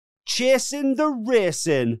Chasin the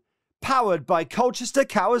Racin, powered by Colchester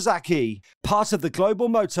Kawasaki. Part of the Global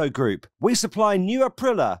Moto Group, we supply new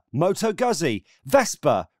Aprilia, Moto Guzzi,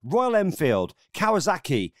 Vespa, Royal Enfield,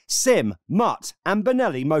 Kawasaki, Sim, Mutt and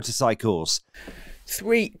Benelli motorcycles.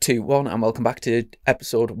 3, 2, 1, and welcome back to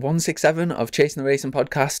episode 167 of Chasin the Racin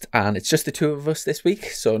podcast. And it's just the two of us this week,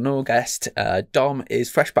 so no guest. Dom is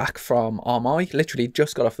fresh back from Armagh, literally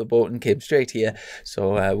just got off the boat and came straight here.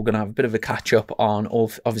 So we're going to have a bit of a catch up on all,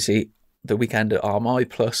 obviously, the weekend at Armagh,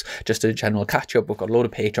 plus just a general catch up. We've got a load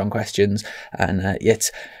of Patreon questions, and it's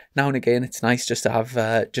now and again it's nice just to have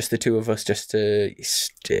just the two of us, just to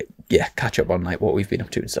catch up on like what we've been up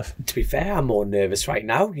to and stuff. To be fair, I'm more nervous right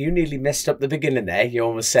now. You nearly messed up the beginning there. You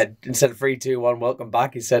almost said, instead of 3, 2, 1, welcome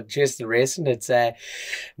back, you said Chasin the Racin. It's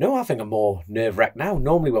no, I think I'm more nerve-wracked now.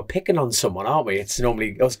 Normally we're picking on someone, aren't we? It's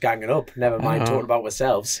normally us ganging up, never mind talking about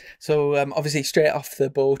ourselves. So obviously straight off the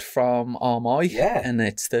boat from Armagh, and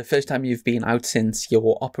it's the first time you've been out since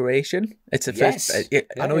your operation. It's the first.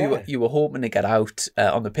 I know you were hoping to get out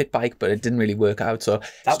on the pit bike, but it didn't really work out. So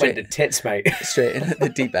that went to tits, mate. Straight in at the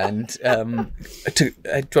deep end. Do you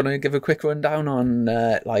want to give a quick rundown on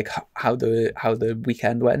like how the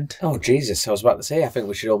weekend went? Oh Jesus! I was about to say, I think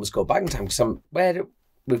we should almost go back in time because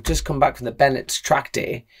we've just come back from the Bennett's track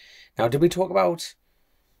day. Now, did we talk about?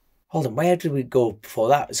 Hold on, where did we go before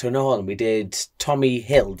that? So no, hold on, we did Tommy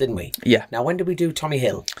Hill, didn't we? Yeah. Now, when did we do Tommy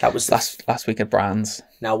Hill? That was last week at Brands.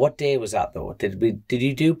 Now, what day was that though? Did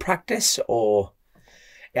you do practice or?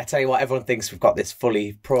 Yeah, I tell you what, everyone thinks we've got this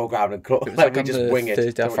fully programmed and like we just wing it.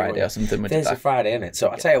 Thursday or Friday or something. Thursday, Friday, isn't it? So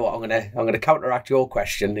I tell you what, I'm gonna counteract your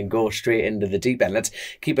question and go straight into the deep end. Let's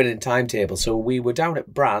keep it in timetable. So we were down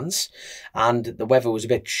at Brands, and the weather was a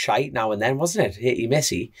bit shite now and then, wasn't it? Hitty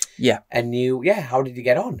missy. Yeah. And how did you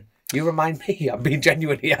get on? You remind me. I'm being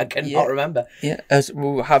genuinely, I cannot remember. Yeah, as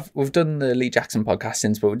we've done the Lee Jackson podcast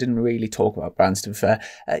since, but we didn't really talk about Brands, to be fair.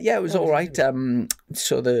 It was all right.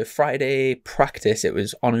 So the Friday practice, it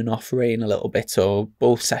was on and off rain a little bit, so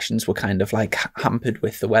both sessions were kind of like hampered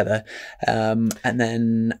with the weather. And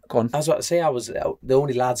then gone. I was about to say I was the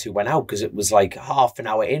only lads who went out because it was like half an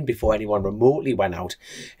hour in before anyone remotely went out,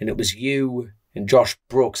 and it was you and Josh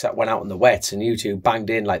Brooks that went out on the wets, and you two banged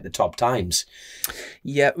in like the top times.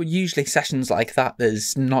 Yeah, usually sessions like that,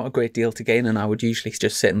 there's not a great deal to gain, and I would usually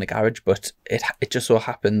just sit in the garage, but it just so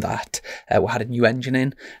happened that we had a new engine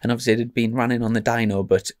in, and obviously it had been running on the dyno,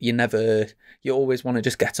 but you always want to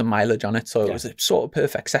just get some mileage on it, so it was a sort of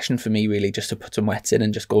perfect session for me, really, just to put some wets in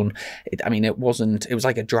and just go. It was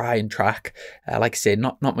like a drying track, like I say,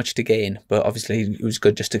 not much to gain, but obviously it was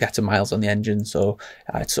good just to get some miles on the engine, so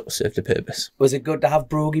it sort of served a purpose. Was it good to have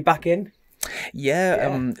Brogy back in?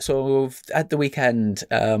 Yeah. So at the weekend,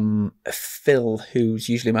 Phil, who's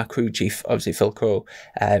usually my crew chief, obviously Phil Crow,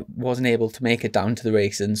 wasn't able to make it down to the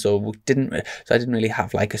race, and so I didn't really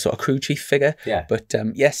have like a sort of crew chief figure. Yeah. But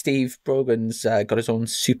Steve Brogan's got his own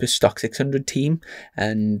Super Stock 600 team,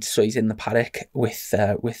 and so he's in the paddock with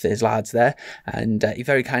his lads there, and he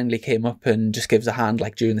very kindly came up and just gives a hand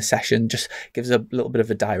like during the session, just gives a little bit of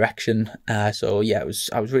a direction. I was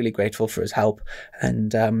really grateful for his help,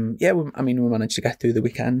 and we managed to get through the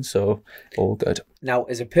weekend, so all good. Now,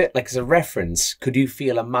 as a reference, could you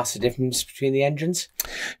feel a massive difference between the engines?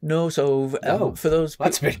 No, so for those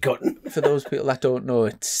that's a bit gutting. For those people that don't know,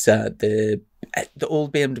 it's the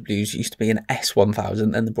old BMWs used to be an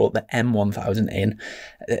S1000, and they brought the M1000 in,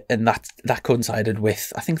 and that coincided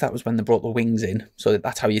with, I think that was when they brought the wings in, so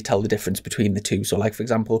that's how you tell the difference between the two. So like, for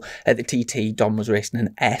example, at the TT, Dom was racing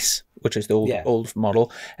an S, which is the old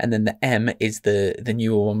model, and then the M is the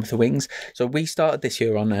newer one with the wings. So we started this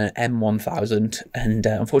year on an M1000, and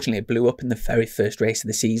unfortunately it blew up in the very first race of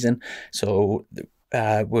the season, so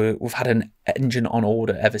we've had an engine on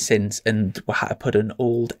order ever since, and we had to put an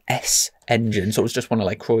old S engine, so it was just one of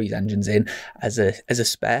like Croy's engines in as a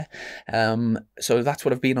spare. So that's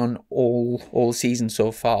what I've been on all season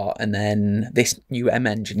so far, and then this new M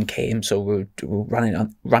engine came, so we ran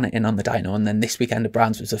it in on the dyno, and then this weekend at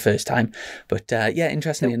Brands was the first time. But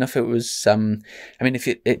interestingly enough, it was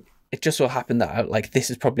it just so happened that like this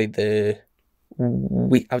is probably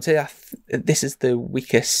I would say this is the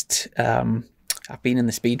weakest I've been in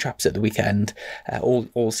the speed traps at the weekend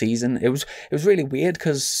all season. It was really weird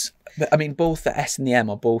because both the S and the M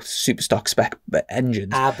are both super stock spec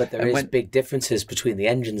engines. But there is big differences between the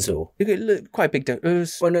engines, though. Quite big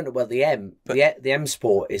difference. Well, no. Well, the M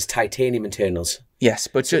Sport is titanium internals. Yes,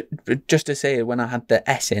 but just to say, when I had the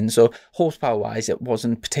S in, so horsepower-wise, it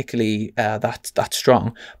wasn't particularly that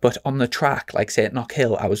strong. But on the track, like say at Knock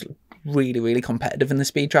Hill, I was really, really competitive in the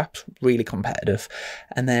speed traps, really competitive.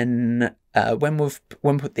 And then when we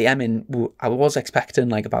put the M in, I was expecting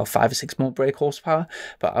like about 5 or 6 more brake horsepower,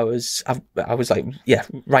 but I was like, yeah,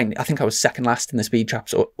 right. I think I was second last in the speed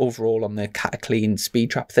traps overall on the Clean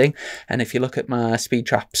speed trap thing. And if you look at my speed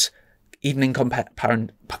traps, even in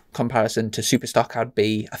comparison to super stock, I'd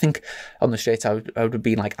be, I think on the straights I would have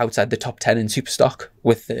been like outside the top 10 in super stock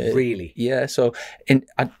with the, really, yeah. So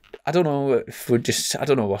I don't know if we're just, I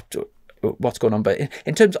don't know what's going on, but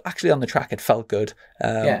in terms of actually on the track, it felt good.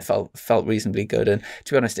 Felt reasonably good. And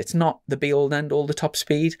to be honest, it's not the be all and end all the top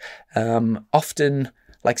speed. Often,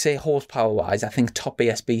 like say horsepower wise, I think top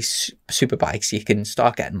BSB super bikes you can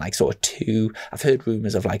start getting like sort of I've heard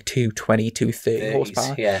rumours of like 220, 230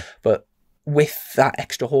 horsepower. Yeah. But with that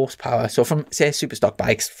extra horsepower, so from say super stock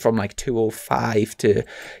bikes from like 205 to,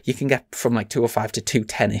 you can get from like 205 to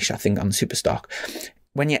 210ish, I think, on super stock.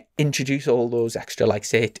 When you introduce all those extra, like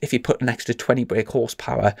say if you put an extra 20 brake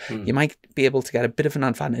horsepower, you might be able to get a bit of an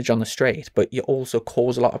advantage on the straight, but you also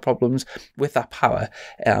cause a lot of problems with that power,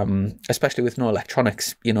 especially with no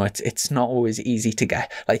electronics. You know, it's not always easy to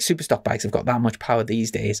get. Like super stock bikes have got that much power these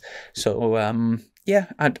days. So yeah,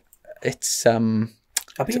 it's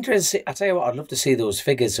I'd be interested to see, I tell you what, I'd love to see those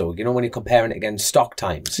figures though, you know, when you're comparing it against stock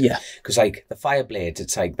times. Yeah. Because like the Fireblades,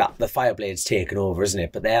 it's like that the Fireblade's taken over, isn't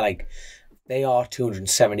it? But they are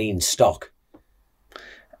 217 stock.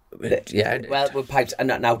 Yeah. Well, with pipes. And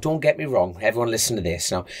now, don't get me wrong. Everyone listen to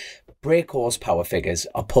this. Now, brake horsepower figures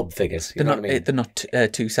are pub figures. You know what I mean? They're not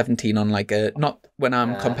 217 on like not when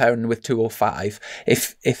I'm comparing with 205.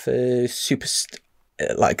 If a super...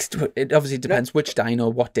 like it obviously depends which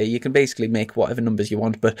dyno, what day. You can basically make whatever numbers you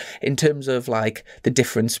want, but in terms of like the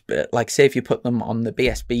difference, like say if you put them on the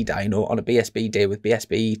BSB dyno on a BSB day with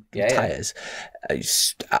BSB tires,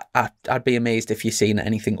 I'd be amazed if you've seen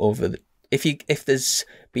anything over if there's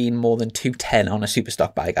been more than 210 on a super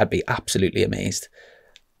stock bike. I'd be absolutely amazed.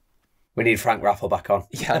 We need Frank Raffle back on.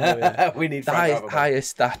 Yeah, no, yeah. We need Frank Raffle back.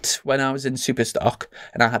 Highest that when I was in super stock,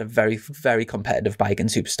 and I had a very, very competitive bike in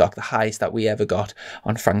super stock, the highest that we ever got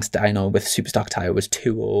on Frank's dyno with super stock tyre was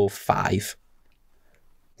 205.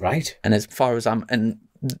 Right. And as far as and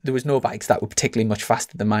there was no bikes that were particularly much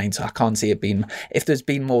faster than mine, so I can't see it being. If there's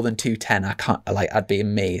been more than 210, I'd be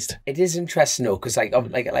amazed. It is interesting though, because like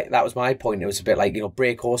that was my point. It was a bit like, you know,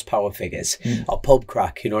 brake horsepower figures or pub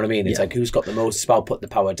crack. You know what I mean? It's like who's got the most? It's about putting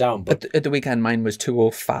the power down. But at the weekend, mine was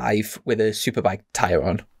 205 with a superbike tyre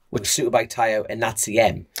on. With superbike tyre, and that's the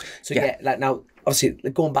M. So yeah, like now, obviously,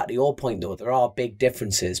 going back to your point though, there are big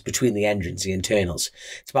differences between the engines, the internals.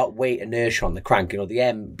 It's about weight, inertia on the crank. You know, the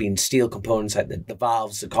M being steel components like the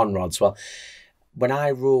valves, the conrods. Well, when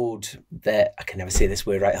I rode I can never say this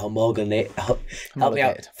word right, help me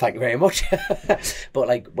out. Thank you very much. But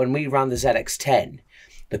like when we ran the ZX10,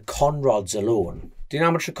 the conrods alone. Do you know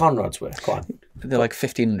how much the conrods were? Go on. They're like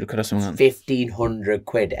 1,500 quid or something. 1,500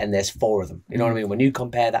 quid, and there's 4 of them. You know what I mean? When you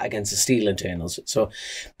compare that against the steel internals. So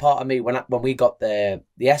part of me, when we got the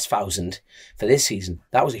S1000 for this season,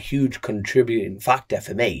 that was a huge contributing factor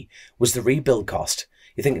for me, was the rebuild cost.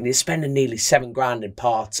 You're thinking you're spending nearly $7,000 in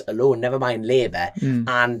parts alone, never mind labour,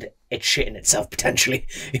 and it's shitting itself potentially.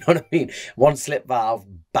 You know what I mean? One slip valve,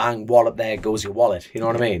 bang, wallet, there goes your wallet. You know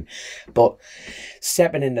what I mean? But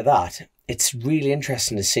stepping into that, it's really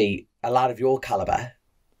interesting to see a lot of your calibre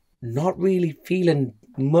not really feeling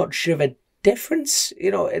much of a difference.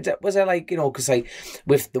 You know, was it like, you know, because like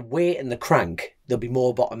with the weight and the crank, there'll be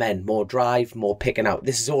more bottom end, more drive, more picking out.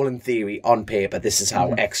 This is all in theory, on paper. This is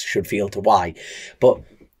how X should feel to Y. But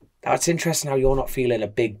that's interesting how you're not feeling a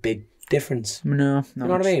big difference. No, you know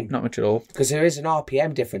what I mean? Not much at all. Because there is an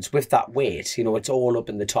RPM difference with that weight. You know, it's all up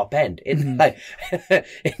in the top end. In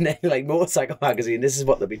like Motorcycle Magazine, this is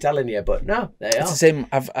what they'll be telling you. But no, they are. It's the same.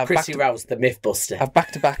 I've Chrissy Rouse, the Mythbuster. I've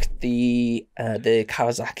back to back the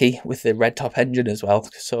Kawasaki with the red top engine as well.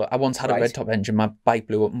 So I once had a red top engine. My bike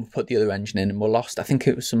blew up and we put the other engine in and we lost. I think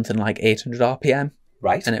it was something like 800 RPM.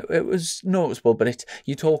 Right. And it was noticeable, but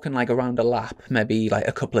you're talking like around a lap, maybe like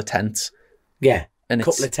a couple of tenths. Yeah. And a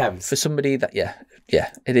couple of tenths. For somebody that, yeah,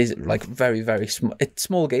 it is like very, very small. It's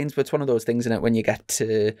small gains, but it's one of those things in it when you get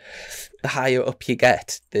to the higher up you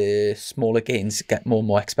get, the smaller gains get more and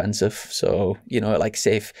more expensive. So, you know, like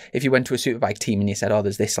say if you went to a superbike team and you said, oh,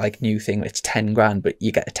 there's this like new thing, it's 10 grand, but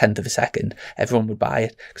you get a tenth of a second, everyone would buy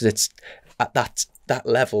it because it's at that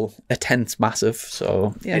level, a tenth's massive.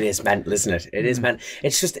 So yeah. It is mental, isn't it? It is mental.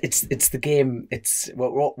 It's just it's the game. We're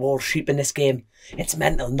all sheep in this game. It's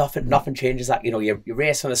mental. Nothing changes that. You know, you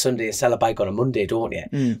race on a Sunday, you sell a bike on a Monday, don't you?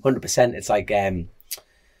 100%. It's like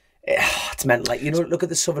It's meant like, look at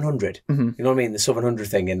the 700. You know what I mean? The 700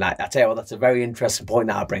 thing. And I tell you what, that's a very interesting point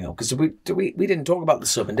that I bring up, because we didn't talk about the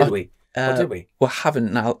 7, did we? Or did we? Well,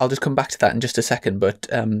 haven't. Now, I'll just come back to that in just a second. But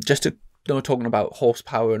just to talking about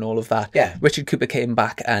horsepower and all of that. Yeah. Richard Cooper came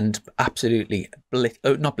back and absolutely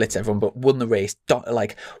not blitz everyone, but won the race.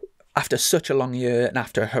 Like, after such a long year and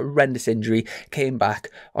after a horrendous injury, came back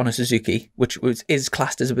on a Suzuki, which is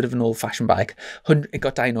classed as a bit of an old-fashioned bike. It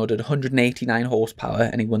got dynoed at 189 horsepower,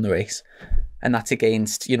 and he won the race. And that's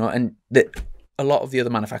against, and a lot of the other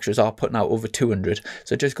manufacturers are putting out over 200.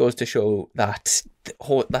 So it just goes to show that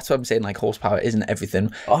that's what I'm saying, like, horsepower isn't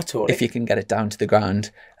everything. Oh, totally. If you can get it down to the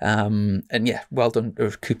ground. And yeah, well done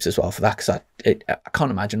Coops as well for that, because I can't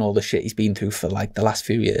imagine all the shit he's been through for like the last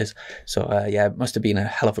few years. So yeah, it must have been a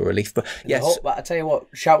hell of a relief. But yes. But I tell you what,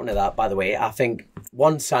 shouting at that, by the way, I think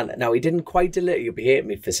now he didn't quite deliver, you'll be hating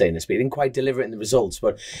me for saying this, but he didn't quite deliver it in the results.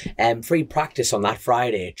 But free practice on that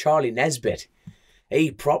Friday, Charlie Nesbitt, he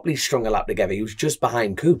properly strung a lap together. He was just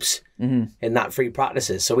behind Coops in that free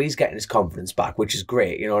practices. So he's getting his confidence back, which is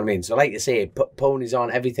great. You know what I mean? So like you say, ponies on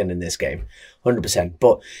everything in this game, 100%.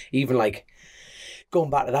 But even like, going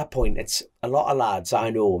back to that point, it's a lot of lads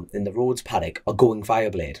I know in the Rhodes paddock are going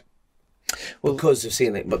Fireblade. Well, because they've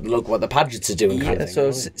seen it, but look what the Padgetts are doing. Yeah,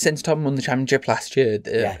 so since Tom won the championship last year,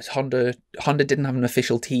 Honda didn't have an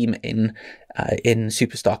official team in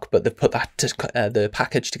Superstock, but they put that the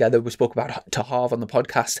package together. We spoke about to Harv on the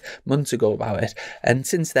podcast months ago about it, and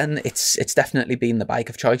since then it's definitely been the bike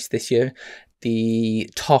of choice this year. The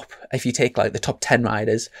top, if you take like the top 10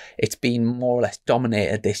 riders, it's been more or less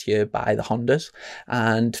dominated this year by the Hondas.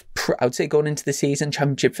 And I would say going into the season,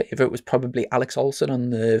 championship favourite was probably Alex Olsen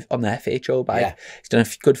on the FHO bike. Yeah. He's done a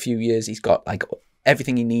good few years. He's got like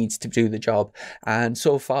everything he needs to do the job, and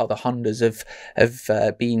so far the Hondas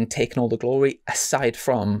have been taking all the glory, aside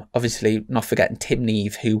from obviously not forgetting Tim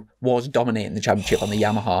Neve, who was dominating the championship on the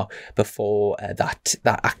Yamaha before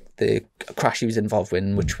the crash he was involved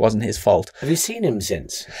in, which wasn't his fault. Have you seen him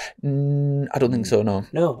since? I don't think so.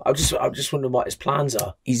 No, I'm just wondering what his plans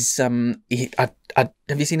are. He's have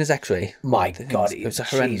you seen his X-ray? My God, it was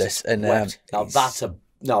horrendous. And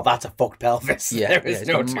now that's a fucked pelvis. Yeah, there is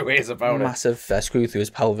no two ways about it. Massive screw through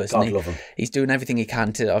his pelvis. God love him. He's doing everything he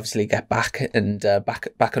can to obviously get back and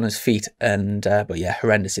back on his feet. And but yeah,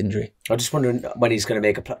 horrendous injury. I'm just wondering when he's going to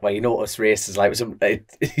make a. Well, you know what us races like.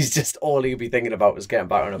 He's just all he'll be thinking about is getting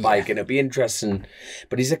back on a bike, and it'll be interesting.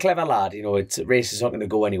 But he's a clever lad. Races not going to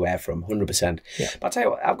go anywhere from 100%. Yeah. But I tell you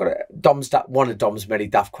what, I've got one of Dom's many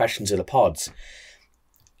daft questions of the pods.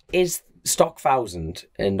 Is Stock 1000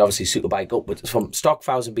 and obviously Superbike upwards, from Stock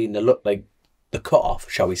 1000 being the cut-off,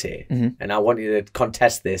 shall we say, and I want you to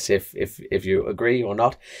contest this if you agree or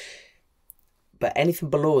not, but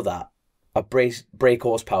anything below that are brake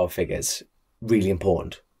horsepower figures really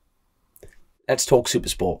important. Let's talk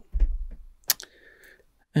Supersport.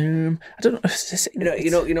 I don't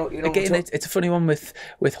know. Again, it's a funny one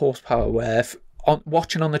with horsepower where.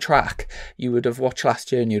 Watching on the track, you would have watched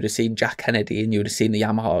last year and you would have seen Jack Kennedy and you would have seen the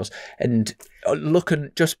Yamahas, and looking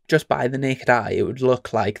just by the naked eye, it would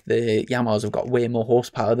look like the Yamahas have got way more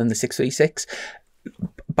horsepower than the 636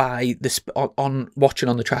 by on watching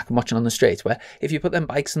on the track and watching on the straights, where if you put them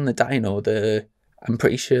bikes in the dyno, I'm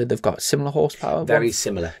pretty sure they've got similar horsepower. Very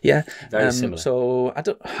similar. Yeah. Very similar. So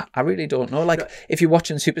I really don't know. Like, if you're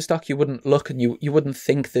watching Superstock, you wouldn't look and you wouldn't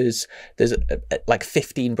think there's like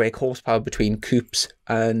 15 brake horsepower between Coops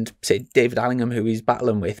and say David Allingham, who he's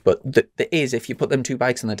battling with. But there is, if you put them two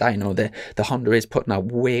bikes on the dyno, the Honda is putting out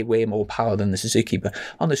way more power than the Suzuki. But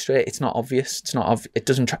on the straight, it's not obvious. It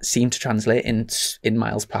doesn't seem to translate in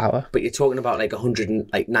miles per hour. But you're talking about like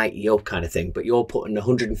 190 up kind of thing. But you're putting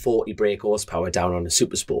 140 brake horsepower down on a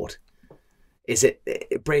Supersport. Is it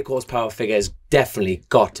brake horsepower figure has definitely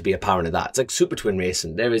got to be apparent of that. It's like Super Twin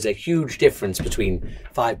racing. There is a huge difference between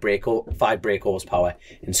 5 brake horsepower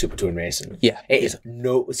in Super Twin racing. Yeah, it is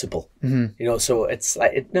noticeable. So it's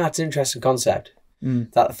like it's an interesting concept.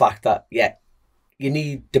 That the fact that you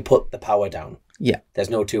need to put the power down. Yeah, there's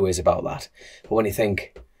no two ways about that. But when you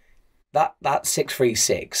think that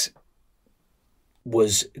 636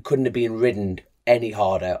 couldn't have been ridden any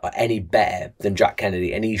harder or any better than Jack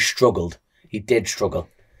Kennedy, and he struggled. He did struggle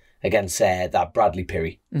against that Bradley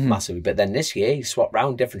Perry massively. But then this year he swapped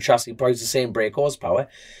round different chassis, probably the same brake horsepower.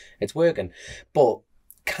 It's working. But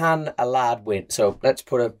can a lad win? So let's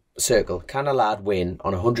put a circle. Can a lad win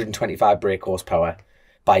on 125 brake horsepower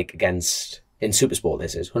bike in Supersport?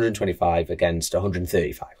 This is 125 against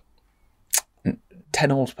 135. 10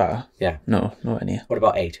 horsepower? Yeah. No, not any. What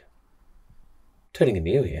about 8? Turning a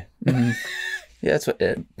new here. Yeah, that's what.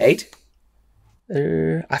 8?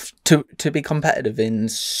 To be competitive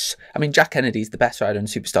I mean, Jack Kennedy's the best rider in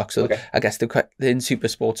Superstock, so I guess in Super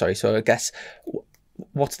Sport, sorry. So I guess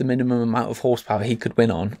what's the minimum amount of horsepower he could win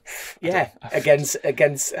on? Yeah, against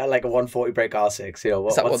like a 140 brake R6. You know,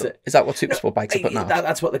 is that what Super Sport bikes are putting out?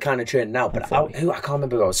 That's what they're kind of training now. But I can't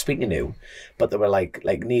remember who I was speaking to, but they were like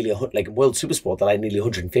nearly like World Super Sport. They're like nearly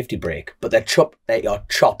 150 brake, but they are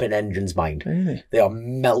chopping engines, mind. Really? They are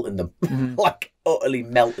melting them, like utterly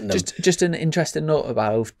melting them. Just an interesting note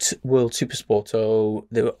about World Super Sport. So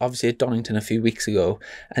they were obviously at Donington a few weeks ago,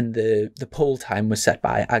 and the pole time was set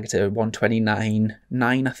by Agatha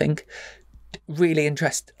 1:29.9, I think. Really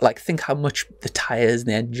think how much the tyres and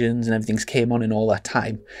the engines and everything's came on in all that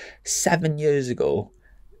time. 7 years ago,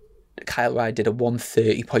 Kyle Ryde did a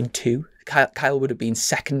 1:30.2. Kyle would have been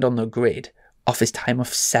second on the grid off his time of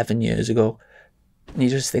 7 years ago. And you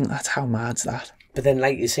just think, that's how mad's that. But then,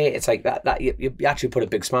 like you say, it's like that you actually put a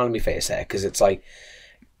big smile on my face there, because it's like,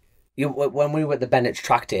 when we were at the Bennett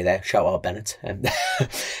track day there, shout out Bennett,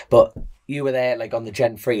 but you were there like on the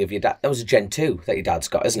Gen 3 of your dad. That was a Gen 2 that your dad's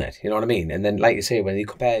got, isn't it? You know what I mean? And then, like you say, when you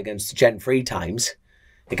compare against the Gen 3 times,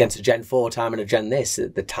 against a Gen 4 time and a Gen this,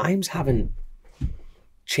 the times haven't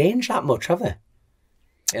changed that much, have they?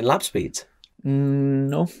 In lap speeds?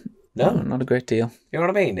 No, not a great deal. You know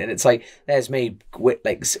what I mean? And it's like, there's me with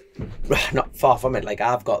like, not far from it. Like,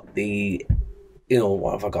 I've got the,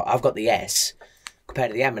 what have I got? I've got the S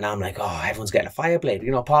compared to the M, and I'm like, oh, everyone's getting a Fireblade.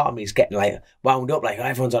 You know, part of me is getting like wound up, like, oh,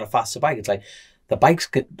 everyone's on a faster bike. It's like, the bikes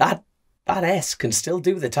that S can still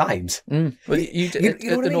do the times. Well, you did, at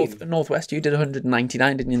the Northwest, you did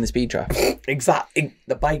 199, didn't you, in the speed trap? Exactly.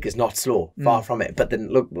 The bike is not slow, far from it. But then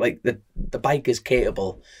look, like the bike is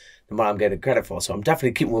capable than what I'm getting credit for. So I'm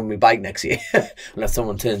definitely keeping with my bike next year. Unless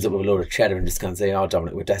someone turns up with a load of cheddar and just can't say, oh,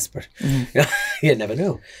 Dominic, we're desperate. You never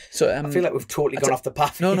know. So I feel like we've totally gone off the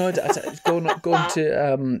path. No, going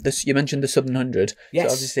to this. You mentioned the Southern 100. Yes.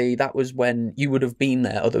 So obviously that was when you would have been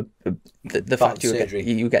there, or the fact you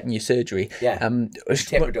were getting your surgery. Yeah.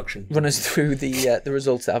 Tape reduction. Run us through the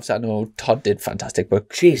results. I know Todd did fantastic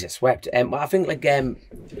work. Jesus wept. I think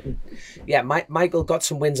Michael got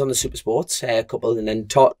some wins on the Super Sports, a couple, and then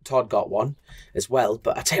Todd got one as well.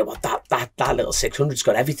 But I tell you what, that little 600's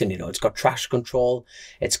got everything. It's got traction control,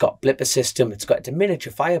 it's got blipper system, it's got a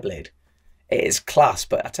miniature Fireblade. It is class.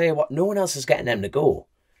 But I tell you what, no one else is getting them to go.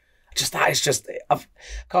 I can't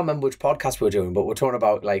remember which podcast we were doing, but we're talking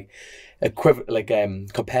about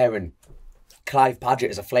comparing Clive Padgett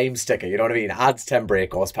as a flame sticker, you know what I mean? It adds 10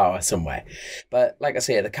 brake horsepower somewhere. But like I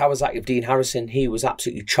say, the Kawasaki of Dean Harrison, he was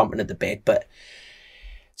absolutely chomping at the bit. But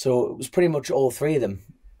so it was pretty much all three of them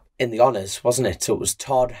in the honours, wasn't it? So it was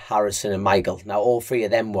Todd, Harrison and Michael. Now all three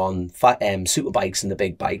of them won super bikes in the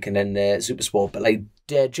big bike and then the super sport. But like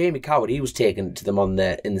Jamie Coward, he was taken to them in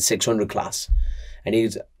the 600 class, and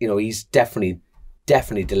he's definitely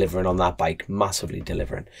delivering on that bike, massively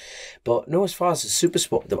delivering. But no, as far as the super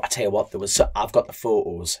sport, I tell you what, I've got the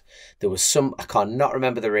photos. There was some, I cannot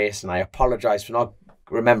remember the race, and I apologise for not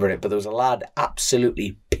remembering it, but there was a lad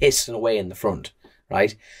absolutely pissing away in the front,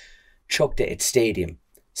 right? Chucked it at Stadium.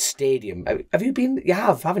 Have you been? You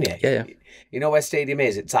have, haven't you? Yeah. You know where Stadium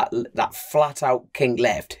is? It's that flat out king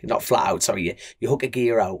left. Not flat out, sorry. You hook a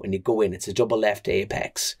gear out and you go in. It's a double left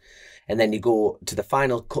apex. And then you go to the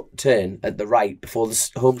final turn at the right before the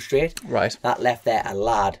home straight. Right. That left there, a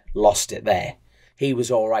lad lost it there. He was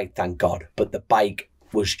all right, thank God. But the bike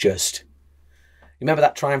was just... You remember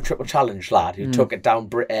that Triumph Triple Challenge lad who took it down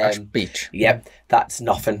Ash Beach? Yep, that's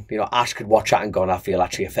nothing. Ash could watch that and go, I feel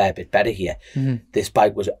actually a fair bit better here. This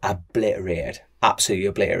bike was obliterated. Absolutely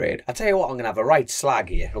obliterated. I tell you what, I'm going to have a right slag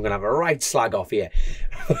here. I'm going to have a right slag off here.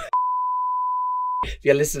 If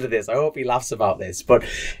you listen to this, I hope he laughs about this. But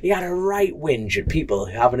he had a right whinge at people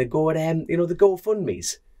having a go at the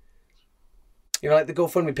GoFundMes. Like the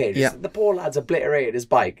GoFundMe pages. Yeah. The poor lad's obliterated his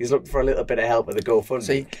bike. He's looking for a little bit of help with the GoFundMe.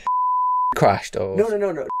 So he crashed or...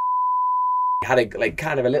 No. Had a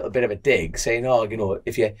kind of a little bit of a dig saying,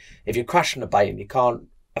 if you're crashing a bike and you can't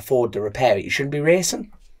afford to repair it, you shouldn't be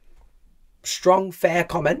racing. Strong, fair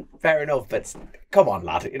comment, fair enough, but come on,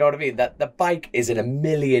 lad, you know what I mean? That the bike is in a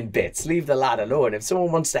million bits. Leave the lad alone. If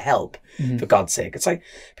someone wants to help, for God's sake, it's like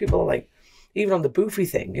people are like, even on the Boofy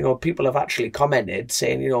thing, people have actually commented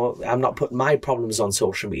saying, I'm not putting my problems on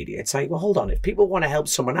social media. It's like, well, hold on, if people want to help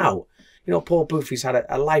someone out, Paul Boofy's had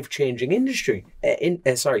a life-changing injury. I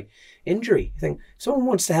think someone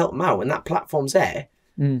wants to help him out, and that platform's there.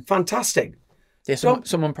 Fantastic. Yeah,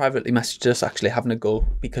 someone privately messaged us actually having a go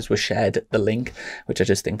because we shared the link, which I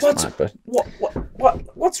just think is mad. But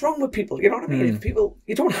what's wrong with people? You know what I mean? If people,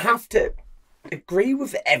 you don't have to agree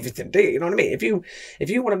with everything, do you? You know what I mean? If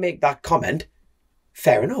you want to make that comment,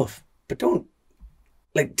 fair enough. But don't,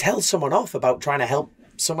 like, tell someone off about trying to help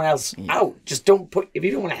someone else out. Just don't put, if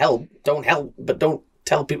you don't want to help, don't help, but don't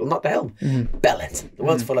tell people not to help. Bellends. The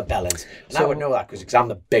world's full of bellends. And I would know that because I'm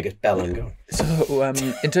the biggest bellend going. So,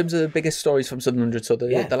 in terms of the biggest stories from Southern 100, so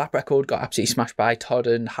the lap record got absolutely smashed by Todd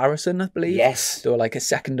and Harrison, I believe. Yes. They were like a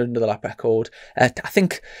second under the lap record. I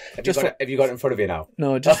think... Have you got it in front of you now?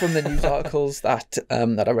 No, just from the news articles that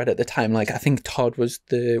that I read at the time, like, I think Todd was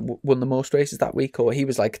won the most races that week, or he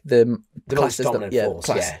was like the most dominant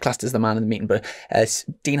force, classed as the man in the meeting. But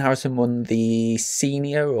Dean Harrison won the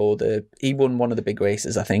senior, or he won one of the big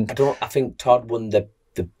races, I think. I think Todd won the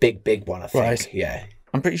big one, I think. Right. Yeah.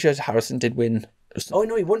 I'm pretty sure Harrison did win. Oh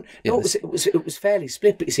no, he won. No, it was fairly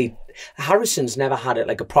split. But you see, Harrison's never had it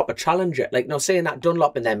like a proper challenger. Like, no, saying that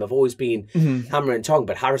Dunlop and them have always been hammer and tongue,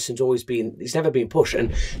 but Harrison's always been. He's never been pushed,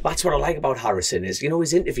 and that's what I like about Harrison is,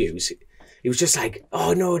 his interviews. He was just like,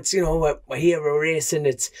 oh no, it's we're here, we're racing.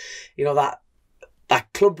 It's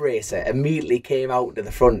that club racer immediately came out to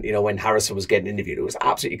the front, when Harrison was getting interviewed. It was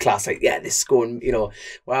absolutely class. Like, yeah, this is going,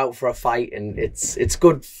 we're out for a fight, and it's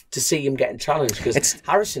good to see him getting challenged because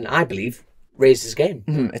Harrison, I believe, raised his game.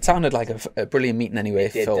 It sounded like a brilliant meeting anyway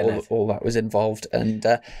for all that was involved. And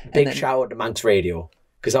shout out to Manx Radio.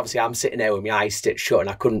 Because obviously I'm sitting there with my eyes stitched shut and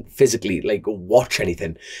I couldn't physically watch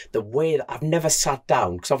anything. The way that I've never sat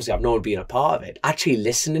down, because obviously I've known being a part of it, actually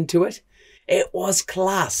listening to it, it was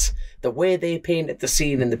class. The way they painted the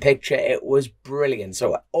scene in the picture, it was brilliant.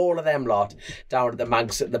 So all of them lot down at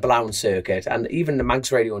the Blount circuit, and even the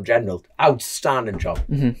Manx Radio in general, outstanding job.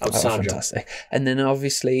 Outstanding job. Fantastic. And then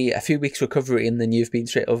obviously a few weeks recovery, and then you've been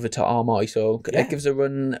straight over to Armoy. So give us a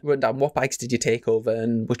rundown. What bikes did you take over,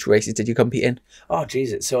 and which races did you compete in? Oh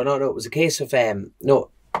Jesus! So no, it was a case of no.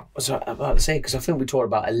 So I'm about to say, because I think we talked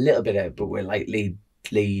about a little bit of it, but we're lightly.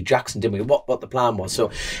 Lee Jackson, didn't we? What the plan was. So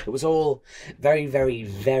it was all very, very,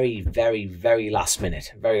 very, very, very last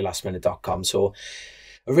minute. Verylastminute.com. So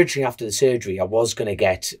originally after the surgery, I was going to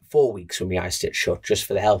get 4 weeks with my eyes stitched shut just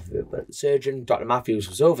for the health of it. But the surgeon, Dr. Matthews,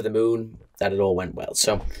 was over the moon that it all went well.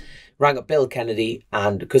 So rang up Bill Kennedy,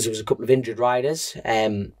 and because there was a couple of injured riders,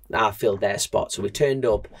 I filled their spot. So we turned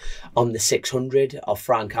up on the 600 of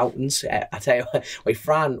Fran Counten's. I tell you what,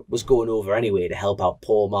 Fran was going over anyway to help out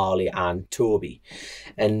Paul Marley and Toby.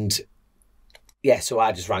 And yeah, so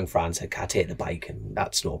I just rang Fran and said, can I take the bike? And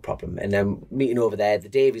that's no problem. And then meeting over there, the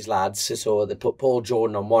Davies lads, so they put Paul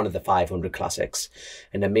Jordan on one of the 500 classics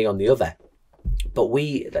and then me on the other. But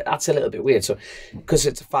that's a little bit weird. So, because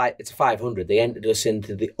it's a 500, they entered us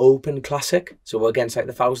into the Open Classic. So we're against like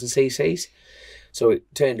the 1000cc's. So it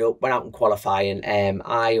turned up, went out in qualifying.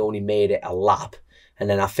 I only made it a lap, and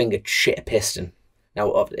then I fingered shit a piston.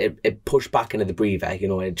 Now it pushed back into the breather.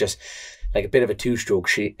 It just like a bit of a two-stroke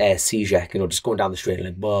seizure. Just going down the straight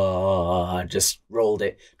and like, just rolled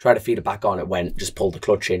it. Tried to feed it back on. It went. Just pulled the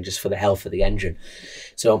clutch in just for the health of the engine.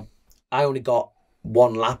 So I only got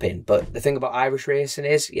one lap in, but the thing about Irish racing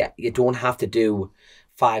is, you don't have to do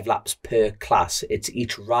 5 laps per class. It's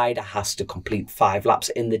each rider has to complete 5 laps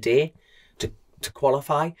in the day to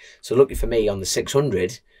qualify. So lucky for me, on the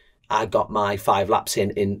 600, I got my 5 laps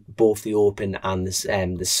in both the Open and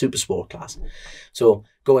the Super Sport class. So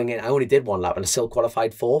going in, I only did 1 lap and I still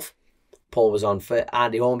qualified 4th. Paul was on for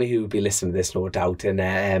Andy Hornby, who would be listening to this, no doubt,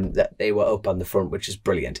 and that they were up on the front, which is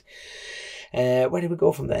brilliant. Where did we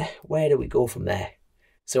go from there?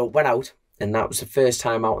 So went out, and that was the first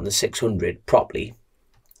time out on the 600 properly,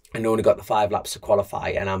 and only got the 5 laps to qualify.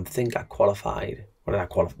 And I think I qualified. Where did I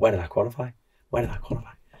qualify?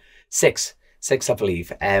 6, I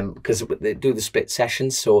believe. Because they do the split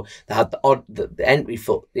sessions, so they had the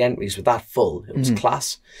entries were that full. It was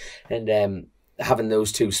class, and having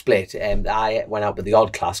those two split, I went out with the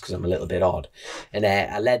odd class because I'm a little bit odd, and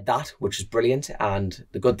I led that, which is brilliant. And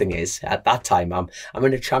the good thing is, at that time, I'm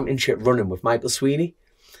in a championship running with Michael Sweeney,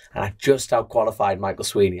 and I just out qualified Michael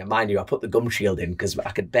Sweeney. And mind you, I put the gum shield in because I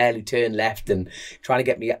could barely turn left and trying to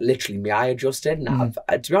get my eye adjusted. And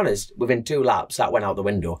to be honest, within 2 laps, that went out the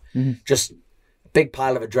window. Just big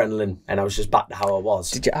pile of adrenaline, and I was just back to how I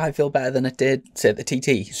was. Did your eye feel better than it did, say, the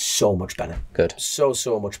TT? So much better. Good. So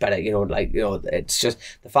much better. It's just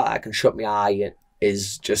the fact that I can shut my eye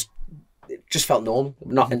is just, it just felt normal.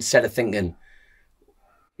 Not instead of thinking,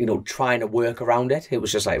 trying to work around it. It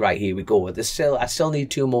was just like, right, here we go. I still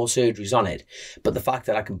need 2 more surgeries on it, but the fact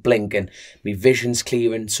that I can blink and my vision's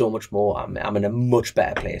clearing so much more, I'm in a much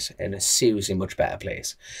better place, in a seriously much better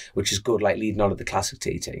place, which is good, like leading on to the Classic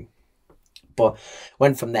TT. But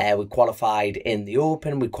went from there, we qualified in the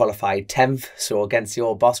Open, we qualified 10th, so against the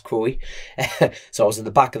old boss Croy. So I was at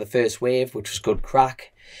the back of the first wave, which was good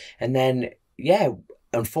crack. And then,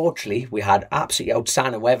 unfortunately, we had absolutely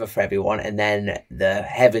outstanding weather for everyone, and then the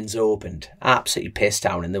heavens opened, absolutely pissed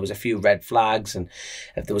down, and there was a few red flags, and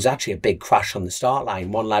there was actually a big crash on the start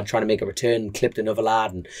line. One lad trying to make a return clipped another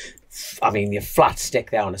lad, and I mean, your flat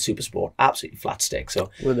stick there on a super sport, absolutely flat stick. So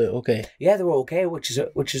were they okay? Yeah, they were okay, which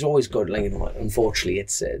is always good. Like, you know, unfortunately,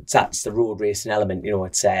 it's that's the road racing element. You know,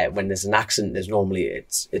 it's when there's an accident, it's normally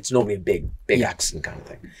a big accident kind of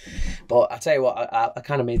thing. But I tell you what, I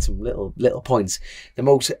kind of made some little points.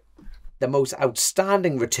 The most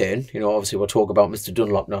outstanding return, you know, obviously we'll talk about Mr.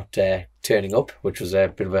 Dunlop not turning up, which was a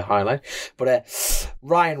bit of a highlight. But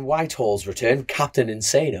Ryan Whitehall's return, Captain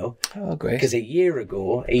Insano. Oh, great. Because a year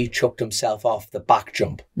ago, he chucked himself off the back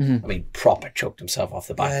jump. I mean, proper chucked himself off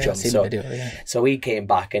the back jump. So he came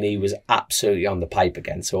back and he was absolutely on the pipe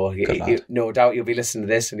again. So no doubt you'll be listening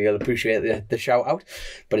to this and you'll appreciate the shout out.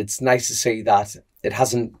 But it's nice to see that it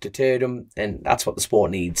hasn't deterred him, and that's what the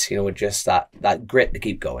sport needs, you know, just that grit to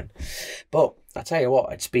keep going. But I tell you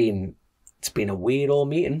what, it's been a weird old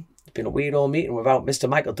meeting. It's been a weird old meeting without Mr.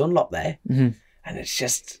 Michael Dunlop there. And it's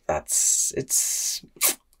just, I'm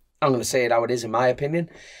going to say it how it is in my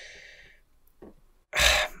opinion.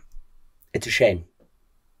 It's a shame.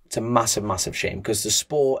 It's a massive, massive shame, because the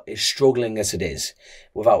sport is struggling as it is,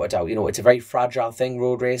 without a doubt. You know, it's a very fragile thing,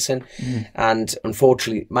 road racing. And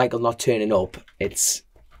unfortunately, Michael not turning up, it's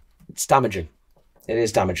damaging. It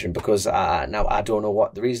is damaging, because now I don't know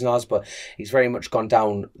what the reason is, but he's very much gone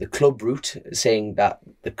down the club route, saying that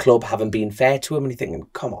the club haven't been fair to him. And you're thinking,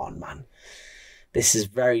 come on, man. This is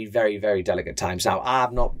very, very, very delicate times. Now,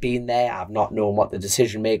 I've not been there. I've not known what the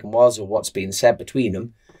decision making was or what's been said between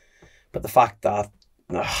them. But the fact that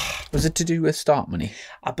was it to do with start money?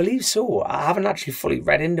 I believe so. I haven't actually fully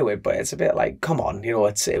read into it, but it's a bit like, come on, you know,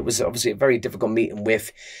 it was obviously a very difficult meeting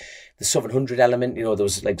with the Southern 100 element. You know, there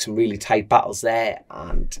was like some really tight battles there,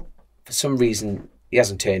 and for some reason he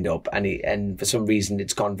hasn't turned up, and for some reason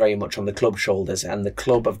it's gone very much on the club's shoulders, and the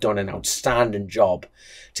club have done an outstanding job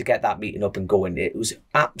to get that meeting up and going. It was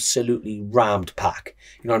absolutely rammed pack.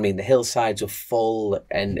 You know what I mean? The hillsides were full,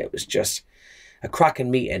 and it was just a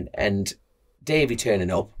cracking meeting. And Davey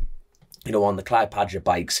turning up, you know, on the Clyde Padgett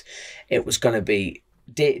bikes, it was going to be,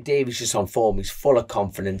 Davey's just on form, he's full of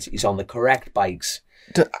confidence, he's on the correct bikes.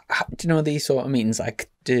 Do you know these sort of meetings,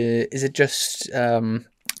 like, is it just,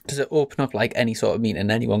 does it open up like any sort of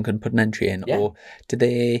meeting, anyone can put an entry in, or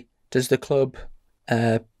does the club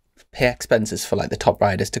pay expenses for like the top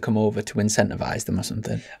riders to come over to incentivise them or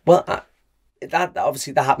something? Well, that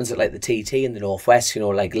obviously that happens at like the TT in the Northwest, you know,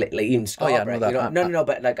 like even Scarborough. No,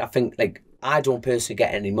 but like I think like I don't personally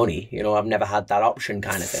get any money, you know. I've never had that option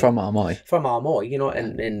kind of thing from Armoy, you know.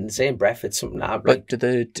 And in the same breath, it's something that I'd like. But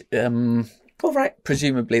do the right.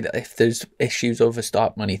 Presumably that if there's issues over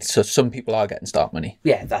start money, so some people are getting start money.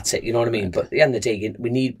 Yeah, that's it. You know what I mean. Okay. But at the end of the day,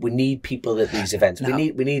 we need people at these events. Now,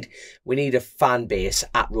 we need a fan base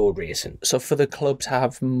at road racing. So for the club to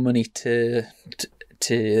have money to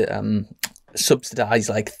subsidise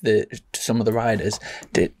like some of the riders,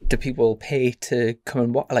 do people pay to come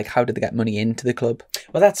and like how do they get money into the club?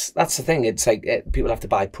 Well, that's the thing. It's like people have to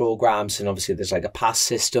buy programs, and obviously there's like a pass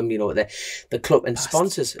system, you know, the club and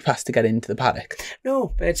sponsors pass to get into the paddock.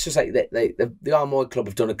 No, but it's just like the Armoy Club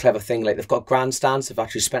have done a clever thing. Like they've got grandstands. They've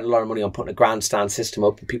actually spent a lot of money on putting a grandstand system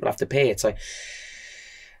up, and people have to pay. It's like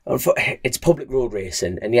it's public road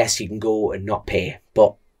racing, and yes, you can go and not pay,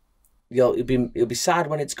 but you'll be sad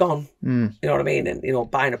when it's gone. You know what I mean? And you know,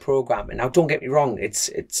 buying a program. And now, don't get me wrong,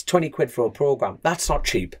 it's 20 quid for a program. That's not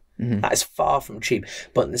cheap. That is far from cheap.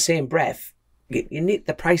 But in the same breath, you need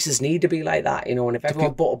the prices need to be like that. You know, and if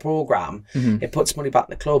everyone bought a program, it puts money back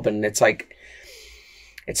in the club, and it's like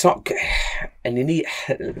it's not. And you need.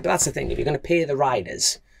 That's the thing. If you're going to pay the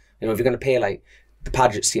riders, you know, if you're going to pay like the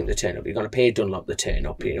Padgett team to turn up, you're going to pay Dunlop to turn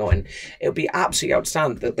up, you know, and it'll be absolutely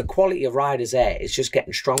outstanding. The quality of riders there is just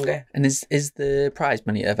getting stronger. And is the prize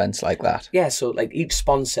money at events like that? Yeah, so like each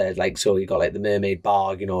sponsor, like, so you got like the Mermaid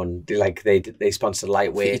Bar, you know, and they sponsor the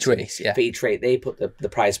lightweight. For each race, yeah. For each race, they put the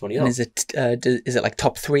prize money and up. Is it like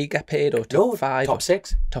top 3 get paid or top 5? Top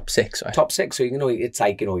 6. Top 6, right. Top 6, so you know, it's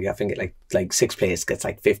like, you know, I think it like 6th place gets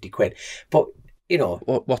like 50 quid. But, you know.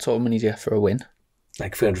 What sort of money do you get for a win?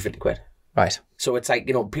 Like 350 quid. Right. So it's like,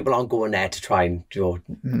 you know, people aren't going there to try and, you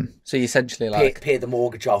know, so you essentially like pay the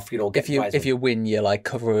mortgage off, you know. If you win, you like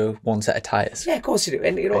cover one set of tyres. Yeah, of course you do.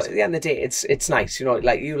 And you know, at the end of the day, it's nice, you know,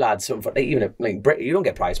 like you lads, even like Brit, you don't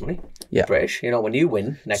get prize money. Yeah, British, you know, when you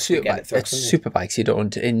win next weekend at Thruxton. It's superbikes. You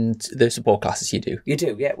don't in the support classes. You do. You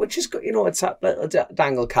do, yeah. Which is good. You know, it's that little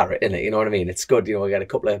dangle carrot in it. You know what I mean? It's good. You know, we get a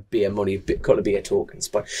couple of beer money, a couple of beer tokens.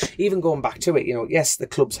 But even going back to it, you know, yes, the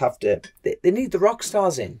clubs have to. They need the rock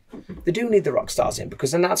stars in. They do need the rock stars in,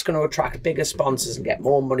 because then that's going to attract bigger sponsors and get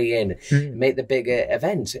more money in, and make the bigger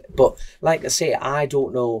event. But like I say, I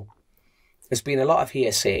don't know. There's been a lot of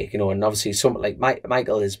hearsay, you know, and obviously someone like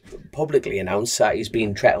Michael has publicly announced that he's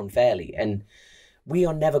been treated unfairly, and we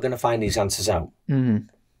are never going to find these answers out.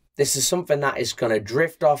 This is something that is going to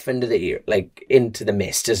drift off into the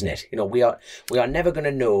mist, isn't it? You know, we are never going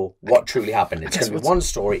to know what truly happened. It's going to be one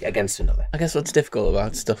story against another. I guess what's difficult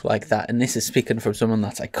about stuff like that, and this is speaking from someone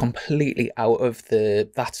that's like completely out of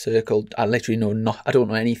that circle. I literally I don't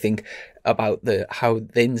know anything about the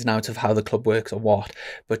ins and outs of how the club works or what.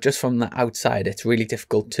 But just from the outside, it's really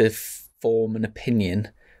difficult to form an opinion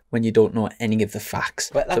when you don't know any of the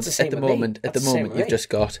facts. But that's so the same at the with moment. me. At the moment,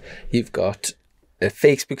 you've got a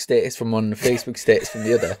Facebook status from one, a Facebook status from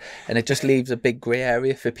the other, and it just leaves a big grey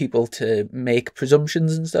area for people to make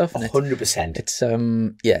presumptions and stuff. And 100%.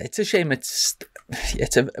 It's a shame.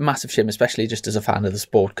 It's a massive shame, especially just as a fan of the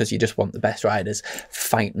sport, because you just want the best riders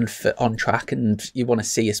fighting on track, and you want to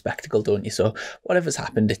see a spectacle, don't you? So whatever's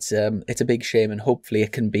happened, it's a big shame, and hopefully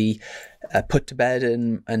it can be put to bed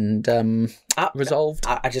and resolved.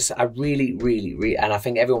 I really, really, really, and I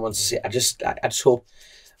think everyone wants to see. I just hope.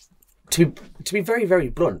 To be very, very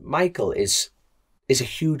blunt, Michael is a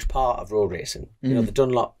huge part of road racing. You know, the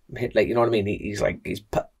Dunlop, like, you know what I mean? He's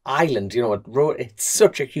Island, you know, it's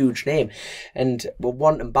such a huge name. And we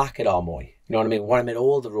want him back at Armoy. You know what I mean? We want him in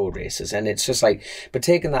all the road races. And it's just like, but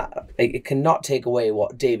taking that, it cannot take away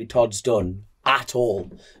what Davy Todd's done at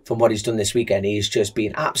all from what he's done this weekend. He's just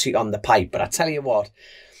been absolutely on the pipe. But I tell you what,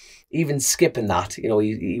 even skipping that, you know,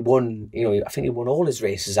 he won, you know, I think he won all his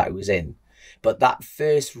races that he was in. But that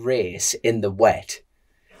first race in the wet,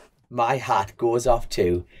 my hat goes off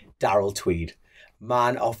to Darrell Tweed,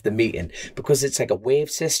 man of the meeting, because it's like a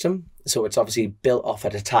wave system. So it's obviously built off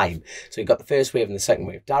at a time. So you got the first wave and the second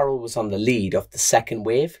wave. Darrell was on the lead of the second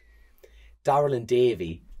wave. Darrell and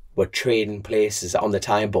Davy were trading places on the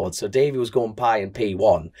time board. So Davy was going by in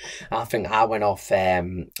P1. I think I went off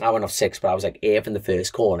 6, but I was like 8th in the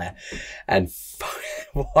first corner. And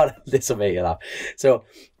this will make you laugh. So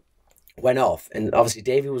went off, and obviously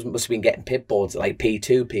Davey must have been getting pit boards like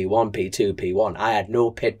P2, P1, P2, P1. I had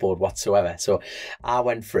no pit board whatsoever, so I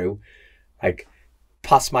went through, like,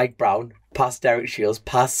 past Mike Brown, past Derek Shields,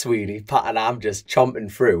 past Sweeney, and I'm just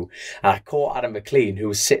chomping through, and I caught Adam McLean, who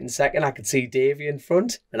was sitting second. I could see Davey in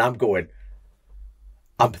front, and I'm going,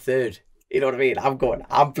 I'm third. You know what I mean?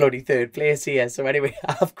 I'm bloody third place here. So anyway,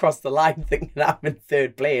 I've crossed the line thinking I'm in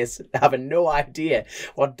third place, having no idea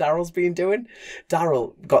what Darrell's been doing.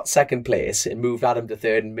 Darrell got second place and moved Adam to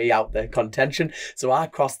third and me out the contention. So I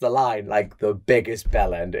crossed the line like the biggest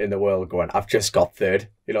bellend in the world going, I've just got third.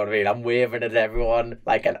 You know what I mean? I'm waving at everyone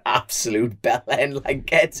like an absolute bellend, like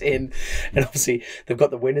gets in. And obviously they've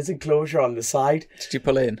got the winners enclosure on the side. Did you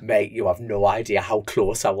pull in? Mate, you have no idea how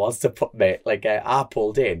close I was to put, mate. Like I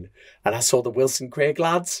pulled in and I saw the Wilson Craig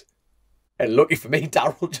lads. And lucky for me,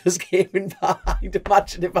 Darrell just came in behind.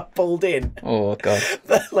 Imagine if I pulled in. Oh, God.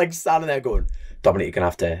 Like standing there going, Dominic, you're gonna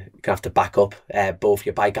have to back up both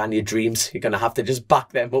your bike and your dreams. You're gonna have to just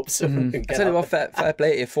back them up. So I tell you what, fair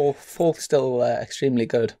play to you. Fourth still extremely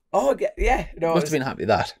good. Oh yeah, no, Must have been happy with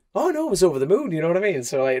that. Oh no, it was over the moon. You know what I mean?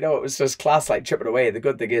 So like, no, it was just class, like chipping away. The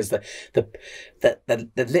good thing is the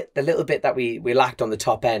little bit that we lacked on the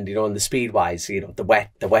top end, you know, and the speed wise, you know, the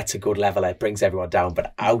wet's a good level. It brings everyone down,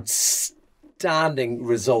 but outstanding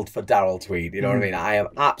result for Darrell Tweed. You know what I mean? I am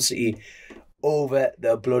absolutely over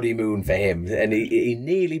the bloody moon for him, and he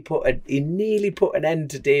nearly put an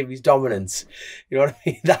end to Davy's dominance. You know what I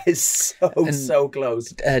mean? That is so close.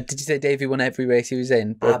 Did you say Davy won every race he was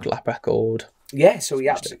in? Broke lap record. Yeah, so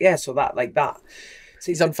so that like that.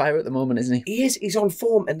 So he's on fire at the moment, isn't he? He is. He's on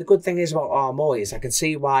form, and the good thing is about Armoy is I can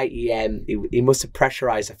see why he must have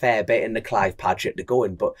pressurised a fair bit in the Clive Padgett to go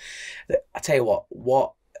in. But I tell you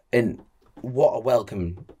what a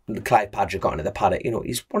welcome the Clive Padgett got into the paddock. You know,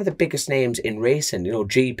 he's one of the biggest names in racing, you know,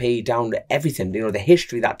 GP down to everything, you know, the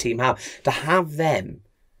history that team have. To have them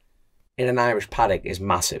in an Irish paddock is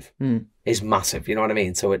massive. Is massive, you know what I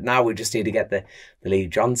mean? So now we just need to get the Lee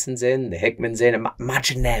Johnsons in, the Hickmans in.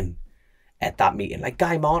 Imagine them at that meeting. Like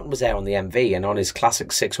Guy Martin was there on the MV and on his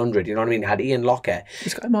classic 600, you know what I mean? Had Ian Locker.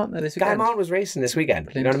 Is Guy Martin there this weekend? Guy Martin was racing this weekend.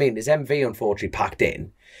 Brilliant. You know what I mean? His MV unfortunately packed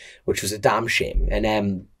in, which was a damn shame.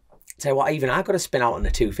 And tell you what, even I got to spin out on the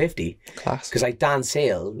 250. Class. Because like Dan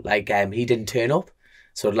Sale, like he didn't turn up.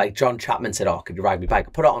 So like John Chapman said, oh, could you ride me bike?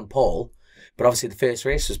 I put it on Paul. But obviously the first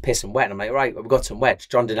race was pissing wet. And I'm like, right, we've got some wet.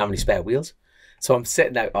 John didn't have any spare wheels. So I'm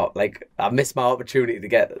sitting out, like, I missed my opportunity to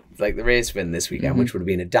get like the race win this weekend, which would have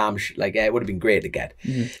been a damn, it would have been great to get.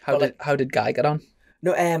 How did Guy get on?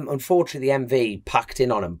 No, unfortunately, the MV packed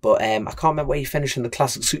in on him, but I can't remember where he finished in the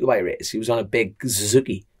classic superbike race. He was on a big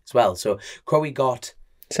Suzuki as well. So Crowe got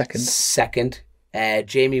second.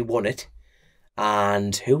 Jamie won it,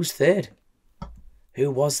 and who was third? Who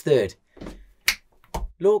was third?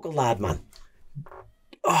 Local lad, man.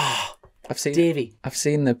 Oh, I've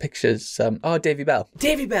seen the pictures. Davy Bell.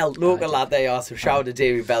 Davy Bell, local lad. There you are. So shout out to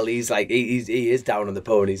Davy Bell. He's like he is down on the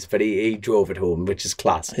ponies, but he drove it home, which is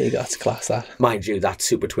class. That's class. That, mind you, that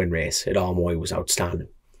Super Twin race at Armoy was outstanding.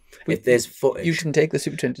 If there's footage, you can take the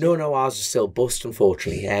Super Twin. No, ours is still bust,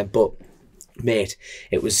 unfortunately. But mate,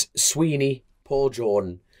 it was Sweeney, Paul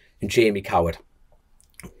Jordan, and Jamie Coward.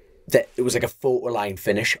 It was like a photo line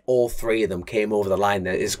finish. All three of them came over the line.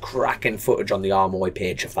 There is cracking footage on the Armoy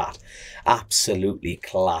page of that. Absolutely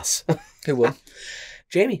class. Who won?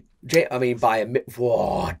 Jamie. I mean, by a it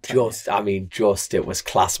was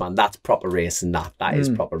class, man. That's proper racing. That is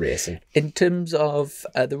proper racing. In terms of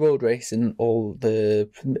the road race and all the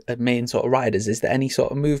main sort of riders, is there any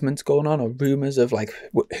sort of movements going on or rumours of like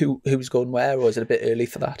who's going where, or is it a bit early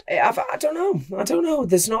for that? I don't know.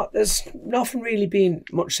 There's nothing really been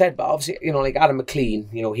much said, but obviously, like Adam McLean,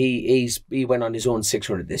 he went on his own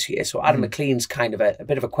 600 this year, so Adam McLean's kind of a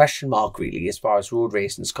bit of a question mark really as far as road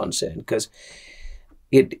racing is concerned, because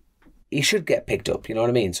he should get picked up, you know what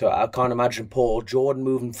I mean? So I can't imagine Paul Jordan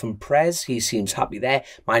moving from Prez. He seems happy there.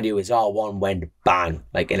 Mind you, his R1 went bang,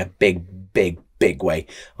 like in a big way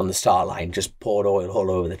on the start line. Just poured oil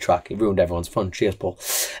all over the track. He ruined everyone's fun. Cheers, Paul.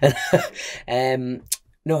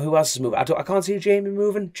 No, who else is moving? I can't see Jamie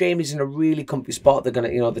moving. Jamie's in a really comfy spot. They're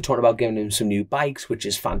they're talking about giving him some new bikes, which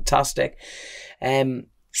is fantastic. No,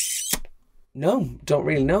 don't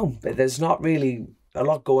really know. But there's not really a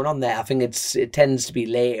lot going on there. I think it tends to be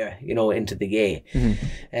later, into the year.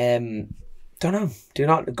 Don't know.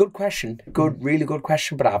 Good question. Really good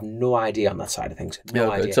question, but I have no idea on that side of things. No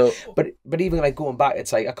idea. So, but even like going back,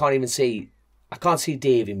 it's like I can't see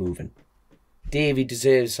Davey moving. Davey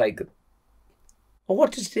deserves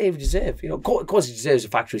what does Davey deserve? Of course he deserves a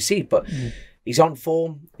factory seat, but he's on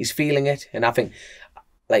form, he's feeling it, and I think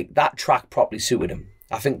like that track properly suited him.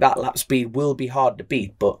 I think that lap speed will be hard to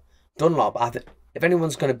beat, but Dunlop, if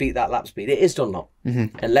anyone's going to beat that lap speed, it is Dunlop.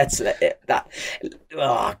 And let's I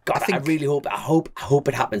really hope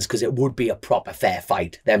it happens, because it would be a proper fair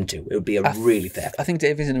fight. Them two, it would be a really fair fight. I think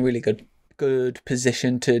Davey's in a really good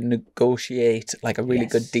position to negotiate like a really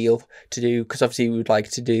good deal to do, because obviously we would like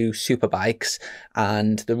to do super bikes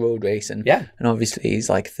and the road racing. And obviously he's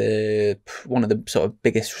like one of the sort of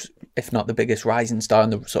biggest, if not the biggest, rising star in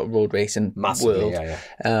the sort of road racing world.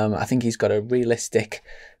 I think he's got a realistic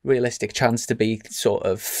chance to be sort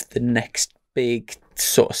of the next big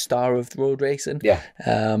sort of star of road racing.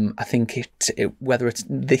 I think whether it's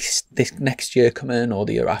this next year coming or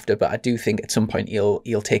the year after, but I do think at some point he'll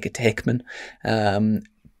take it to Hickman.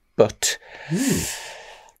 But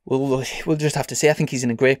we'll just have to see. I think he's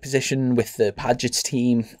in a great position with the Padgett's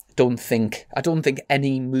team. I don't think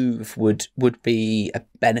any move would be a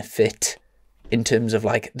benefit in terms of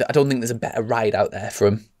like, I don't think there's a better ride out there for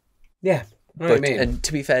him. And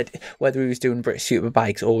to be fair, whether he was doing British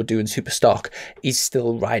Superbikes or doing super stock, he's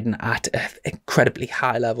still riding at an incredibly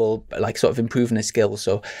high level, like sort of improving his skills.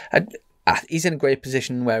 So he's in a great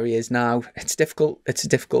position where he is now. It's difficult. It's a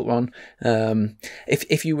difficult one.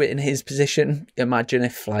 If you were in his position, imagine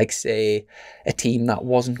if, like, say, a team that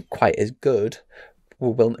wasn't quite as good were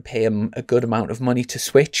willing to pay him a good amount of money to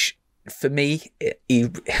switch. For me,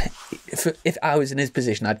 if I was in his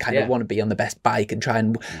position, I'd kind of want to be on the best bike and try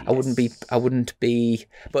and I wouldn't be.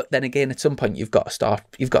 But then again, at some point, you've got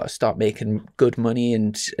to start making good money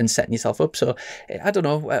and setting yourself up. So I don't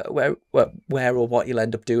know where or what you'll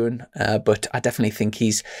end up doing, but I definitely think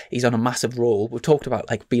he's on a massive roll. We've talked about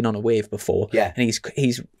like being on a wave before, and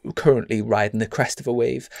he's currently riding the crest of a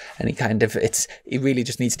wave, and he really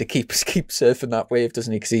just needs to keep surfing that wave,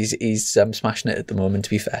 doesn't he? Because he's smashing it at the moment, to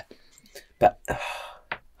be fair. But I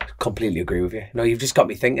completely agree with you. No, you've just got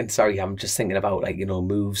me thinking. Sorry, I'm just thinking about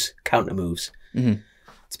moves, counter moves.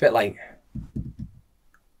 It's a bit like I'm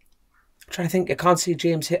trying to think. I can't see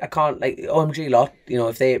James hit. I can't OMG lot.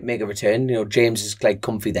 If they make a return, James is like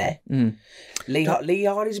comfy there. Lee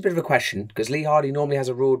Hardy's a bit of a question, because Lee Hardy normally has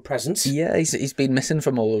a road presence. Yeah, he's been missing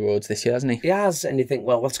from all the roads this year, hasn't he? He has, and you think,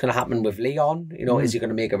 well, what's going to happen with Leon? Is he going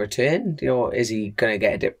to make a return? Is he going to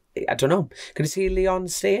get I don't know. Can you see Leon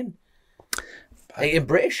staying? In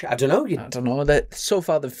British, I don't know. I don't know. So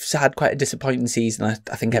far, they've had quite a disappointing season.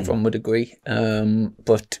 I think everyone would agree.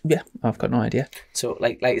 But yeah, I've got no idea. So,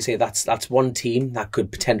 like you say, that's one team that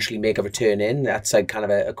could potentially make a return in. That's like kind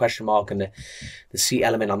of a question mark and the seat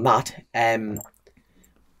element on that.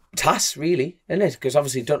 task, really, isn't it? Because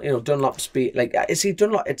obviously, Dunlop's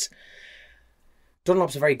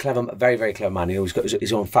Dunlop's a very clever, very, very clever man. He's got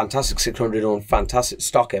his own fantastic 600, own fantastic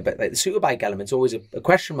stocker, but like the superbike element's always a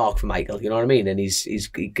question mark for Michael. You know what I mean? And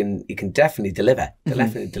he can definitely deliver,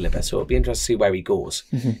 So it'll be interesting to see where he goes.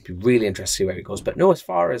 It'll be really interesting to see where he goes. But no, as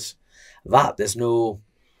far as that, there's no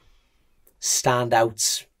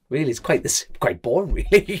standouts. Really, it's quite boring.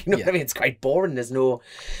 Really, you know what I mean? It's quite boring. There's no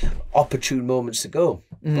opportune moments to go.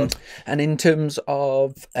 But, and in terms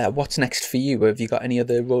of what's next for you, have you got any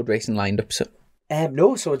other road racing lined up?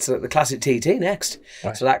 No, so it's the Classic TT next.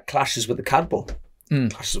 Right. So that clashes with the Cadbull.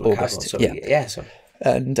 Clashes with August, the Cadbull. So,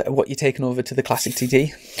 And what you taking over to the Classic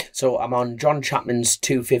TT? So I'm on John Chapman's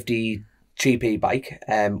 250 GP bike,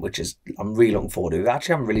 which is I'm really looking forward to. I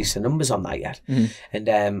actually haven't released the numbers on that yet, and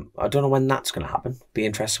I don't know when that's going to happen. Be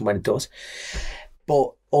interesting when it does.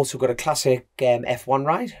 But also got a classic F1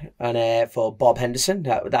 ride and for Bob Henderson.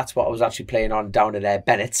 That's what I was actually playing on down at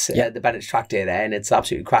Bennett's, the Bennett's track day there, and it's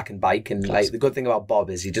absolutely cracking bike. And like the good thing about Bob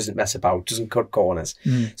is he doesn't mess about, doesn't cut corners.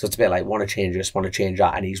 So it's a bit like want to change this, want to change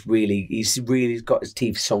that, and he's really got his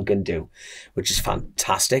teeth sunk into, which is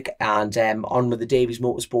fantastic. And on with the Davies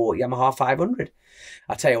Motorsport Yamaha 500.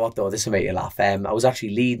 I tell you what though, this will make you laugh. I was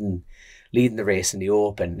actually leading the race in the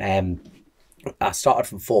Open. I started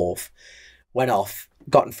from fourth. Went off,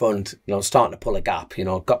 got in front, starting to pull a gap,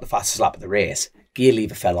 got the fastest lap of the race. Gear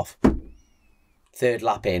lever fell off. Third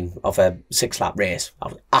lap in of a 6-lap race. I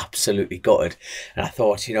was absolutely gutted. And I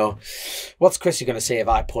thought, what's Chrissy going to say if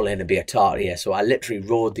I pull in and be a tart here? So I literally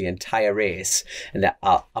rode the entire race. And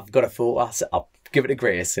I've got a photo. I'll give it to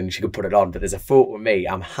Grace and she could put it on. But there's a photo of me.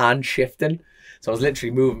 I'm hand shifting. So I was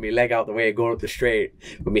literally moving my leg out the way, going up the straight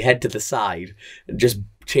with my head to the side and just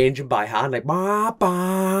changing by hand, like ba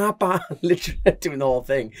ba ba, literally doing the whole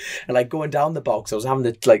thing, and like going down the box. I was having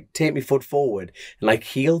to like take my foot forward and like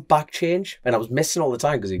heel back change, and I was missing all the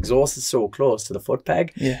time because the exhaust is so close to the foot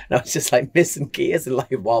peg. And I was just like missing gears and like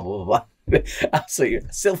blah blah blah. Absolutely,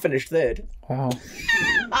 still finished third. Wow.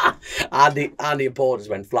 and the reporters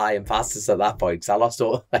went flying past us at that point because I lost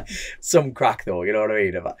all some crack though, you know what I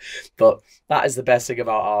mean? But that is the best thing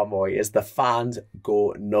about Armoy is the fans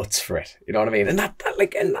go nuts for it, you know what I mean? And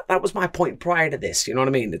that was my point prior to this, you know what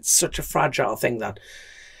I mean? It's such a fragile thing that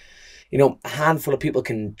a handful of people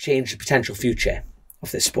can change the potential future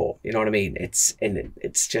of this sport, you know what I mean?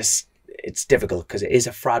 It's difficult because it is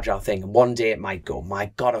a fragile thing, and one day it might go.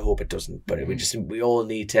 My God, I hope it doesn't. But we all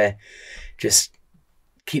need to just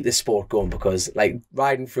keep this sport going, because like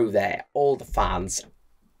riding through there, all the fans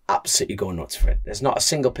absolutely go nuts for it. There's not a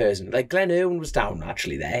single person. Like Glenn Irwin was down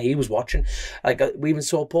actually there. He was watching. Like we even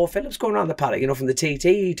saw Paul Phillips going around the paddock, from the TT.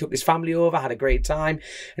 He took his family over, had a great time,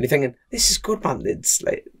 and you're thinking, this is good, man. It's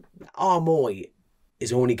like Armoy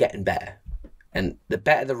is only getting better. And the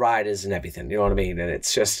better the riders and everything, you know what I mean? And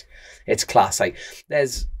it's class. Like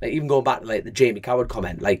there's even going back to like the Jamie Coward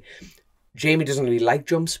comment, like Jamie doesn't really like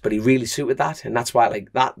jumps, but he really suited that, and that's why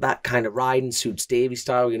like that kind of riding suits Davey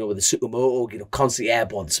style, with the Supermoto, constantly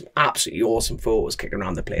airborne, some absolutely awesome photos kicking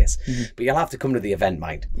around the place. But you'll have to come to the event,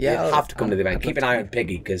 mind. You'll have to come to the event. Keep an eye on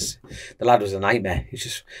Piggy, because the lad was a nightmare. He's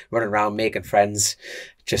just running around making friends,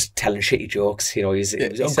 just telling shitty jokes. He was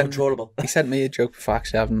uncontrollable. He sent me a joke before.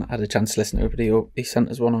 Actually, I haven't had a chance to listen to it, but he sent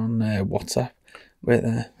us one on WhatsApp. Right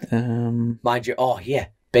there. Mind you,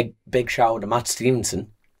 big shout out to Matt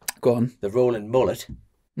Stevenson. Go on. The rolling mullet.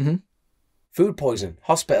 Food poisoning.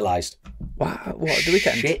 Hospitalised. Wow. What, the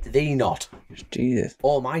weekend? Shit thee not. Jesus.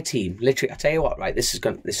 All my team. Literally, I tell you what, right, this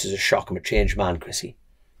is a shock. I'm a changed man, Chrissy.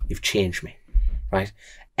 You've changed me. Right?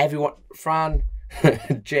 Everyone, Fran,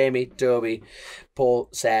 Jamie, Toby, Paul,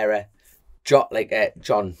 Sarah, John,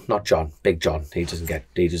 not John, Big John. He doesn't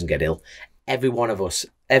get ill. Every one of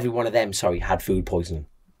them, had food poisoning.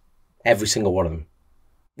 Every single one of them.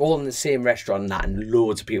 All in the same restaurant and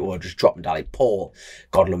loads of people were just dropping down. Like Paul,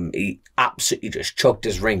 Godlum, he absolutely just chucked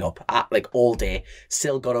his ring up all day.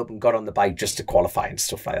 Still got up and got on the bike just to qualify and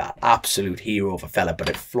stuff like that. Absolute hero of a fella, but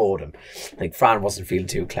it floored him. Like Fran wasn't feeling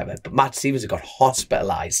too clever, but Matt Stevens got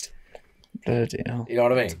hospitalised. Bloody hell. You know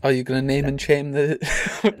what I mean? Are you going to name and shame the...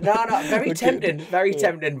 No, very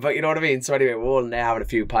tempting, but you know what I mean? So anyway, we're all in there having a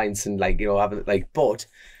few pints and but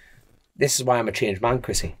this is why I'm a changed man,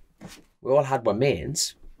 Chrissy. We all had our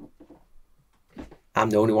mains. I'm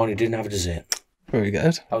the only one who didn't have a dessert. Very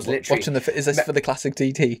good. I was literally watching is this for the Classic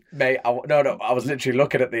TT? Mate, no. I was literally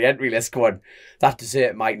looking at the entry list going, that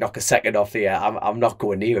dessert might knock a second off the air. I'm not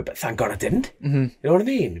going near it, but thank God I didn't. You know what I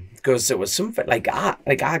mean? Because it was something I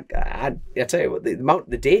tell you what,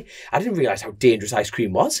 the day, I didn't realise how dangerous ice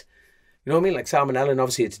cream was. You know what I mean? Like salmonella, and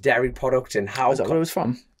obviously it's a dairy product, and how... Is that what it was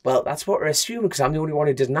from? Well, that's what we're assuming because I'm the only one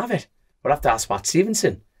who didn't have it. We'll have to ask Matt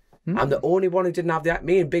Stevenson. I'm the only one who didn't have the...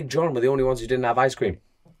 Me and Big John were the only ones who didn't have ice cream.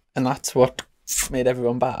 And that's what made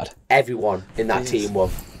everyone bad. Everyone in that team were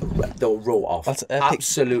wrote off. That's,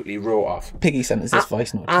 absolutely wrote off. Piggy sent us this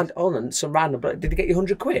voice note. And on some random... Did he get you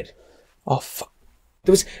 100 quid? Oh, fuck.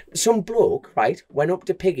 There was some bloke, right, went up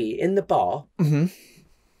to Piggy in the bar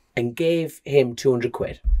and gave him 200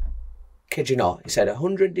 quid. Kid you not. He said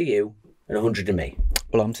 100 to you and 100 to me.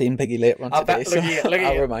 Well, I'm seeing Piggy later on today, so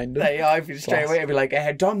I'll remind him. If you straight away, I'd be like,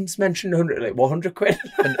 Dom's mentioned 100, like 100 quid.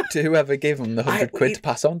 And to whoever gave him the 100 quid to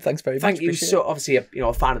pass on, thanks very much. Thank you so, obviously,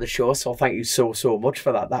 a fan of the show, so thank you so much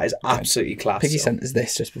for that. That is absolutely class. Piggy sent us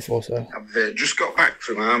this just before, so. I've just got back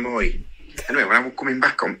from Armoy. Anyway, when I was coming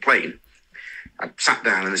back on plane, I sat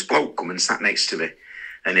down and this bloke come and sat next to me.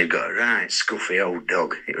 And he'd got a right scuffy old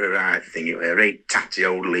dog. It was a right thing. It was a right tatty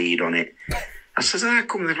old lead on it. I says, how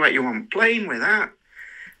come they've let you on plane with that?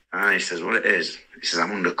 And he says, well, it is. He says,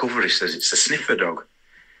 I'm undercover. He says, it's a sniffer dog.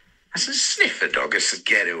 I said, sniffer dog? I said,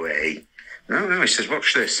 get away. No, he says,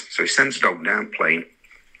 watch this. So he sends the dog down plane,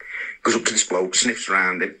 goes up to this bloke, sniffs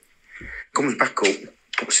around him, comes back up,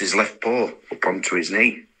 puts his left paw up onto his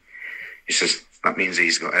knee. He says, that means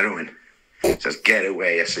he's got heroin. He says, get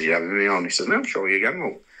away. I said, you're having me on. He says, no, I'm sure you again.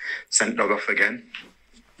 Well, sent dog off again,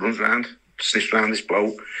 runs round, sniffs around this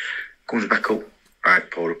bloke, comes back up, right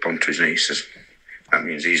paw up onto his knee. He says, that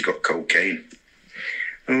means he's got cocaine.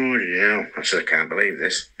 Oh, yeah. I said, I can't believe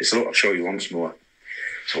this. He said, look, I'll show you once more.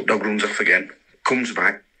 So dog runs off again, comes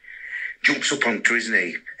back, jumps up onto his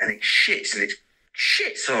knee, and it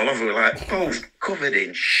shits all over, like both covered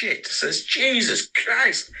in shit. I says, Jesus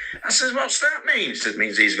Christ. I says, what's that mean? He says, it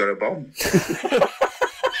means he's got a bomb.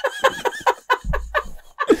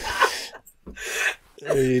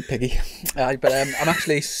 Hey, Piggy. But I'm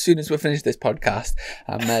actually, as soon as we finish this podcast,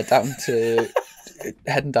 I'm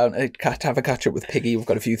heading down to have a catch up with Piggy. We've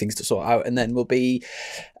got a few things to sort out, and then we'll be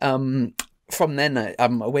from then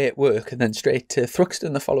I'm away at work and then straight to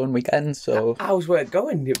Thruxton the following weekend. So how's work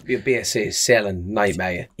going? Your BSc sailing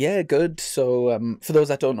nightmare. Yeah, good. So for those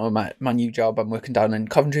that don't know my new job, I'm working down in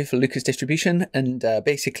Coventry for Lucas Distribution, and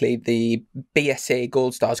basically the BSA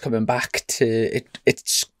Gold Star's coming back to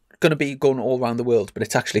it's going to be going all around the world, but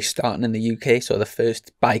it's actually starting in the UK. So the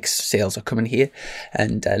first bikes sales are coming here,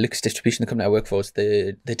 and Lucas Distribution, the company I work for, is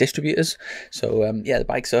the distributors. So the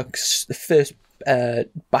bikes are the first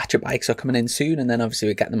batch of bikes are coming in soon, and then obviously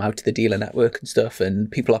we get them out to the dealer network and stuff,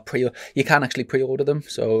 and people are you can actually pre-order them.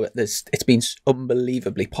 So it's been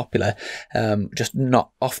unbelievably popular, just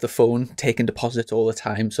not off the phone, taking deposits all the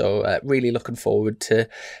time. So really looking forward to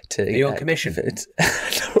Are you on commission?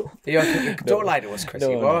 No. Don't lie to us,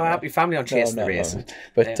 Chrissy. I'll help your family on Chasin the Racin. No.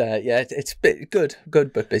 But it's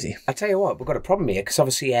good but busy. I'll tell you what, we've got a problem here because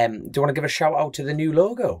obviously, do you want to give a shout out to the new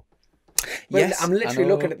logo? Well, yes, I'm literally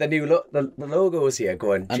looking at the new the logos here,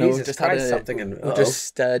 going, Jesus just Christ, something. We've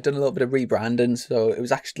just done a little bit of rebranding. So it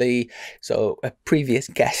was actually a previous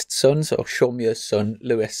guest's son, so Sean Muir's son,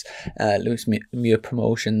 Lewis Muir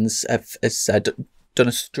Promotions, has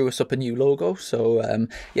drew us up a new logo. So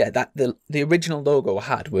that the original logo I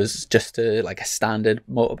had was just a standard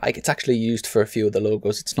motorbike. It's actually used for a few of the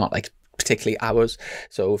logos. It's not like particularly ours,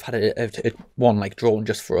 so we've had a one drawn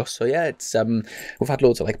just for us. So yeah, it's we've had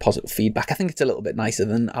loads of positive feedback. I think it's a little bit nicer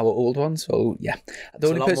than our old one. So yeah, it's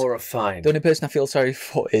a lot more refined. The only person I feel sorry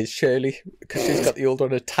for is Shirley, because she's got the old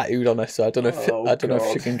one tattooed on her. So I don't know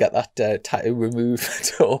if she can get that tattoo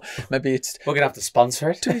removed, or maybe we're gonna have to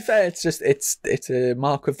sponsor it. To be fair, it's a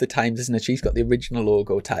mark of the times, isn't it? She's got the original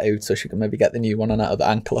logo tattooed, so she can maybe get the new one on out of the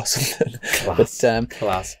ankle or something.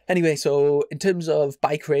 Class. Anyway, so in terms of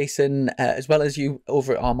bike racing, as well as you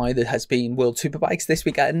over at Armoy, there has been World Superbikes this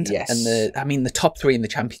weekend. Yes. And the top three in the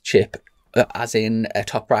championship, as in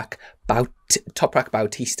Toprak,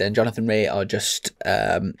 Bautista and Jonathan Ray, are just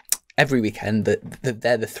every weekend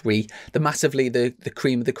they're the three. They're massively the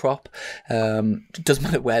cream of the crop. Doesn't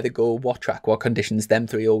matter where they go, what track, what conditions, them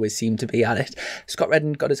three always seem to be at it. Scott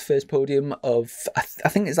Redden got his first podium of, I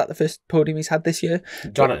think, is that the first podium he's had this year?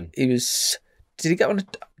 Donington. Did he get one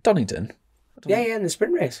at Donington? Yeah, in the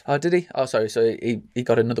sprint race. Oh, did he? Oh, sorry. So he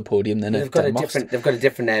got another podium then. They've got a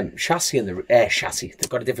different chassis in the chassis. They've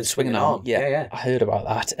got a different swinging arm. Yeah. I heard about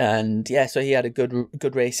that, and so he had a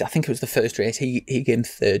good race. I think it was the first race. He came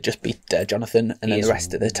third, just beat Jonathan, and then the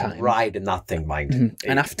rest of the time riding that thing, mind. Mm-hmm.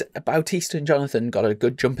 And after Bautista and Jonathan got a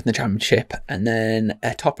good jump in the championship, and then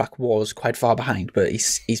Toprak was quite far behind, but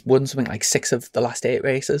he's won something like 6 of the last 8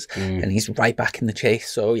 races, and he's right back in the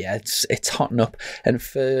chase. So yeah, it's hotting up, and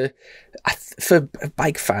for for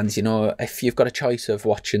bike fans, you know, if you've got a choice of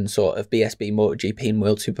watching sort of BSB, MotoGP and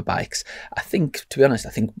World Superbikes, I think, to be honest, I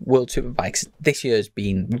think World Superbikes this year has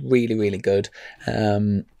been really, really good.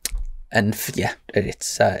 Yeah,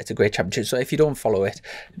 it's a great championship. So if you don't follow it,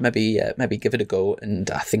 maybe give it a go,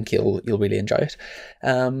 and I think you'll really enjoy it.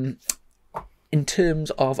 In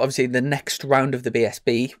terms of, obviously, the next round of the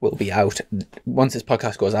BSB will be out. Once this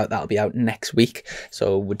podcast goes out, that'll be out next week.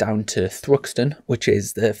 So we're down to Thruxton, which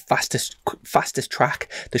is the fastest track,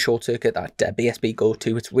 the short circuit that BSB go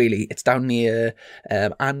to. It's down near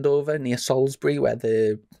Andover, near Salisbury, where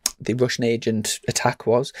the Russian agent attack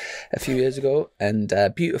was a few years ago, and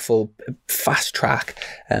beautiful, fast track.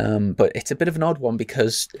 But it's a bit of an odd one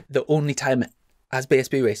because the only time, as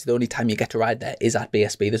BSB races, the only time you get to ride there is at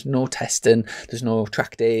BSB. There's no testing, there's no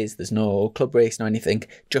track days, there's no club racing or anything,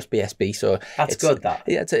 just BSB. So that's good, that.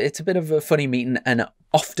 Yeah, it's a bit of a funny meeting, and it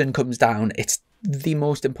often comes down, it's the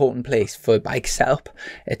most important place for bike setup.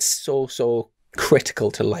 It's so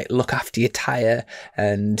critical to like look after your tyre,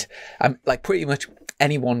 and like pretty much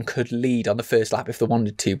anyone could lead on the first lap if they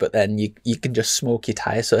wanted to, but then you can just smoke your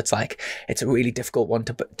tyre. So it's like, it's a really difficult one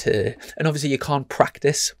to and obviously you can't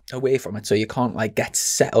practice away from it, so you can't like get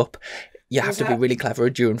set up. You have to be really clever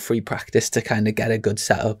during free practice to kind of get a good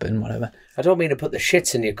setup and whatever. I don't mean to put the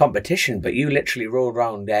shits in your competition, but you literally rode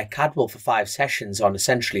around Cadwell for 5 sessions on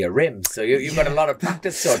essentially a rim. So you've got a lot of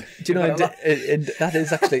practice, son. Do you know, that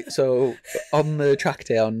is actually, so on the track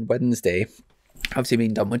day on Wednesday, obviously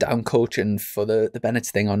we're down coaching for the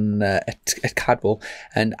Bennett's thing on at Cadwell,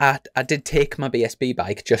 and I did take my BSB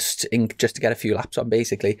bike just to get a few laps on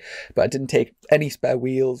basically, but I didn't take any spare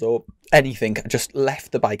wheels or anything. I just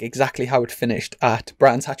left the bike exactly how it finished at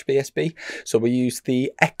Brands Hatch BSB. So we used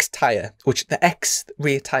the X tyre, which the X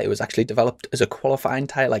rear tyre was actually developed as a qualifying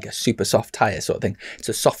tyre, like a super soft tyre sort of thing. It's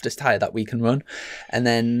the softest tyre that we can run. And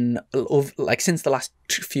then like since the last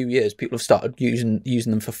few years, people have started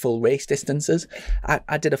using them for full race distances.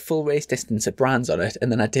 I did a full race distance at Brands on it,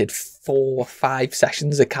 and then I did 4 or 5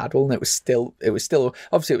 sessions at Cadwell, and it was still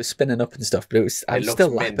obviously it was spinning up and stuff, but I was still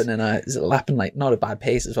lapping, and I was lapping like not a bad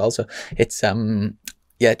pace as well. So it's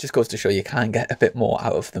it just goes to show you can get a bit more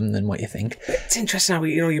out of them than what you think. It's interesting how,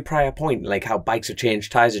 you know, your prior point, like how bikes have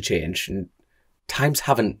changed, tyres have changed, and times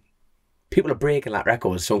haven't. People are breaking that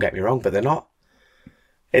records, don't get me wrong, but they're not.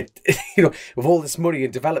 You know, with all this money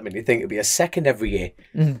and development, you think it'd be a second every year,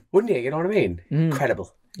 wouldn't you? You know what I mean?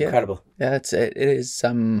 Incredible. Incredible. Yeah, it is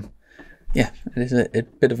a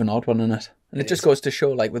bit of an odd one, isn't it? And it just goes to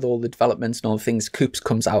show, like, with all the developments and all the things, Coops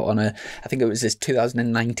comes out on I think it was his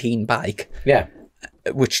 2019 bike. Yeah.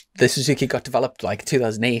 Which the Suzuki got developed like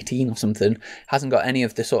 2018 or something, hasn't got any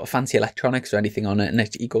of the sort of fancy electronics or anything on it, and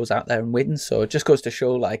he goes out there and wins. So it just goes to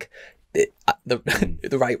show, like,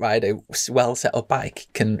 the right rider, well set up bike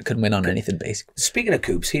can win on anything, basically. Speaking of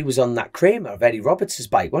Coops, he was on that Kramer of Eddie Roberts'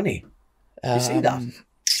 bike, wasn't he? You see that?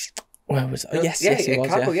 Where was it? Yes, he was.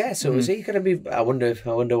 Cadwell, yeah. So is he going to be? I wonder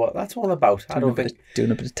what that's all about.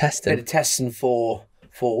 Doing a bit of testing. A bit of testing for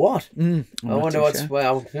what? I wonder what's. Sure.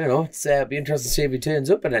 Well, you know, it's be interesting to see if he turns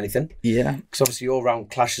up at anything. Yeah, because obviously your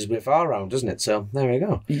round clashes with our round, doesn't it? So there we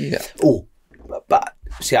go. Yeah. Oh, but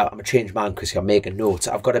see, I'm a changed man because I'm making notes.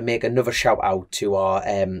 I've got to make another shout out to our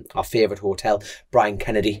favourite hotel, Brian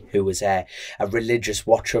Kennedy, who was a religious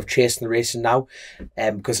watcher of Chasin the Racin now,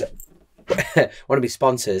 because one of my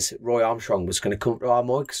sponsors, Roy Armstrong, was going to come to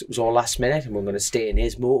Armoy because it was all last minute, and we're going to stay in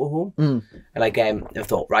his motorhome. And like, I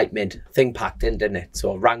thought, right, mid thing packed in, didn't it?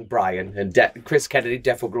 So I rang Brian and Chris Kennedy,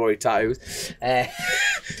 Defo Glory Tattoos.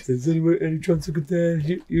 Is there any chance I could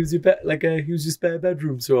use your spare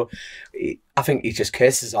bedroom? So I think he just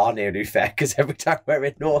curses our name, to be fair, because every time we're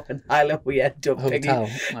in Northern Ireland, we end up hotel.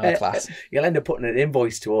 Class. You'll end up putting an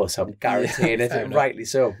invoice to us. I'm guaranteeing it. Rightly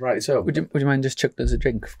so. Would you mind just chucking us a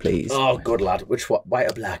drink, please? Oh, good lad. Which what?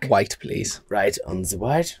 White or black? White, please. Right, on the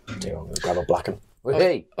white. I'm going to grab a black one.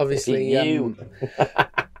 Hey, obviously, you.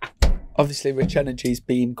 Obviously, Rich Energy's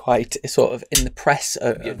been quite sort of in the press.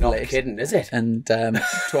 You're not kidding, is it? And do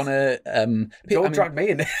you want to? Don't drag me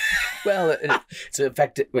in. Well, to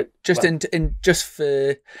affect it, just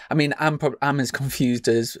for. I mean, I'm as confused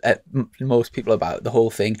as most people about the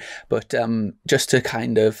whole thing, but just to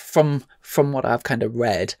kind of from what I've kind of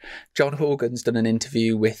read, John Hogan's done an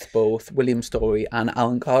interview with both William Story and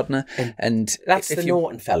Alan Gardner, and that's the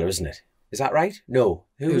Norton fella, isn't it? Is that right? No.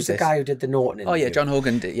 Who's the guy who did the Norton interview? Oh, yeah, John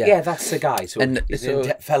Hogan did, yeah. Yeah, that's the guy. So he's an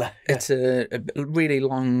in-depth fella. Yeah. It's a really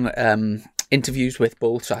long interviews with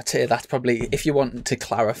both. So I'd say that's probably, if you want to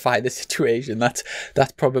clarify the situation, that's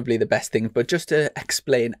probably the best thing. But just to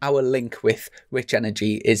explain, our link with Rich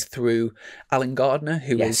Energy is through Alan Gardner,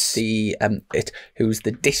 who is who's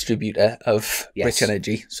the distributor of Rich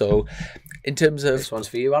Energy. So in terms of, this one's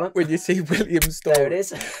for you, Alan. when you see William Story, There it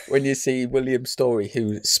is. when you see William Story,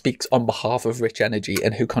 who speaks on behalf of Rich Energy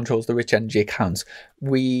and who controls the Rich Energy accounts,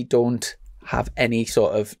 we don't have any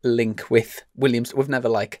sort of link with Williams. We've never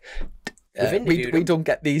we don't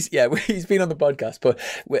get these. Yeah, he's been on the podcast, but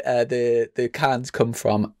the cans come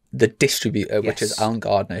from the distributor, which is Alan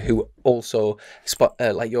Gardner, who also so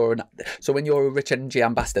when you're a Rich Energy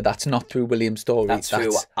ambassador, that's not through William Story, that's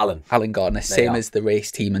through Alan Gardner, same as the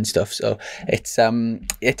race team and stuff. So it's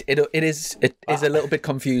it is a little bit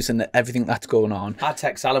confusing, everything that's going on. I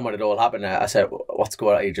text Alan when it all happened. I said, "What's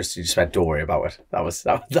going on?" He just went, "Don't worry about it."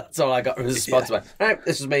 That's all I got as a response. Right,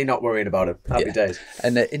 this is me not worrying about it. Happy days.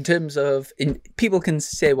 And in terms of, people can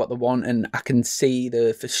say what they want, and I can see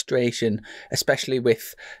the frustration, especially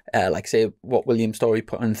with say what William Story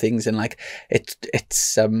put on things, and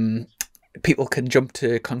it's people can jump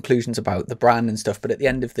to conclusions about the brand and stuff, but at the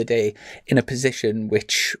end of the day, in a position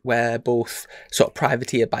where both sort of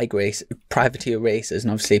privateer racers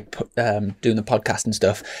and obviously doing the podcast and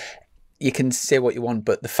stuff, you can say what you want,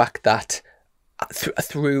 but the fact that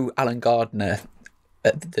through Alan Gardner,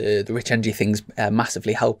 the Rich Energy thing's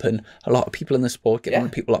massively helping a lot of people in the sport, giving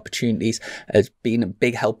people opportunities, has been a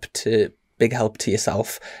big help to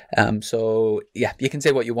yourself. So yeah, you can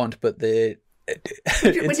say what you want, but we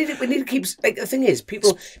need to keep, the thing is,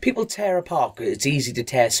 people tear apart. It's easy to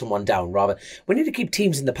tear someone down. Rather, we need to keep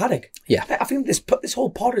teams in the paddock. Yeah, I think this whole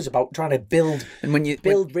pod is about trying to build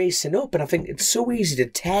racing up, and I think it's so easy to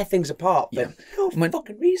tear things apart. But no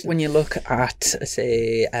fucking reason. When you look at,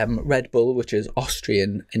 say, Red Bull, which is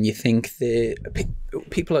Austrian, and you think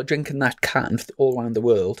people are drinking that can all around the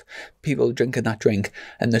world, people are drinking that drink,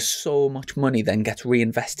 and there's so much money then gets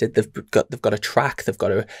reinvested. They've got a track, they've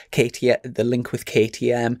got a KTM, the link with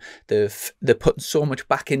KTM, they're putting so much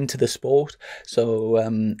back into the sport. So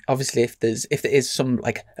obviously if there is some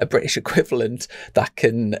a British equivalent that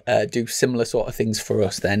can do similar sort of things for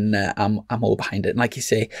us, then I'm all behind it. And like you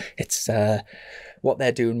say, it's what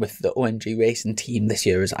they're doing with the OMG Racing team this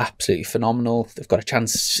year is absolutely phenomenal. They've got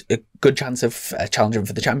a good chance of challenging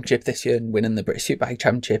for the championship this year and winning the British Superbike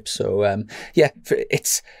Championship. So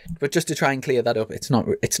but just to try and clear that up, it's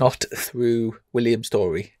not through William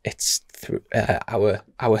Story. It's through our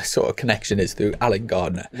sort of connection is through Alan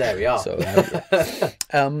Gardner. There we are. So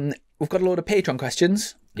we've got a load of Patreon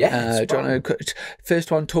questions. Yeah. Do you want to, first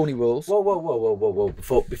one, Tony Rules. Whoa!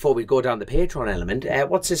 Before we go down the Patreon element,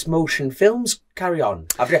 what's this Motion Films? Carry on.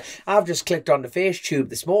 I've just clicked on the FaceTube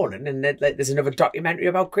this morning, and there's another documentary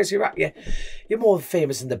about Chrissy Rack. You're more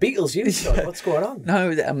famous than the Beatles, you son. What's going on?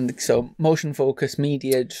 No, so Motion Focus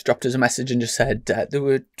Media just dropped us a message and just said they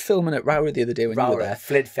were filming at Rower the other day when you were there.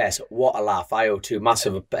 Flidfest, what a laugh! I owe two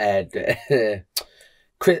massive.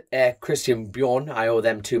 Christian Bjorn, I owe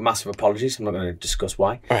them two massive apologies. I'm not going to discuss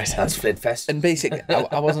why. Right, that's Flidfest. And basically,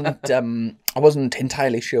 I wasn't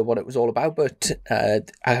entirely sure what it was all about, but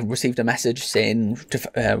I received a message saying,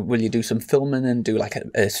 "Will you do some filming and do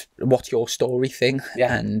a what's your story thing?"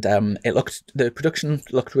 Yeah. And the production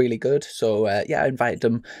looked really good. So I invited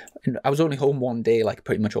them. I was only home one day,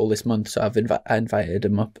 pretty much all this month, so I invited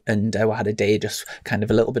them up, and I had a day just kind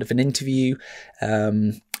of a little bit of an interview.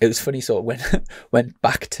 It was funny, sort of went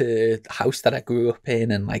back to the house that I grew up in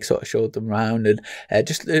and sort of showed them around, and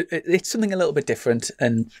it's something a little bit different,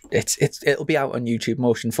 and it'll be out on YouTube,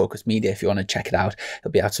 Motion Focus Media, if you want to check it out.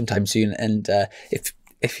 It'll be out sometime soon, and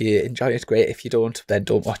if you enjoy it, great. If you don't, then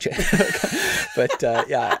don't watch it. But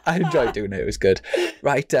I enjoyed doing it. It was good.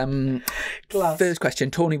 Right. Class. First question,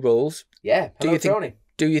 Tony Rolls. Yeah. Hello, Tony.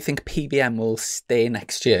 Do you think PBM will stay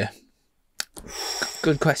next year?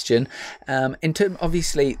 Good question.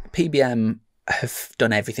 Obviously, PBM have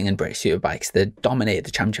done everything in British Superbikes. They dominated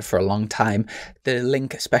the championship for a long time. The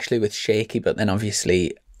link, especially with Shaky, but then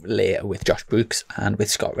obviously later with Josh Brooks and with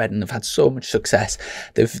Scott Redden, they've had so much success.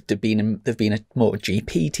 They've been a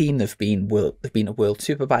MotoGP team. They've been a World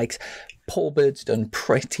Superbikes. Paul Bird's done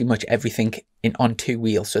pretty much everything on two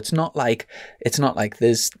wheels. So it's not like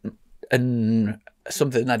there's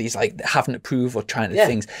something that he's having to prove or trying to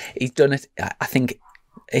things. He's done it. I think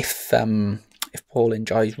if Paul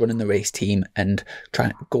enjoys running the race team and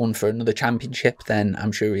going for another championship, then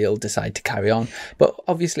I'm sure he'll decide to carry on. But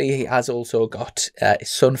obviously he has also got his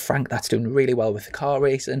son Frank that's doing really well with the car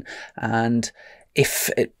racing, and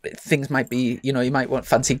things might be, you might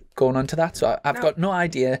fancy going on to that. So I've got no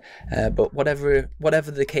idea, but whatever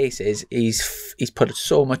the case is, he's put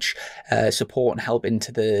so much support and help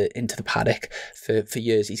into the paddock for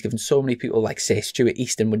years. He's given so many people, like say Stuart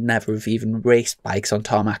Easton would never have even raced bikes on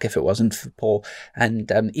tarmac if it wasn't for Paul.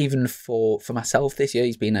 And even for myself this year,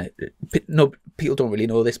 he's been no, people don't really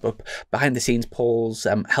know this, but behind the scenes, Paul's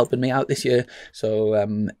helping me out this year.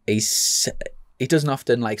 So he doesn't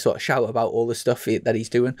often like sort of shout about all the stuff that he's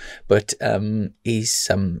doing, but he's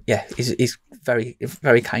very,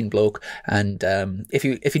 very kind bloke. And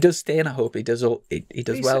if he does stay, and I hope he does well,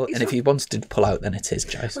 and if he wants to pull out, then it's his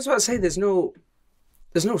choice. I was about to say, there's no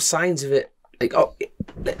signs of it. Like,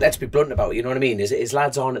 let's be blunt about it, you know what I mean? His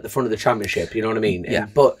lads on at the front of the championship, you know what I mean? Yeah.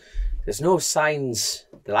 But there's no signs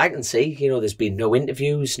that I can see. There's been no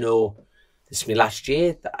interviews, This is me last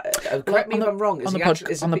year. Correct me if I'm wrong. On the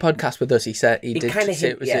podcast with us, he said he did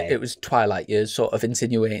say it was twilight years, sort of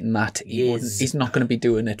insinuating that he's not going to be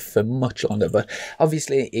doing it for much longer. But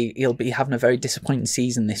obviously, he'll be having a very disappointing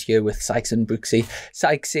season this year with Sykes and Brooksy.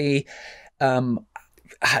 Sykesy,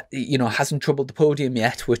 hasn't troubled the podium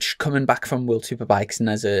yet, which coming back from World Superbikes and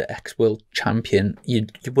as a ex-world champion, you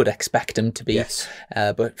would expect him to be. Yes.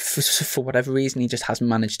 But for whatever reason, he just hasn't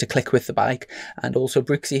managed to click with the bike. And also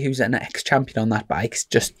Brooksy, who's an ex-champion on that bike, is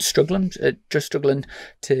just struggling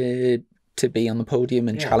to be on the podium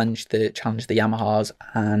and challenge the Yamahas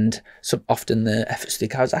and often the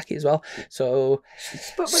FSD Kawasaki as well. So,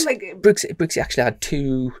 but like Brooksy actually had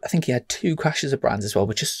two crashes at Brands as well,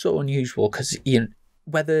 which is so unusual because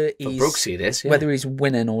whether he's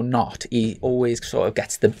winning or not, he always sort of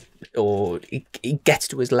gets he gets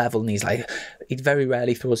to his level, and he very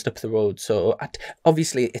rarely throws it up the road. So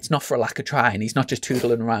obviously it's not for a lack of trying. He's not just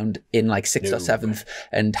tootling around in like 6th or 7th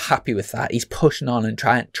and happy with that. He's pushing on and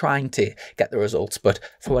trying to get the results, but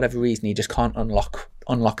for whatever reason he just can't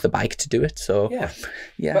unlock the bike to do it. So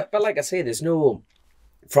yeah. But like I say, there's no,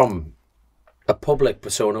 from a public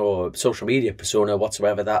persona or social media persona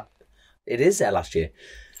whatsoever, that it is there last year.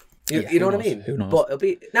 You know what I mean? Who knows? But it'll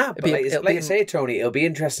be like you say, Tony. It'll be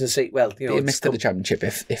interesting to see. Well, be a miss to the championship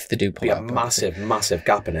if they do pull out. A massive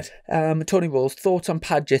gap in it. Tony Walls, thoughts on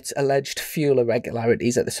Padgett's alleged fuel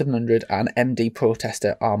irregularities at the 700 and MD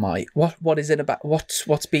Protester Armai. What is it about?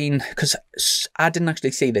 What's been? Because I didn't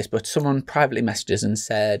actually see this, but someone privately messaged us and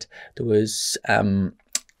said there was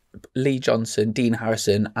Lee Johnson, Dean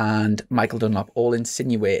Harrison and Michael Dunlop all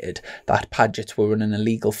insinuated that Padgett's were running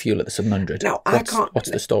illegal fuel at the 700. Now,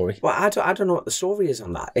 what's the story? Well, I don't know what the story is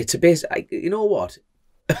on that. It's a base. You know what?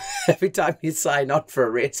 Every time you sign on for a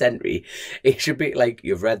race entry, it should be like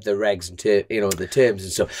you've read the regs and the terms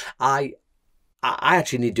and stuff. I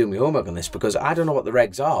actually need to do my homework on this because I don't know what the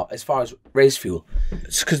regs are as far as race fuel.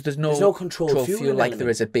 It's because there's no controlled fuel like there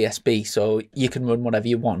is at BSB, so you can run whatever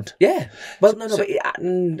you want. Yeah. Well, but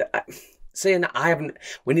saying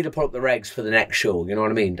we need to pull up the regs for the next show, you know what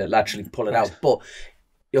I mean? To actually pull it out. But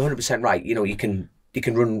you're 100% right. You can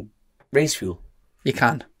run race fuel. You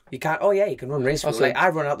can. You can. Oh yeah, you can run race fuel. Also, like I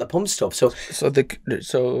run out the pump stuff. So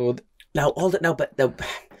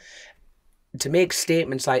to make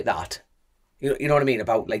statements like that. You know what I mean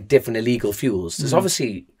about like different illegal fuels. There's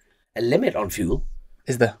obviously a limit on fuel.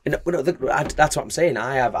 Is there? That's what I'm saying.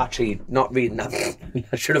 I have actually not reading that.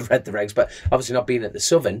 I should have read the regs, but obviously not being at the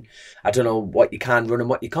Southern, I don't know what you can run and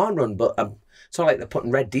what you can't run. But it's not like they're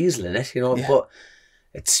putting red diesel in it, Yeah. But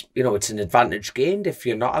it's it's an advantage gained if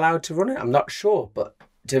you're not allowed to run it. I'm not sure, but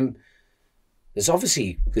there's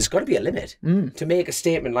got to be a limit to make a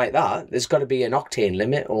statement like that. There's got to be an octane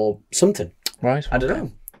limit or something. Right. I don't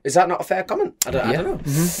know. Is that not a fair comment? I don't know.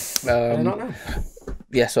 Mm-hmm. I don't know.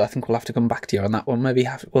 Yeah, so I think we'll have to come back to you on that one. Maybe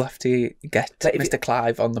we'll have to get Mr.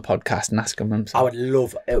 Clive on the podcast and ask him himself. I would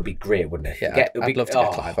love it. Would be great, wouldn't it? Yeah, I'd love to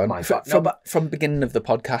get Clive on. From the beginning of the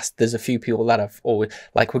podcast, there's a few people that have always,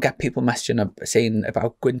 like, we'll get people messaging saying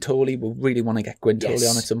about Gwintoli. We really want to get Gwintoli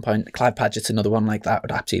on at some point. Clive Padgett's another one like that.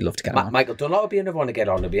 I'd absolutely love to get him on. Michael Dunlop would be another one to get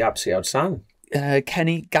on. It'd be absolutely outstanding.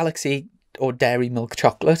 Kenny, Galaxy or Dairy Milk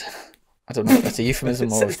Chocolate? I don't know if that's a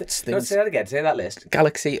euphemism or if it's things. No, say that again. Say that list.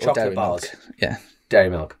 Galaxy chocolate or Dairy bars. Milk? Yeah. Dairy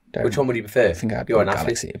Milk. Which one would you prefer? I think I'd go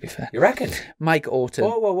Galaxy, to be fair. You reckon? Mike Orton.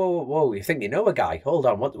 Whoa. You think you know a guy. Hold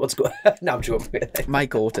on. What's going on? No, I'm joking.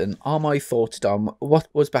 Mike Orton. Are my thoughts, Dom? What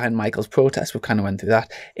was behind Michael's protest? We've kind of went through that.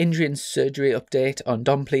 Injury and surgery update on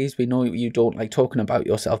Dom, please. We know you don't like talking about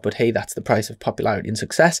yourself, but hey, that's the price of popularity and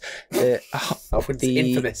success. The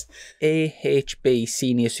infamous AHB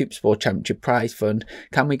Senior Supersport Championship Prize Fund.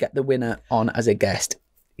 Can we get the winner on as a guest?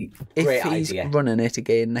 Great if he's idea. running it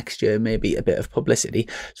again next year, maybe a bit of publicity.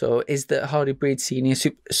 So is the Hardy Breed Senior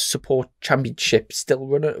Support Championship still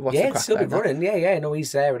running? What's the It's crack still be about that? running. Yeah. No,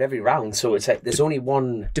 he's there at every round. So it's like there's only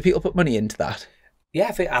one. Do people put money into that? Yeah,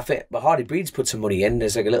 I think, but Hardy Breed's put some money in.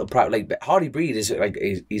 There's like a little proud, like, but Hardy Breed is like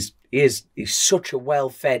he's such a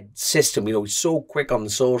well-fed system. You know, he's so quick on the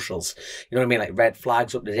socials. You know what I mean? Like red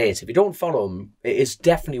flags up to date. If you don't follow him, it is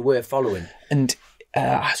definitely worth following. And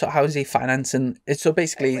so how is he financing? So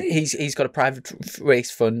basically, he's got a private race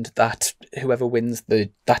fund that whoever wins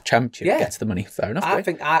that championship gets the money. Fair enough. I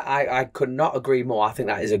think I could not agree more. I think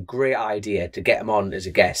that is a great idea to get him on as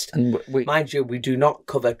a guest. And mind you, we do not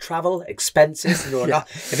cover travel expenses. No, not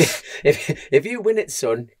if you win it,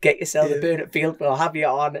 son, get yourself a Burnett Field. We'll have you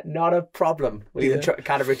on. Not a problem. We'll even try to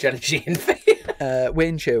kind of rich energy in for you.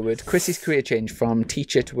 Wayne Sherwood, Chrissy's career change from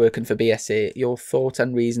teacher to working for BSA. Your thoughts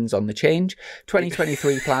and reasons on the change?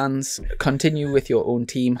 2023 plans. Continue with your own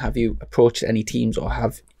team. Have you approached any teams, or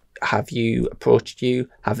have you approached you?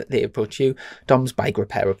 Have they approached you? Dom's bike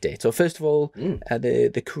repair update. So first of all,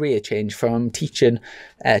 the career change from teaching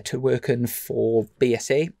to working for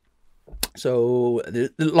BSA. So there's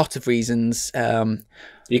lots of reasons.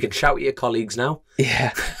 You can shout at your colleagues now.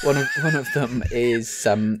 Yeah, one of them is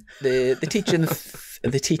the teaching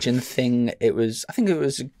the teaching thing. I think it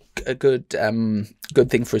was a good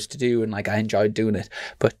thing for us to do, and like I enjoyed doing it.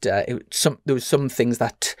 But there was some things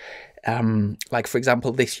that like for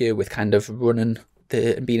example this year with kind of running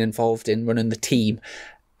being involved in running the team.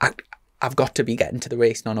 I've got to be getting to the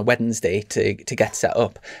racing on a Wednesday to get set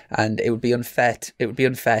up, and it would be unfair. It would be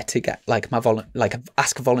unfair to get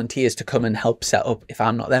ask volunteers to come and help set up if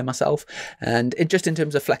I'm not there myself. And just in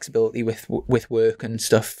terms of flexibility with work and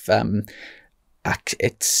stuff,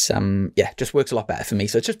 it's just works a lot better for me.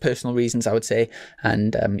 So it's just personal reasons, I would say,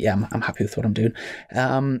 and I'm happy with what I'm doing.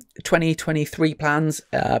 2023 plans.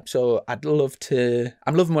 So I'm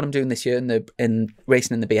loving what I'm doing this year in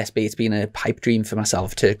racing in the BSB. It's been a pipe dream for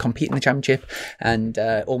myself to compete in the championship, and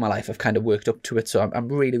all my life I've kind of worked up to it. So I'm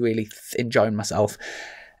really, really enjoying myself.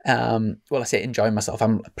 I say enjoying myself.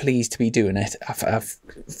 I'm pleased to be doing it.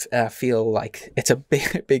 I feel like it's a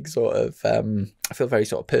big sort of. I feel very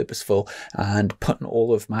sort of purposeful and putting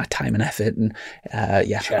all of my time and effort. And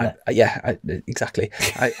exactly.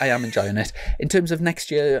 I am enjoying it. In terms of next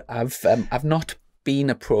year, I've not been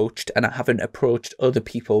approached, and I haven't approached other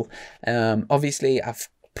people. Obviously, I've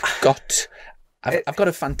got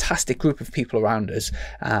a fantastic group of people around us,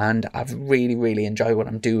 and I've really, really enjoyed what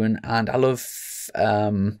I'm doing, and I love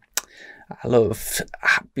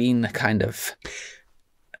being kind of.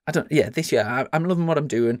 This year I'm loving what I'm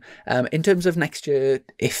doing. In terms of next year,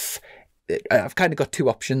 if I've kind of got two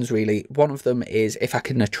options really. One of them is if I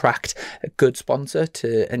can attract a good sponsor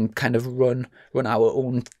and kind of run our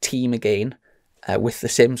own team again. With the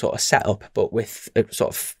same sort of setup, but with a sort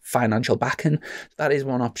of financial backing. That is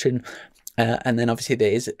one option. And then obviously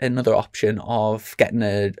there is another option of getting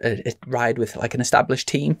a ride with like an established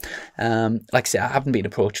team. Like I say, I haven't been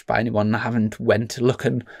approached by anyone. I haven't went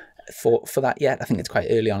looking for that yet. I think it's quite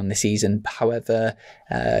early on in the season. However,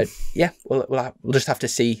 we'll just have to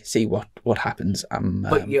see what happens.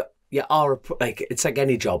 But you are like, it's like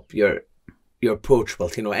any job. You're approachable.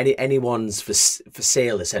 You know, anyone's for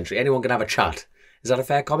sale essentially. Anyone can have a chat. Is that a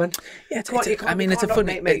fair comment? Yeah, it's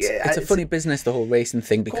a funny business, the whole racing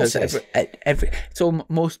thing, because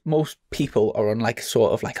most people are on like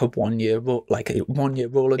sort of like a 1 year rolling contract.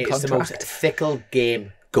 It's the most fickle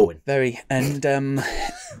game going. Very, and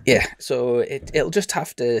so it'll just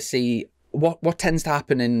have to see what tends to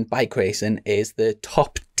happen in bike racing is the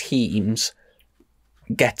top teams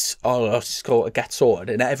get sorted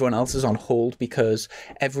and everyone else is on hold because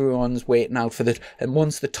everyone's waiting out for and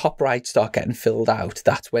once the top rides start getting filled out,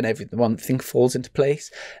 that's when one thing falls into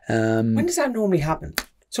place. When does that normally happen?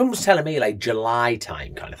 Someone was telling me like July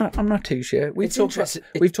time kind of. I'm not too sure. We've talked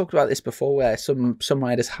about this before, where some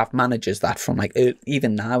riders have managers that from like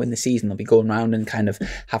even now in the season they'll be going around and kind of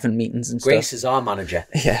having meetings and Grace stuff. is our manager.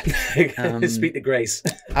 Yeah, speak to Grace.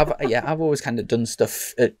 I've always kind of done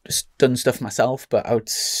stuff myself, but I would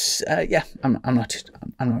I'm not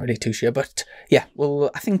really too sure. But yeah, well,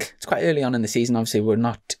 I think it's quite early on in the season. Obviously, we're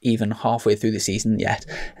not even halfway through the season yet,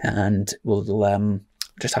 and we'll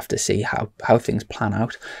just have to see how things plan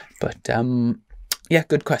out. But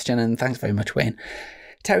good question, and thanks very much, Wayne.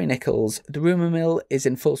 Terry Nichols, the rumour mill is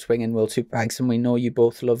in full swing in World Superbikes, and we know you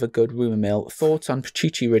both love a good rumour mill. Thoughts on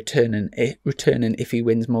Petrucci returning if he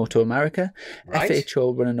wins Moto America? Right.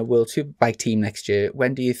 FHO running a World Superbike team next year.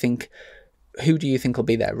 Who do you think will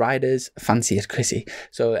be their riders? Fancy it, Chrissy.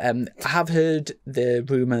 So I have heard the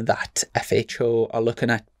rumour that FHO are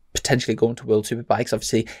looking at potentially going to World Superbikes.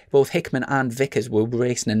 Obviously, both Hickman and Vickers were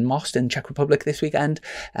racing in Most in Czech Republic this weekend.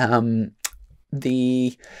 I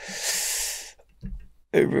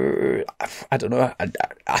don't know.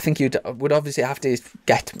 I think you would obviously have to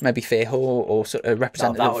get maybe Fejo or sort of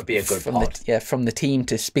representative that would be a good from the team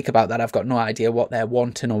to speak about that. I've got no idea what they're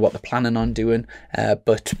wanting or what they're planning on doing,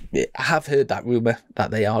 but I have heard that rumour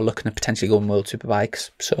that they are looking at potentially going World Superbikes.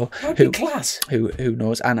 So who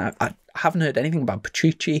knows? And I haven't heard anything about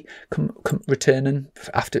Petrucci returning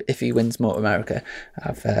after if he wins Motor America.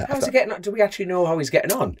 How's he getting on? Do we actually know how he's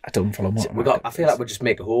getting on? I don't follow Motor America. I feel like we just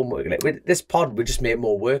make a homework. With this pod, we just make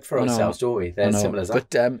more work for ourselves, don't we? They're simple as that.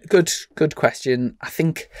 But good question. I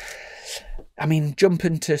mean,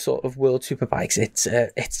 jumping to sort of World Superbikes, it's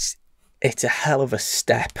a hell of a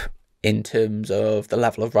step in terms of the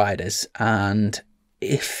level of riders, and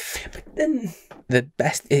the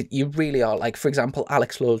best, you really are, like, for example,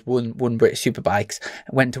 Alex Lowe's won British Superbikes,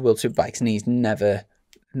 went to World Superbikes, and he's never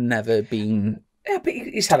been... Yeah, but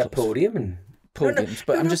he's had a podium and... Podiums,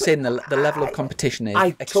 but I'm just saying the level of competition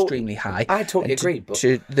is extremely high. I totally agree, but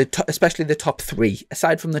especially the top three.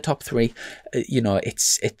 Aside from the top three,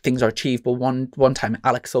 things are achievable. One time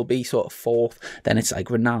Alex will be sort of fourth, then it's like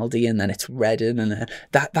Rinaldi, and then it's Redden, and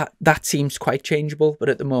that seems quite changeable. But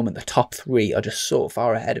at the moment, the top three are just so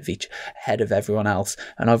far ahead of everyone else,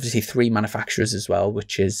 and obviously 3 manufacturers as well,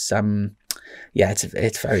 which is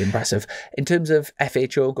it's very impressive. In terms of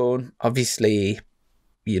FHO going, obviously,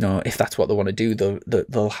 if that's what they want to do,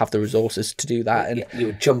 they'll have the resources to do that. And you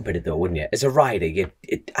would jump at it though, wouldn't you? As a rider, you'd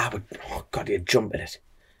jump at it.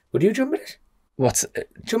 Would you jump at it? What's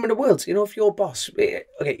jump at Worlds? If your boss,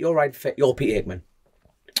 okay, you're riding, you're Pete Hickman.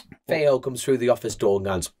 Feo comes through the office door and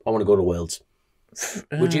goes, I want to go to Worlds.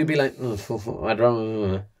 Would you be like, I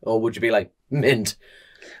don't, or would you be like, mint?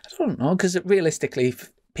 I don't know, because realistically,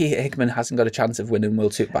 Pete Hickman hasn't got a chance of winning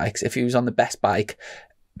World Superbikes. If he was on the best bike,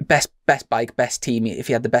 best team, if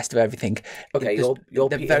he had the best of everything, okay,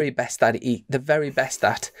 the very best that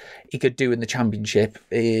he could do in the championship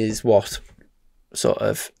is what, sort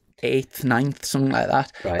of 8th, 9th, something like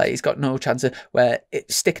that. Right. Like, he's got no chance of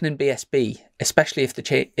sticking in BSB, especially if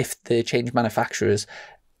the change manufacturers.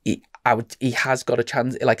 He has got a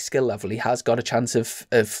chance, like skill level, he has got a chance of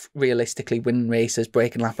realistically winning races,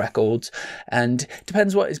 breaking lap records, and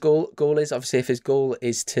depends what his goal is. Obviously, if his goal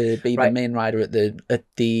is to be the main rider at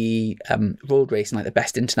the road racing, like the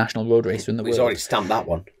best international road racer in the world. He's already stamped that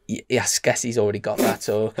one. Yes, guess he's already got that.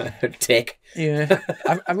 So tick. Yeah,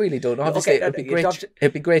 I really don't know. Obviously, it'd be great.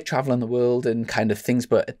 It'd be great traveling the world and kind of things.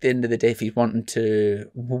 But at the end of the day, if he's wanting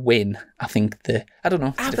to win, I think I don't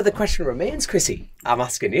know. But the question remains, Chrissy. I'm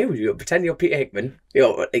asking you. You pretend you're Peter Hickman. You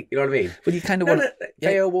know what I mean? Well, you kind of want.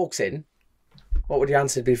 Feo walks in. What would your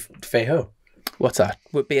answer be to Feo? What's that?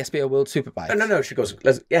 Would BSB or World Superbike? No. She goes,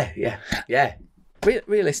 yeah.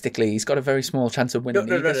 Realistically, he's got a very small chance of winning.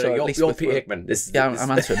 No. You're Pete Hickman.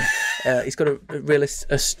 I'm answering. He's got I would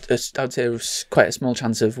say quite a small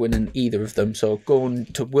chance of winning either of them. So going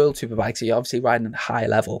to World Superbikes, you're obviously riding at a high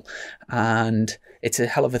level, and it's a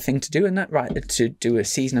hell of a thing to do in that, right? To do a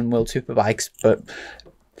season in World Superbikes, but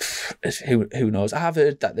who knows? I have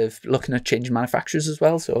heard that they're looking at changing manufacturers as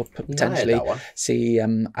well, so potentially see.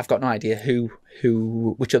 I've got no idea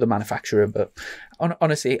which other manufacturer, but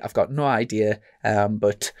honestly, I've got no idea.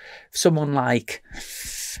 But someone like,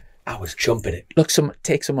 I was jumping it. Look,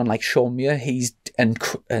 take someone like Sean Muir. And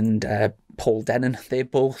Paul Denon. They've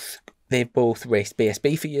both raced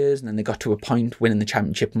BSB for years, and then they got to a point winning the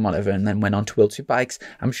championship and whatever, and then went on to World Superbikes.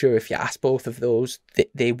 I'm sure if you ask both of those,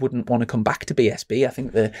 they wouldn't want to come back to BSB. I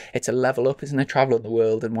think it's a level up, isn't it? Traveling the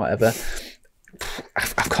world and whatever.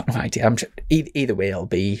 I've got no idea. Either way, it'll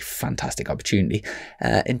be a fantastic opportunity.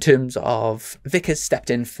 In terms of Vickers stepped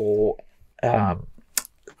in for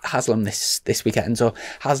Haslam this weekend. So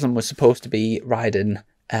Haslam was supposed to be riding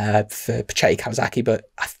for Pacheco Kawasaki, but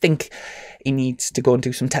I think he needs to go and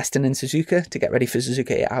do some testing in Suzuka to get ready for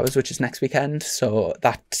Suzuka 8 Hours, which is next weekend. So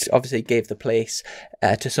that obviously gave the place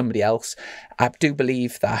to somebody else. I do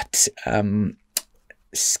believe that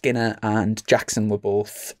Skinner and Jackson were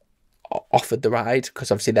both offered the ride,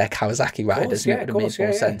 because obviously they're Kawasaki riders, and it would have made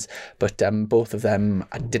more sense. But both of them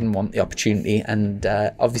didn't want the opportunity, and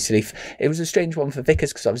obviously it was a strange one for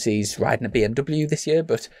Vickers, because obviously he's riding a BMW this year,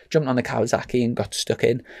 but jumped on the Kawasaki and got stuck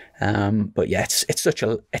in. But yeah,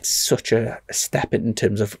 it's such a step in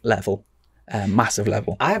terms of level, massive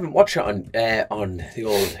level. I haven't watched it on the old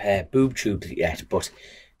boob tube yet, but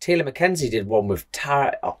Taylor McKenzie did one with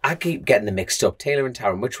Tara. I keep getting them mixed up. Taylor and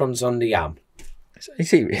Taron. Which one's on the Yam? Are you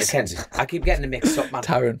serious? McKenzie. I keep getting them mixed up, man.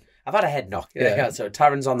 Taron. I've had a head knock. Yeah. So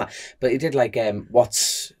Taron's on that. But he did like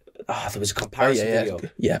what's there was a comparison video.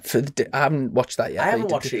 Yeah. I haven't watched that yet. I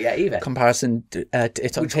haven't watched it yet either. Comparison.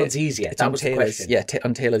 It's on Which one's easier? It's That on was the Taylor's. question. Yeah,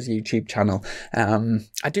 on Taylor's YouTube channel.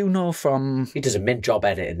 I do know from He does a mint job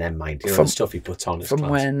editing them, mind. You know, the stuff he puts on. From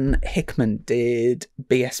when Hickman did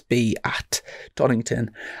BSB at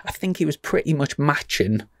Donington, I think he was pretty much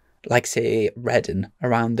matching, like, say, Redden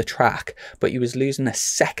around the track, but he was losing a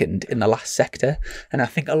second in the last sector. And I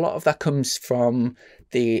think a lot of that comes from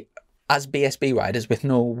as BSB riders with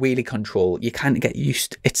no wheelie control, you kind of get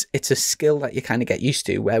used. It's a skill that you kind of get used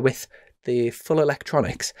to, where with the full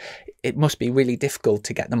electronics, it must be really difficult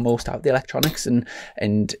to get the most out of the electronics. And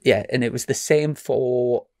it was the same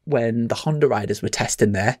for when the Honda riders were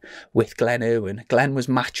testing there with Glenn Irwin. Glenn was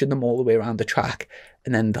matching them all the way around the track,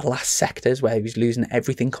 and then the last sectors where he was losing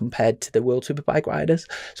everything compared to the World Superbike riders.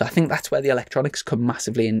 So I think that's where the electronics come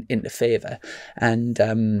massively into favour, and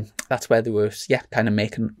that's where they were kind of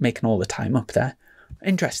making all the time up there.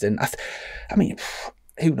 Interesting. I mean,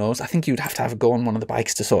 who knows? I think you'd have to have a go on one of the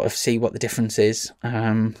bikes to sort of see what the difference is.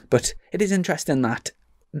 But it is interesting that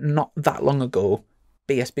not that long ago,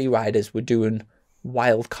 BSB riders were doing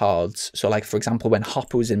wild cards. So, like, for example, when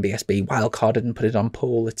Hopper was in BSB, wildcarded and put it on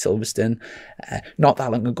pole at Silverstone. Not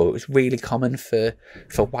that long ago, it was really common for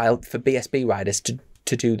BSB riders to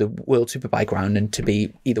do the World Superbike round and to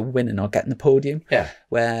be either winning or getting the podium. Yeah.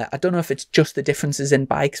 Where I don't know if it's just the differences in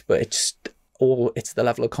bikes, but it's the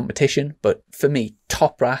level of competition. But for me,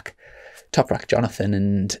 Top Rack Jonathan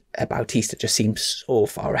and Bautista just seems so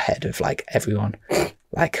far ahead of, like, everyone.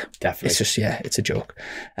 Like, definitely. It's just, it's a joke.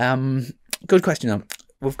 Good question though.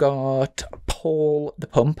 We've got Paul the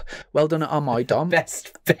Pump. Well done at Armoy, Dom.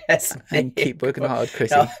 Best. And keep working hard,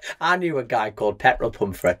 Chrissy. No, I knew a guy called Petrol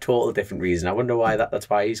Pump for a total different reason. I wonder why that's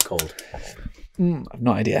why he's called. I've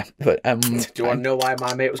no idea. But do you want to know why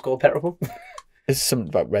my mate was called Petrol Pump? There's something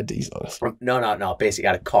about red diesel. No. Basically,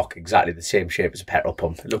 had a cock exactly the same shape as a petrol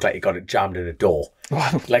pump. It looked like he got it jammed in a door.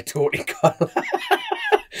 Wow. Like, totally got.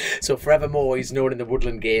 So forevermore, he's known in the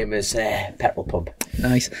Woodland game as Petrol Pump.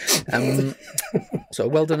 Nice. So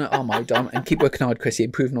well done at Armoy, Dom, and keep working hard, Chrissy,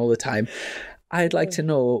 improving all the time. I'd like to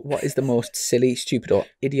know, what is the most silly, stupid, or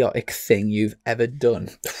idiotic thing you've ever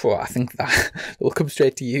done? I think that will come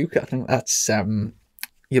straight to you. I think that's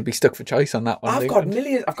you'll be stuck for choice on that one. I've got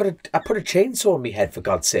millions. I put a chainsaw on my head, for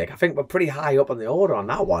God's sake. I think we're pretty high up on the order on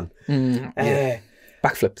that one.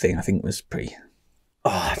 Backflip thing, I think, was pretty.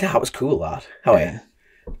 Oh, that was cool. That. How are you?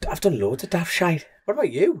 I've done loads of daft shite. What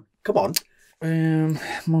about you? Come on.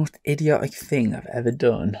 Most idiotic thing I've ever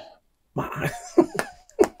done. I'll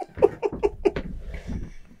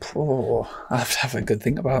have to have a good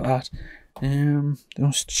think about that. I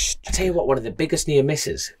tell you what, one of the biggest near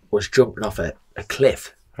misses was jumping off a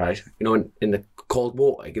cliff, right? You know, in the cold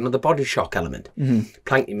water, you know, the body shock element.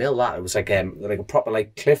 Planky Mill, that it was like a proper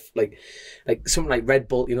like cliff, like something like Red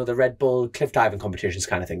Bull, you know, the Red Bull cliff diving competitions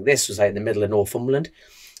kind of thing. This was like in the middle of Northumberland,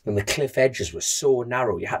 and the cliff edges were so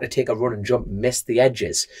narrow, you had to take a run and jump and miss the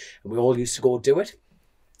edges, and we all used to go do it.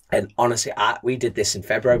 And honestly, we did this in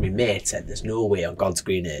February. My mate said, "There's no way on God's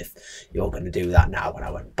green earth you're going to do that now." And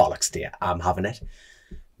I went, "Bollocks to you, I'm having it."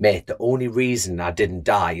 Mate, the only reason I didn't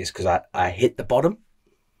die is because I hit the bottom.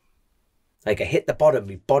 Like, I hit the bottom,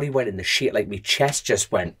 my body went in the shit, like my chest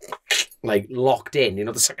just went, like, locked in. You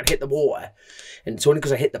know, the second I hit the water. And it's only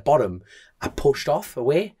because I hit the bottom, I pushed off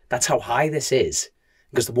away. That's how high this is.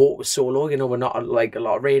 Because the water was so low, you know, we're not, like, a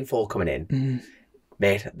lot of rainfall coming in.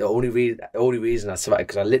 Mate, the only reason I survived,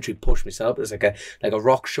 because I literally pushed myself. It was like a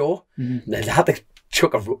rock shore. And then I had to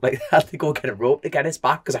had to go get a rope to get us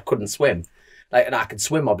back because I couldn't swim. Like, and I could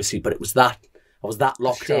swim obviously, but I was that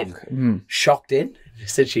locked in, shocked in.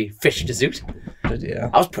 Essentially, fished a zoot. Yeah,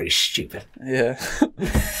 I was pretty stupid. Yeah.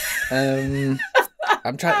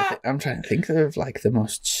 I'm trying to think of, like, the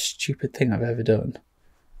most stupid thing I've ever done.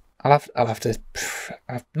 I'll have to.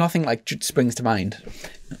 Nothing like springs to mind.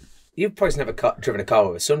 You've probably never driven a car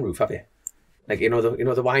with a sunroof, have you? Like, you know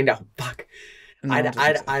the wind out back. No, I had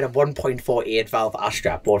a 1.48 valve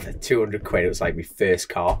Astra. I bought it for 200 quid. It was like my first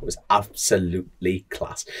car. It was absolutely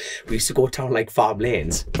class. We used to go down like farm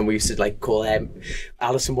lanes, and we used to like call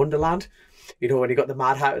Alice in Wonderland. You know, when you got the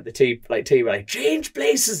mad hat at the tea, we're like, change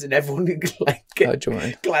places, and everyone would like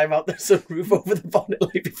climb out the sunroof over the bonnet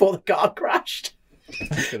like before the car crashed.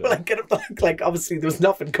 But like get up to like obviously there was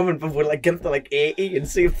nothing coming, but we'd like get up to like 80 and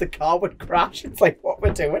see if the car would crash. It's like what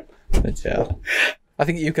we're doing. Yeah. I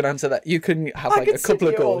think you can answer that. You can have like a couple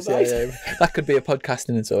of goals. Yeah. That could be a podcast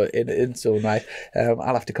in its own right.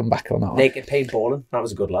 I'll have to come back on that one. Naked paintballing. That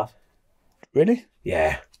was a good laugh. Really?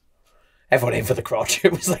 Yeah. Everyone aimed for the crotch.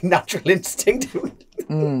 It was like natural instinct.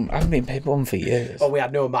 I haven't been paintballing for years. Oh, we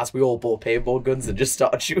had no mask. We all bought paintball guns and just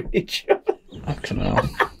started shooting each other. I don't know.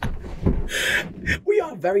 We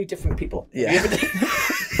are very different people. Yeah.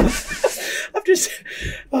 I'm just...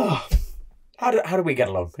 Oh... How do we get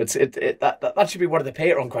along? That should be one of the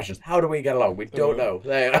Patreon questions. How do we get along? We don't know.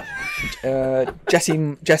 There you are.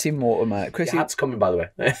 Jesse Mortimer. Chris, your hat's coming, by the way.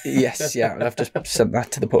 Yes, yeah. I've just sent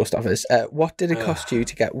that to the post office. What did it cost you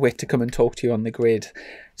to get Whit to come and talk to you on the grid?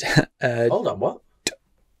 Hold on, what?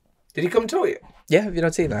 Did he come and talk to you? Yeah, have you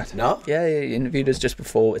not seen that? No. Yeah, he interviewed us just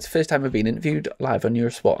before. It's the first time I've been interviewed live on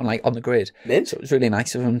Eurosport and on the grid. Mint. So it was really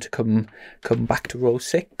nice of him to come back to row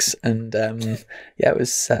 6, and it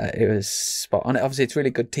was spot on. Obviously, it's really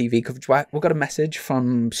good TV coverage. We got a message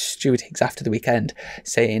from Stuart Higgs after the weekend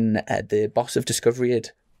saying the boss of Discovery had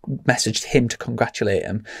messaged him to congratulate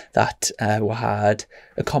him that we had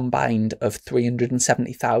a combined of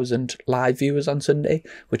 370,000 live viewers on Sunday,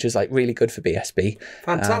 which is really good for BSB.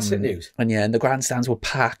 Fantastic news. And the grandstands were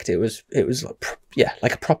packed. It was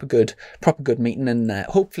like a proper good meeting, and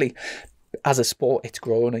hopefully as a sport it's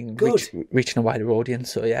growing and reaching a wider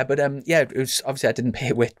audience. So it was obviously I didn't pay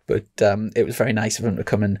it with, but it was very nice of him to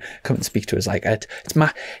come and speak to us. It's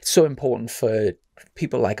so important for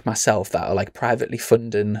people like myself that are privately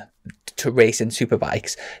funding to race in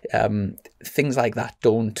superbikes. Things like that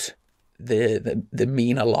don't they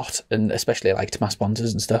mean a lot, and especially to my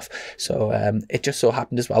sponsors and stuff. So it just so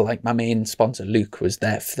happened as well, my main sponsor Luke was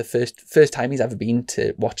there for the first time he's ever been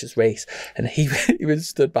to watch us race, and he was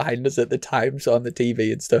stood behind us at the time, so on the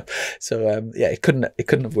TV and stuff. So it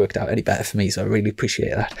couldn't have worked out any better for me, so I really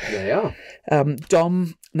appreciate that. Yeah.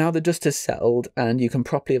 Dom, now the dust has settled and you can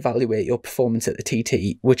properly evaluate your performance at the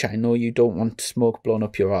TT, which I know you don't want smoke blown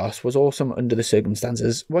up your arse, was awesome under the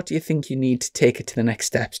circumstances. What do you think you need to take it to the next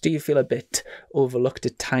steps? Do you feel a bit overlooked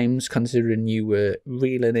at times, considering you were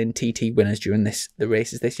reeling in TT winners during the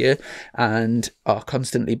races this year and are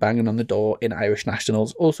constantly banging on the door in Irish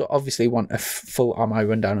Nationals? Also, obviously want a full on my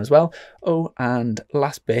rundown as well. Oh, and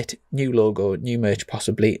last bit, new logo, new merch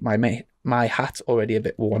possibly. My hat's already a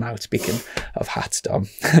bit worn out. Speaking of hats, Dom.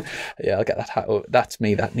 Yeah, I'll get that hat. Oh, that's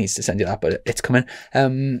me. That needs to send you that, but it's coming.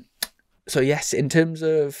 So yes, in terms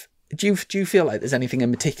of, do you feel like there's anything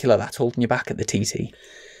in particular that's holding you back at the TT?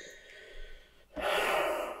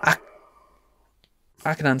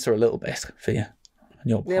 I can answer a little bit for you on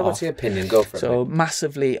your behalf. Yeah, what's your opinion? Go for it. So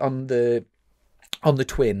massively on the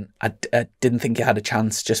twin, I didn't think you had a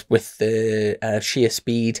chance just with the sheer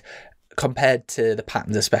speed compared to the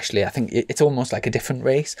patterns, especially. I think it's almost like a different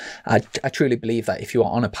race. I truly believe that if you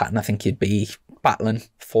are on a pattern, I think you'd be battling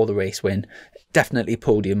for the race win. Definitely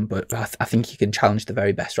podium, but I think you can challenge the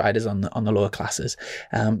very best riders on the lower classes.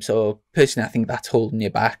 So personally, I think that's holding you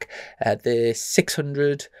back. The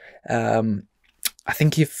 600, I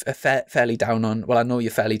think you're fairly down on, well, I know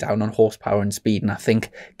you're fairly down on horsepower and speed, and I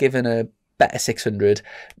think given a better 600,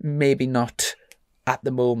 maybe not at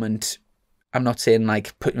the moment. I'm not saying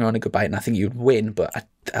putting you on a good bike and I think you'd win, but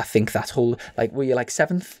I think that whole, were you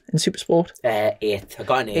 7th in Supersport? 8th. I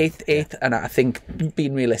got an 8th. 8th, and I think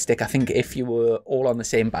being realistic, I think if you were all on the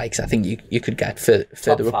same bikes, I think you could get further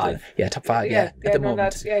up. Top 5. At the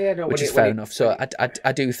moment, which is fair enough. So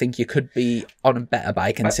I do think you could be on a better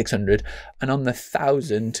bike in the 600, and on the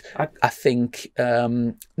 1000, I think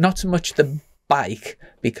not so much the bike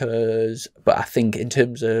but I think in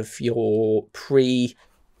terms of your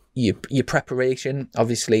preparation,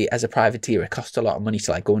 obviously as a privateer, it costs a lot of money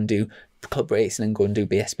to go and do club racing and go and do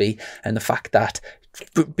BSB, and the fact that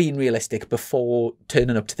being realistic, before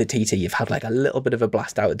turning up to the TT you've had a little bit of a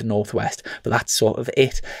blast out at the Northwest, but that's sort of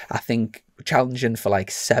it. I think challenging for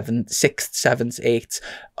 6th, 7th, 8th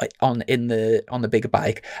on the bigger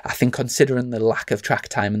bike, I think considering the lack of track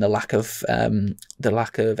time and the lack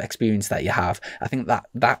of experience that you have, I think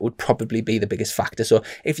that would probably be the biggest factor. So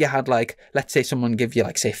if you had let's say someone give you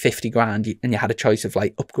say 50 grand and you had a choice of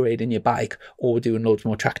upgrading your bike or doing loads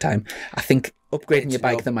more track time, I think upgrading your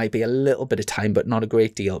bike, there might be a little bit of time, but not a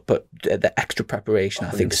great deal. But the extra preparation,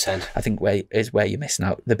 100%. I think is where you're missing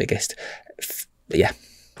out the biggest. Yeah.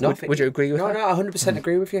 Would you agree with that? No, I 100%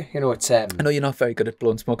 agree with you. It's. I know you're not very good at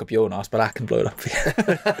blowing smoke up your own arse, but I can blow it up for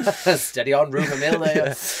you. Steady on, rumour mill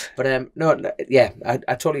there. But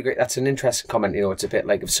I totally agree. That's an interesting comment. It's a bit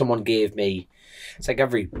like if someone gave me, it's like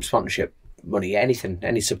every sponsorship money, anything,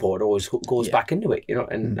 any support always goes back into it.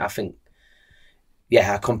 And I think,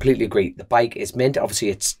 Yeah, I completely agree. The bike is mint. Obviously,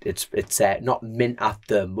 it's not mint at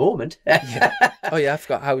the moment. Yeah. Oh yeah, I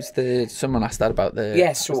forgot. Someone asked that about the...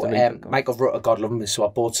 Yeah, so Michael Rutter, God love him, so I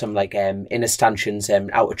bought some like inner stanchions,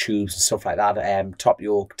 outer tubes and stuff like that. Top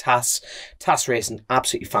yoke, TAS Racing,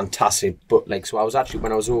 absolutely fantastic. But like, so I was actually,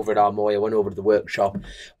 when I was over at Armoy, I went over to the workshop.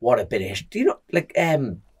 What a bit of... Do you know, like,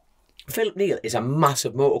 Philip Neal is a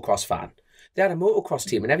massive motocross fan. They had a motocross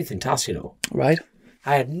team and everything, TAS, you know. Right.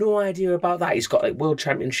 I had no idea about that. He's got like World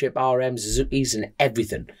Championship RMs, Suzuki's and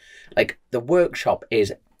everything. Like, the workshop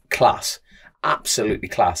is class. Absolutely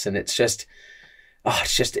class. And it's just,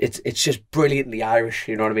 it's just brilliantly Irish,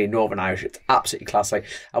 you know what I mean? Northern Irish. It's absolutely class. Like,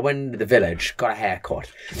 I went into the village, got a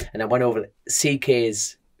haircut, and I went over to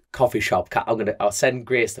CK's coffee shop. I'll send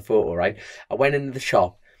Grace the photo, right? I went into the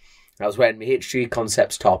shop. I was wearing my HG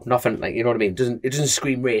Concepts top. Nothing like, you know what I mean? It doesn't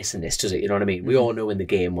scream racing this, does it? You know what I mean? We all know in the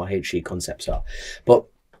game what HG Concepts are. But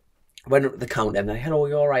I went up to the counter and they're like, hello,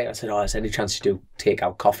 you all right? I said, is there any chance you do take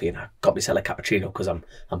out coffee? And I got myself a cappuccino because I'm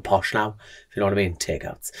posh now. If you know what I mean?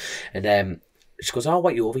 Takeouts. And she goes,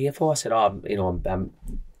 what are you over here for? I said, I'm going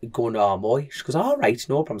to Armoy. She goes, all right,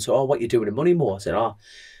 no problem. So, what are you doing in Moneymore? I said, I'm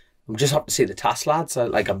just up to see the TAS lads.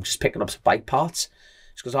 I'm just picking up some bike parts.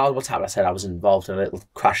 She goes, what's happened? I said, I was involved in a little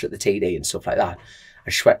crash at the TD and stuff like that.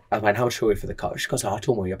 And I went, how much are we for the car? She goes,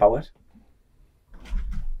 don't worry about it.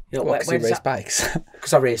 You know, because you race bikes.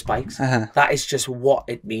 Because I race bikes. Uh-huh. That is just what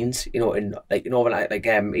it means, you know. And like, you know, when like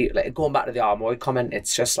going back to the Armoy comment,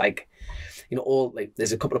 it's just like, you know, all like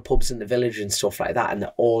there's a couple of pubs in the village and stuff like that, and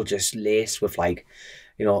they're all just laced with like,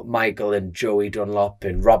 you know, Michael and Joey Dunlop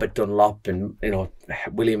and Robert Dunlop and, you know,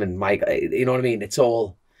 William and Mike. You know what I mean? It's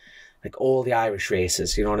all like all the Irish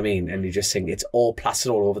races, you know what I mean? And you just think it's all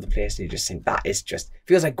plastered all over the place, and you just think that is just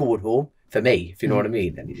feels like going home for me, if you know what I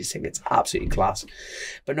mean. And you just think it's absolutely class.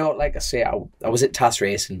 But no, like I say, I was at TAS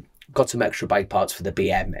Racing, got some extra bike parts for the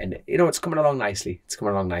BM, and you know, it's coming along nicely.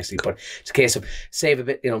 But it's a case of save a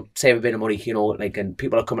bit of money, you know, like, and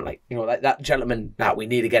people are coming like, you know, like that gentleman that we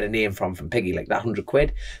need to get a name from Piggy, like that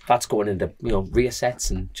 £100, that's going into, you know, rear sets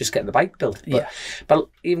and just getting the bike built. But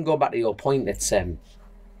even going back to your point, it's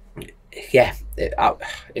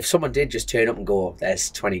if someone did just turn up and go,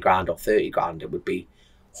 there's 20 grand or 30 grand, it would be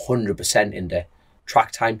 100% into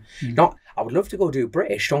track time. Not, I would love to go do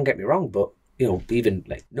British, don't get me wrong, but you know, even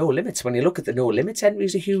like No Limits, when you look at the No Limits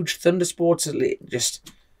entries are huge. Thunder Sports is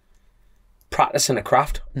just practicing a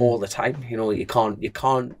craft all the time. You know, you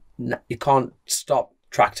can't stop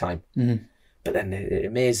track time. But then it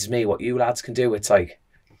amazes me what you lads can do. It's like,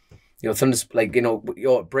 you know, Thunder, like, you know,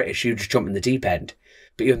 you're British, you just jump in the deep end,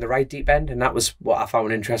 but you're in the right deep end. And that was what I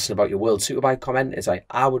found interesting about your World Superbike comment. Is like,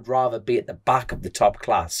 I would rather be at the back of the top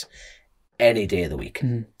class any day of the week.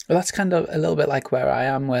 Well, that's kind of a little bit like where I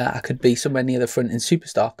am, where I could be somewhere near the front in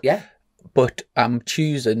Superstock. Yeah. But I'm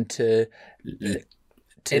choosing to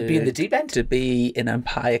be in the deep end, to be in a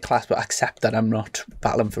higher class, but accept that I'm not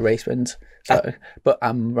battling for race wins. So, but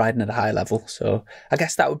I'm riding at a high level. So I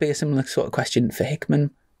guess that would be a similar sort of question for Hickman.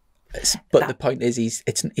 But the point is, he's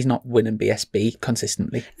not winning BSB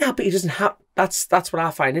consistently. No, but he doesn't have. That's what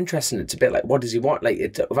I find interesting. It's a bit like, what does he want? Like,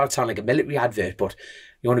 without sounding like a military advert, but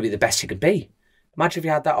you want to be the best you can be. Imagine if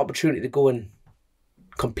you had that opportunity to go and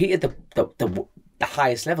compete at the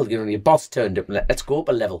highest level. You know, your boss turned up and let's go up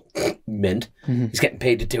a level. Mint. He's getting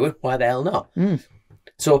paid to do it. Why the hell not?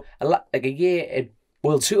 So like a year at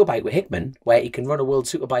World Superbike with Hickman, where he can run a World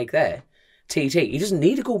Superbike there. TT, he doesn't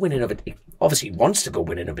need to go win another. Obviously, he wants to go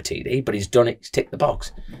win another TT, but he's done it. He's ticked the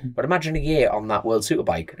box. But imagine a year on that World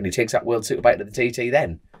Superbike, and he takes that World Superbike to the TT.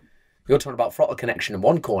 Then you're talking about throttle connection in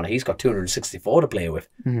one corner. He's got 264 to play with.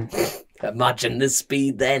 Imagine the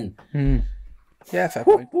speed then. Yeah, fair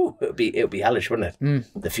point. It'll be hellish, wouldn't it?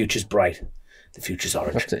 The future's bright. The future's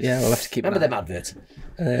orange. We'll have to keep. Remember them adverts?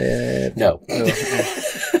 No.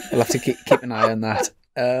 We'll have to keep an eye on that.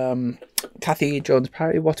 Kathy Jones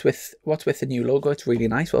Parry, what's with the new logo? It's really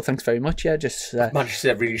nice. Well, thanks very much. Yeah, just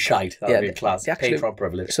Manchester really shite. That would be class. Patron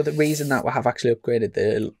privilege. So the reason that we have actually upgraded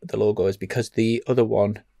the logo is because the other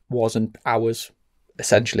one wasn't ours,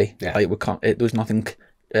 essentially. Like there was nothing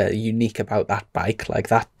unique about that bike. Like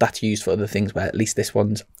that's used for other things, where at least this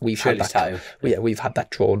one's we've had that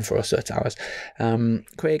drawn for us, so it's ours.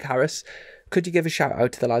 Craig Harris, could you give a shout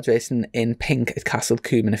out to the lads racing in pink at Castle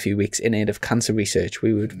Coombe in a few weeks in aid of cancer research?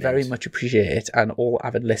 We would very much appreciate it, and all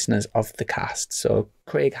avid listeners of the cast. So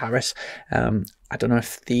Craig Harris, I don't know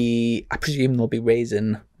if I presume they'll be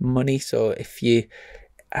raising money, so if you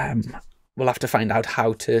we'll have to find out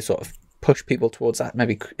how to sort of push people towards that.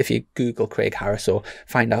 Maybe if you Google Craig Harris or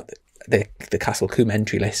find out the Castle Coombe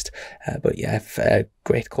entry list. But yeah,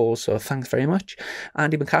 great cause, so thanks very much.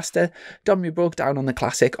 Andy McCaster, Dom, you broke down on the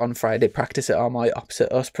Classic on Friday practice at Armoy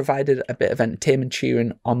opposite us, provided a bit of entertainment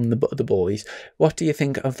cheering on the boys. What do you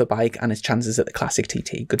think of the bike and its chances at the Classic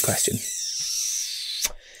TT? Good question.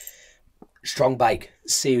 Strong bike,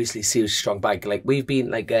 seriously strong bike. Like we've been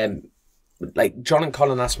like John and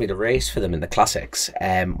Colin asked me to race for them in the Classics.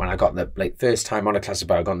 When I got the first time on a Classic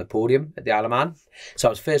bike, I got on the podium at the Isle of Man. So I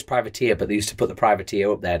was first privateer, but they used to put the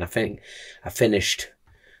privateer up there, and I think I finished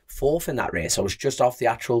 4th in that race. I was just off the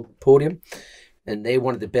actual podium, and they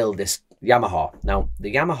wanted to build this Yamaha. Now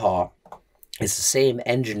the Yamaha is the same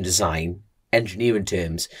engine design, engineering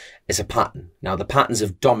terms, is a pattern. Now the patterns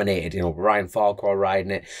have dominated, Ryan Farquhar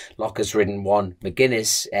riding it, Locker's ridden one,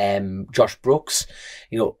 McGuinness, Josh Brooks,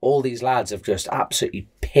 all these lads have just absolutely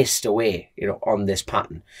pissed away, on this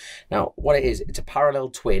pattern. Now what it is, it's a parallel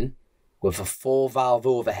twin with a 4-valve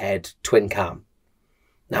overhead twin cam.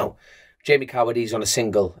 Now Jamie Cowardy's on a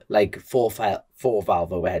single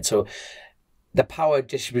 4-valve overhead, so the power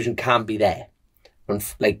distribution can be there. And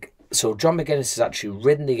so John McGuinness has actually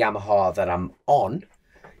ridden the Yamaha that I'm on.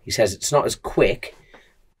 He says it's not as quick,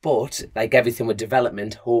 but like everything with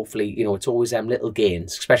development, hopefully, it's always them little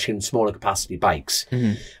gains, especially in smaller capacity bikes.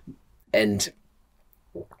 And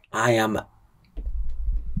I'm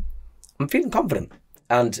feeling confident.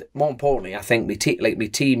 And more importantly, I think my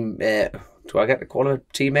team, do I get to call him a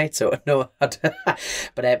teammate? So no,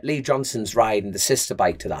 but Lee Johnson's riding the sister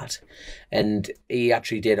bike to that, and he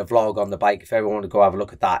actually did a vlog on the bike. If everyone want to go have a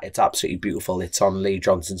look at that, it's absolutely beautiful. It's on Lee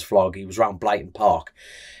Johnson's vlog. He was around Blighton Park,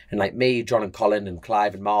 and like me, John and Colin and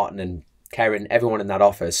Clive and Martin and Karen, everyone in that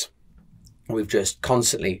office, we've just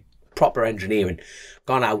constantly proper engineering,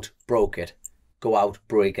 gone out, broke it, go out,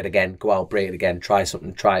 break it again, go out, break it again, try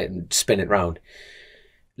something, try it and spin it round.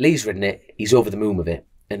 Lee's ridden it. He's over the moon with it.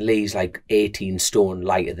 And Lee's 18 stone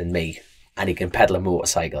lighter than me, and he can pedal a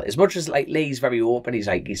motorcycle. As much as Lee's very open,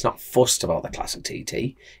 he's not fussed about the Classic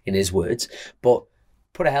TT, in his words, but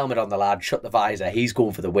put a helmet on the lad, shut the visor, he's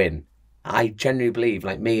going for the win. I genuinely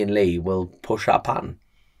believe me and Lee will push that pattern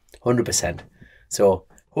 100%. So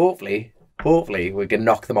hopefully we can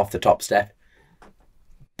knock them off the top step.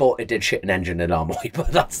 But it did shit an engine in Armoy.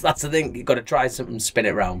 But that's the thing. You've got to try something, spin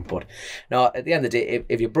it round. But no, at the end of the day,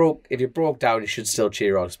 if you broke down, you should still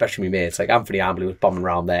cheer on, especially me mates. Like Anthony Ambley was bombing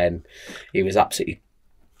around there, and he was absolutely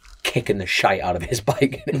kicking the shite out of his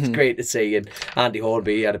bike. It's great to see. And Andy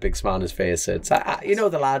Hornby, he had a big smile on his face. So it's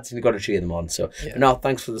the lads, and you've got to cheer them on. So no,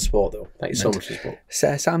 thanks for the support though. Thank you so much for the support.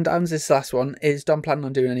 So Sam Downs, this last one. Is Dom planning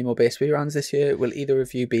on doing any more base speed rounds this year? Will either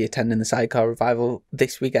of you be attending the sidecar revival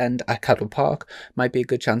this weekend at Cadwell Park? Might be a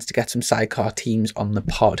good chance to get some sidecar teams on the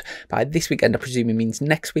pod. By this weekend, I presume it means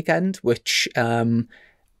next weekend, which I'm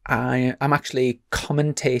actually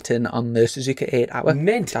commentating on the Suzuka 8 Hour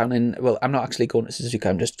down in, well, I'm not actually going to Suzuka,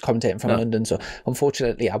 I'm just commentating from London, so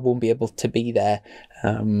unfortunately I won't be able to be there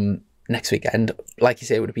next weekend. Like you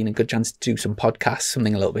say, it would have been a good chance to do some podcasts,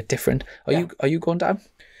 something a little bit different. Are you going down?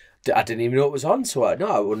 I didn't even know it was on, so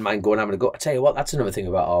I wouldn't mind going having a go. I tell you what, that's another thing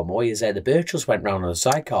about Armoy, is the Birchells went round on a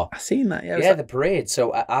sidecar. I seen that, yeah. The parade,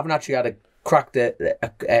 so I haven't actually had a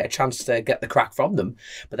chance to get the crack from them,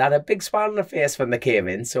 but they had a big smile on their face when they came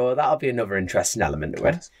in, so that'll be another interesting element to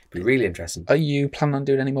it. Be really interesting. Are you planning on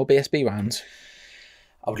doing any more BSB rounds?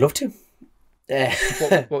 I would love to.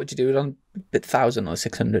 What would you do on 1,000 or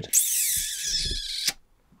 600?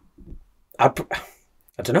 I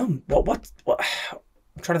don't know what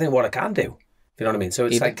I'm trying to think what I can do, if you know what I mean. So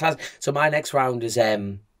it's class. So my next round is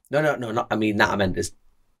no, not I mean that I meant is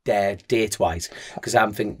date wise, because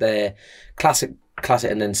I'm think the classic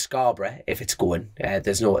and then Scarborough, if it's going,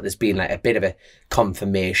 there's been a bit of a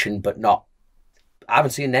confirmation, but not, I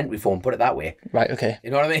haven't seen an entry form, put it that way. Right, okay.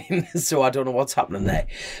 You know what I mean? So I don't know what's happening there.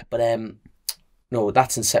 But no,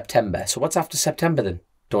 that's in September. So what's after September then?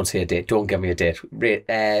 Don't say a date, don't give me a date.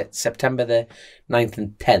 September the 9th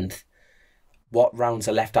and 10th. What rounds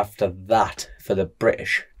are left after that for the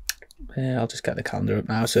British? Yeah, I'll just get the calendar up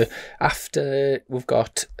now. So after, we've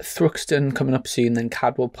got Thruxton coming up soon, then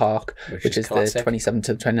Cadwell Park, which is the 27th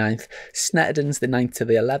to the 29th. Snetterton's the 9th to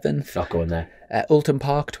the 11th. Not going there. Alton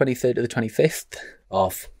Park, 23rd to the 25th.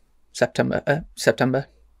 Of September.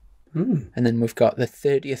 And then we've got the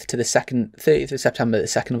 30th to the 2nd, 30th of September, the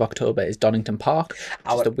 2nd of October is Donington Park,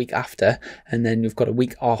 just a week after. And then you've got a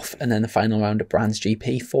week off, and then the final round of Brands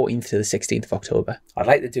GP, 14th to the 16th of October. I'd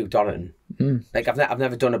like to do Donington. I've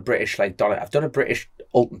never done a British Donington. I've done a British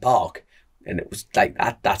Alton Park, And it was like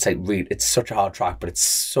that's like really, it's such a hard track, but it's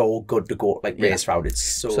so good to go like race round. It's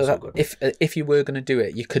so good. If you were going to do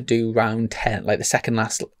it, you could do round 10, like the second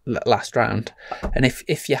last round. And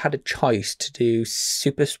if you had a choice to do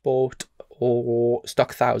Super Sport or Stock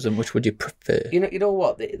 1000, which would you prefer? You know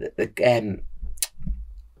what, the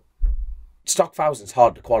Stock 1000's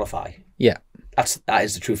hard to qualify. Yeah. That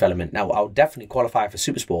is the truth element. Now, I'll definitely qualify for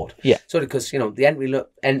Super Sport. Yeah. So because the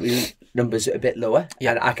entry numbers are a bit lower,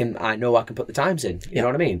 and I know I can put the times in. You know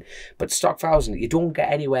what I mean? But Stock 1000, you don't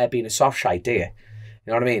get anywhere being a soft shite, do you? You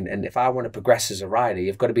know what I mean? And if I want to progress as a rider,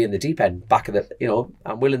 you've got to be in the deep end, back of the.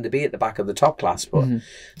 I'm willing to be at the back of the top class, but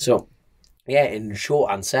so yeah. In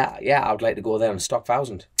short answer, yeah, I would like to go there on Stock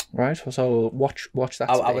 1000. Right, so watch that.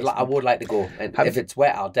 I would like to go, and if it's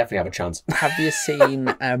wet, I'll definitely have a chance. Have you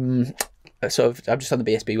seen? So I'm just on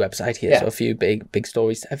the BSB website here, so a few big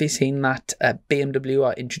stories. Have you seen that BMW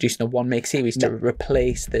are introducing a one-make series to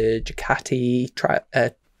replace the Ducati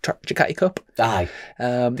Ducati Cup? Aye.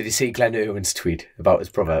 Did you see Glenn Irwin's tweet about his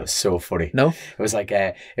brother? It was so funny. No. It was like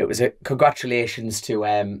it was a congratulations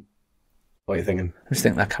to what are you thinking? I just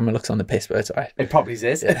think that camera looks on the piss, but it's all right. It probably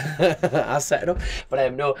is. Yeah. I set it up.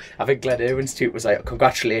 But no, I think Glenn Irwin's tweet was like,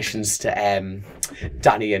 congratulations to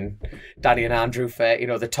Danny and Andrew for,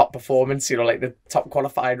 the top performance, like the top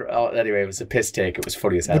qualified. Oh, anyway, it was a piss take. It was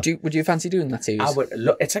funny as hell. Would you fancy doing that series? I would.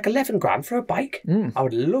 It's like 11 grand for a bike. I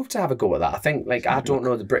would love to have a go at that. I think I don't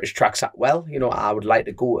know the British tracks that well. I would like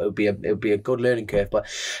to go. It would be a good learning curve. But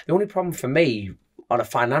the only problem for me, on a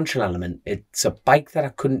financial element, it's a bike that I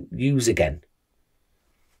couldn't use again.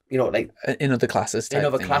 Like in other classes. If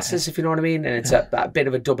you know what I mean. And it's a bit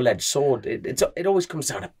of a double-edged sword. It always comes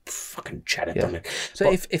down to fucking cheddar, doesn't it? So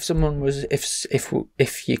if someone was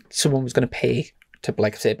someone was going to pay to,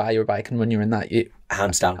 like, say, buy your bike and run you in that,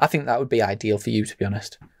 hands down, I think that would be ideal for you, to be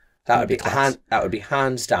honest. That would be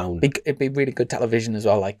hands down. It'd be really good television as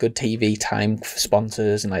well, like good TV time for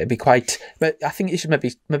sponsors, and it'd be quite. But I think you should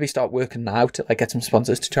maybe start working now to get some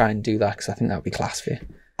sponsors to try and do that, because I think that would be class for you.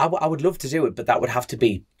 I would love to do it, but that would have to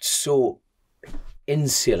be so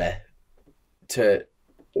insular to,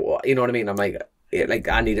 you know what I mean? I'm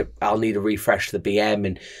I'll need to refresh the BM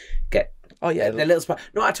and get. Oh yeah, the little spot.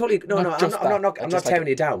 No, I totally no. I'm not tearing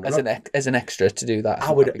you down. As an extra to do that.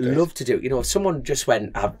 I would love to do. If someone just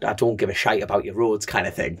went, I don't give a shite about your roads kind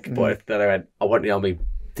of thing, but if they went, I want you on me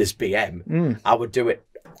this BM, I would do it.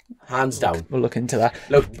 Hands down. We'll look into that.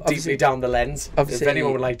 Look deeply down the lens. If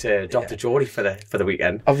anyone would like to Dr. Geordie for the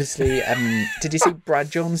weekend. Obviously, did you see Brad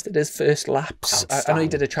Jones did his first laps? I know he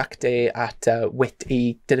did a track day at Witt.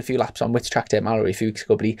 He did a few laps on Witt's track day at Mallory a few weeks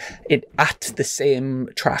ago, but at the same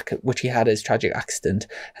track which he had his tragic accident,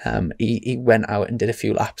 he went out and did a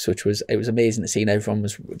few laps, which was amazing to see, and everyone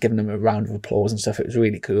was giving him a round of applause and stuff. It was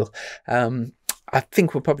really cool. I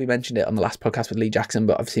think we probably mentioned it on the last podcast with Lee Jackson,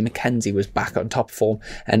 but obviously Mackenzie was back on top form,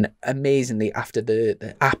 and amazingly after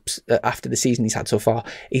the season he's had so far,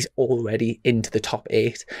 he's already into the top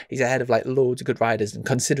 8. He's ahead of loads of good riders, and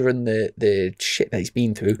considering the shit that he's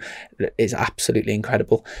been through, is absolutely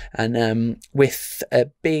incredible. And with a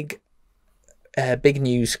big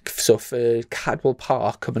news, so for Cadwell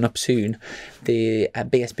Park coming up soon, the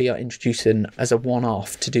BSB are introducing as a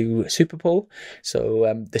one-off to do Super Bowl.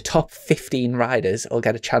 So the top 15 riders will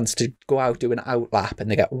get a chance to go out, do an out lap, and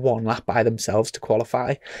they get one lap by themselves to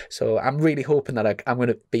qualify. So I'm really hoping that I'm going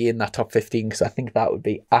to be in that top 15, because I think that would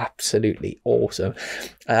be absolutely awesome.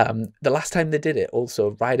 The last time they did it,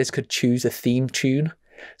 also, riders could choose a theme tune.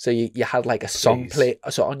 So you had a song play.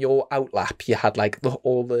 So on your out lap, you had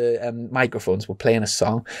all the microphones were playing a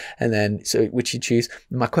song, and then which you choose.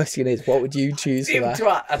 My question is, what would you choose for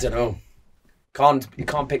that? I don't know. You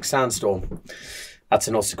can't pick Sandstorm. That's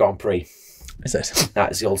an Ulster Grand Prix. Is it?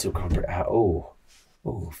 That is the Ulster Grand Prix.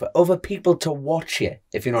 For other people to watch you,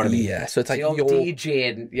 if you know what I mean. Yeah, so it's like your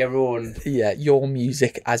DJing your own. Yeah, your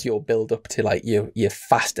music as your build up to your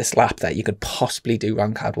fastest lap that you could possibly do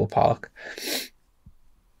around Cadwell Park.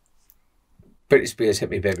 Britney Spears, Hit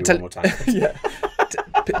Me Baby one more time. Yeah.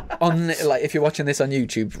 If you're watching this on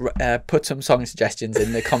YouTube, put some song suggestions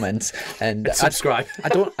in the comments and subscribe. I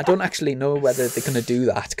don't actually know whether they're going to do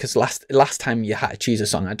that, because last time you had to choose a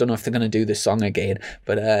song. I don't know if they're going to do this song again,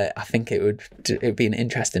 but I think it would be an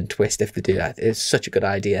interesting twist if they do that. It's such a good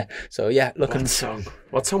idea. So yeah,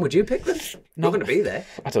 What song would you pick then? Not going to be there.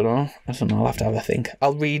 I don't know. I'll have to have a think.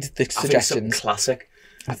 I'll read the suggestions. Classic.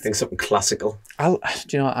 I think something classical. Do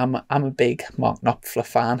you know, I'm a big Mark Knopfler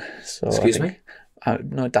fan. So Excuse me?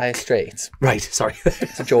 no, Dire Straits. Right, sorry.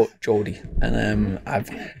 It's a Geordie, and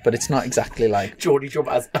but it's not exactly like Geordie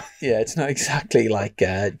jumpers. Yeah, it's not exactly like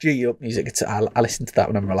G up music. I listen to that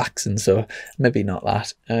when I'm relaxing, so maybe not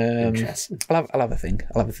that. Interesting. I'll have a think.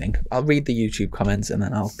 I'll read the YouTube comments and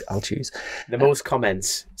then I'll choose. The most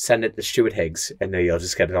comments, send it to Stuart Higgs, and then you'll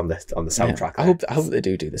just get it on the soundtrack. Yeah, I hope they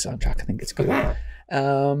do the soundtrack. I think it's good.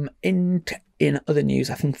 In other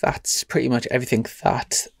news, I think that's pretty much everything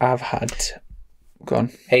that I've had. Go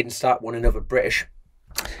on. Hayden Stark won another British.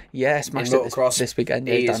 Yeah, smashed it this weekend.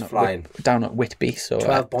 He Yeah, is flying. Down at Whitby. So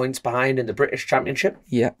 12 points behind in the British Championship.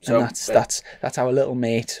 Yeah, so, and that's our little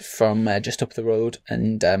mate from just up the road,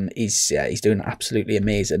 and he's doing absolutely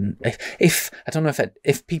amazing. If I don't know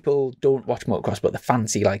if people don't watch motocross, but they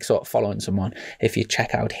fancy like sort of following someone, if you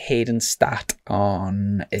check out Hayden Stat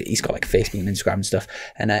on, he's got like Facebook and Instagram and stuff,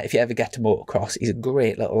 and if you ever get to motocross, he's a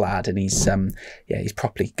great little lad, and he's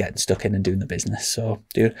properly getting stuck in and doing the business. So,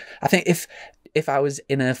 dude, I think if I was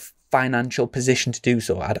in a financial position to do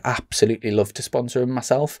so, I'd absolutely love to sponsor him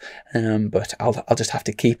myself. But I'll just have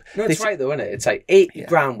to keep. No, it's right though, isn't it? It's like 80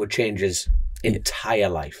 grand would change his entire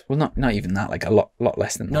life. Well, not even that. Like a lot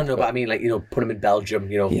less than that. No, but I mean, like, put him in Belgium.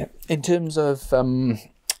 Yeah. In terms of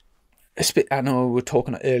I know we were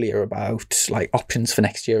talking earlier about like options for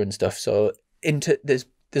next year and stuff. So there's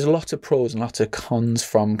lots of pros and lots of cons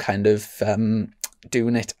from kind of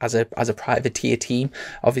doing it as a privateer team.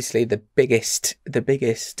 Obviously the biggest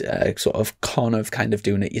sort of con of kind of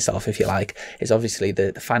doing it yourself, if you like, is obviously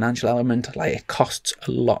the financial element. Like, it costs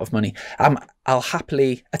a lot of money. I'll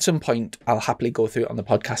happily at some point go through it on the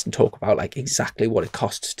podcast and talk about like exactly what it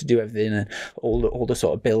costs to do everything and all the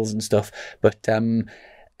sort of bills and stuff, but I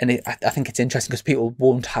think it's interesting because people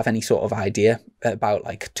won't have any sort of idea about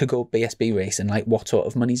like to go BSB racing, like what sort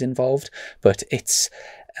of money's involved. But it's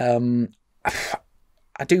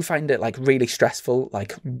I do find it like really stressful,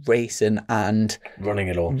 like racing and running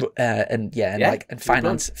it all,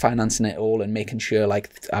 financing it all and making sure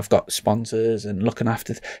like I've got sponsors and looking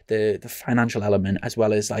after the financial element, as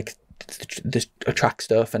well as like the track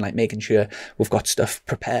stuff and like making sure we've got stuff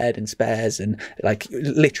prepared and spares, and like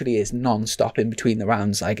literally is non-stop in between the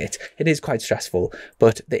rounds. Like it is quite stressful,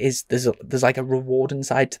 but there's like a rewarding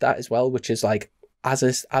side to that as well, which is like,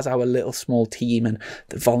 as our little small team and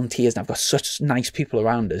the volunteers, and I've got such nice people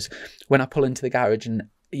around us. When I pull into the garage and,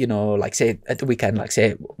 like say at the weekend, like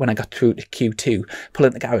say when I got through to Q2, pull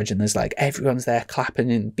in the garage and there's like everyone's there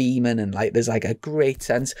clapping and beaming, and like there's like a great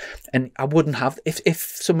sense. And I wouldn't have if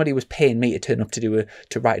somebody was paying me to turn up to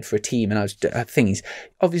ride for a team, and I was things.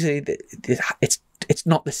 Obviously, it's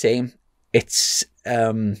not the same. It's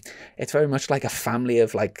very much like a family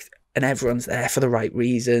of like. And everyone's there for the right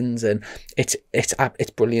reasons, and it's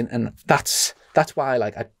brilliant, and that's why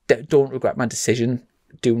like I don't regret my decision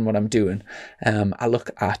doing what I'm doing. I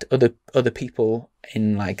look at other people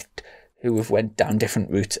in like who have went down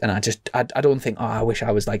different routes, and I don't think I wish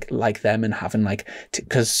I was like them and having like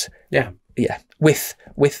because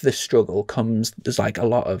with the struggle comes there's like a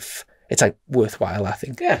lot of it's like worthwhile, I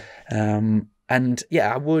think. And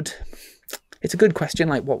I would. It's a good question.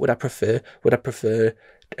 Like, what would I prefer? Would I prefer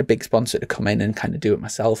a big sponsor to come in and kind of do it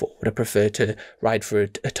myself, or would I prefer to ride for a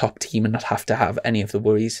top team and not have to have any of the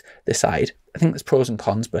worries this side? I think there's pros and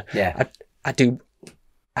cons, but I do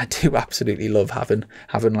absolutely love having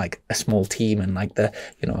like a small team and like the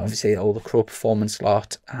obviously all the Crow Performance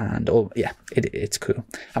lot and all. It's cool.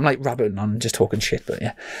 I'm like rabbiting on and just talking shit, but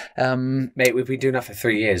mate, we've been doing that for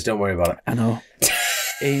 3 years. Don't worry about it. I know.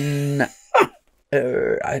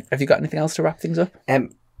 Have you got anything else to wrap things up?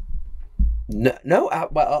 No.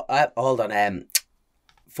 Hold on.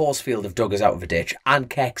 Forcefield have dug us out of a ditch, and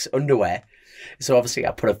Keck's underwear. So obviously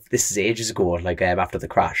I this is ages ago, like after the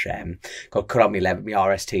crash, got cut out my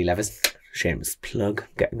RST levers. Shameless plug,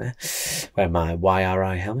 getting there. Wearing my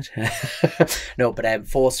YRI helmet. No, but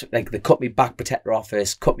Force, like, they cut me back protector off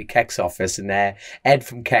first, cut me Keck's off first, and Ed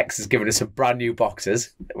from Keck's has given us some brand new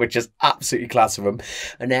boxes, which is absolutely class of them.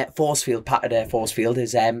 And Forcefield, Patted Forcefield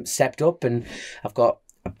has stepped up, and I've got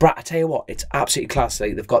I tell you what, it's absolutely class.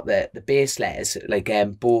 Like, they've got the base layers, like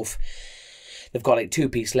both. They've got like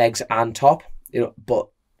 2-piece legs and top, but.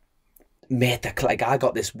 Mate, like I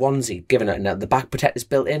got this onesie given it, and the back protector's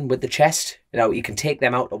built in with the chest. You can take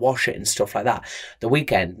them out to wash it and stuff like that. The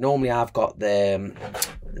weekend, normally I've got the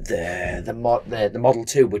Model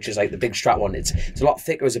 2, which is like the big strap one. It's a lot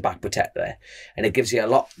thicker as a back protector, and it gives you a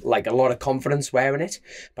lot of confidence wearing it.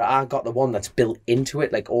 But I got the one that's built into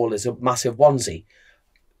it, like all as a massive onesie.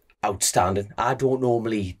 Outstanding. I don't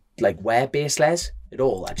normally like wear base layers at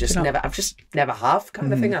all. I've just never have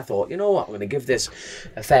kind of thing. I thought, you know what, I'm going to give this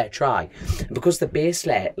a fair try. And because the base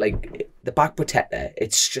layer, like, the back protector,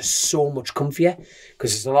 it's just so much comfier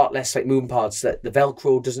because there's a lot less like moving parts that the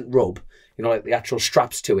Velcro doesn't rub. You know, like the actual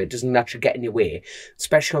straps to it doesn't actually get in your way,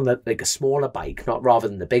 especially on the like a smaller bike, not rather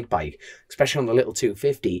than the big bike, especially on the little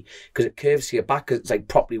 250 because it curves to your back because it's like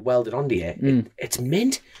properly welded onto you. It's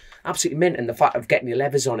mint, absolutely mint. And the fact of getting your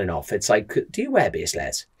levers on and off, it's like, do you wear base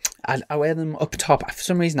layers? I wear them up top. For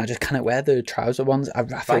some reason, I just can't wear the trouser ones. I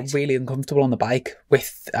feel really uncomfortable on the bike.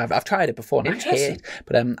 I've tried it before and I hate it,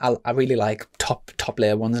 but I really like top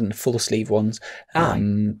layer ones and full sleeve ones. Yeah.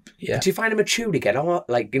 But do you find them a chew to get on?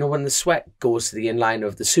 Like, you know, when the sweat goes to the inline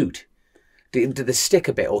of the suit, do they stick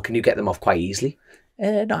a bit, or can you get them off quite easily?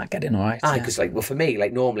 No, I get in all right. Because like, well, for me,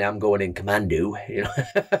 like normally I'm going in commando, you know,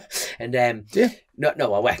 and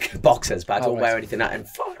no, I wear boxers, but I don't wear anything that. And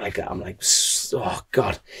fuck, like I'm like, oh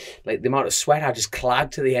god, like the amount of sweat I just clag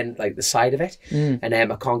to the end, like the side of it, and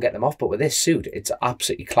I can't get them off. But with this suit, it's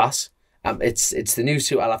absolutely class. It's the new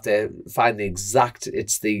suit. I'll have to find the exact.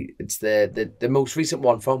 It's the most recent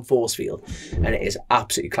one from Forcefield, and it is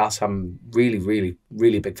absolutely class. I'm really, really,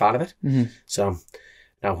 really big fan of it. So.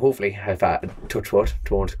 Now, hopefully, if I touch wood,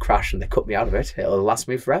 don't crash and they cut me out of it, it'll last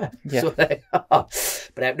me forever. Yeah. So,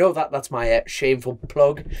 but no, that's my shameful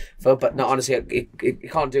plug. But no, honestly, you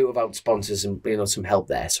can't do it without sponsors and some help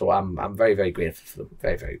there. So I'm very, very grateful for them.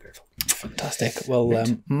 Very, very grateful. Fantastic. Well,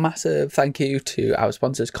 massive thank you to our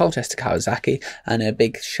sponsors, Colchester Kawasaki, and a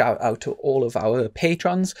big shout out to all of our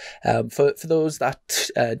patrons. For those that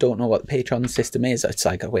don't know what the patron system is, it's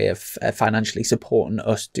like a way of financially supporting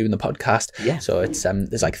us doing the podcast. Yeah. So it's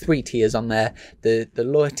there's like 3 tiers on there. The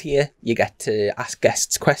lower tier, you get to ask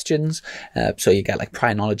guests questions. So you get like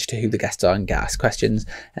prior knowledge to who the guests are and get asked questions.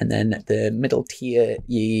 And then the middle tier,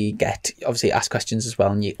 you get obviously ask questions as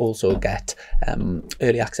well, and you also get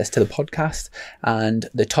early access to the podcast. And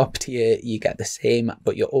the top tier, you get the same,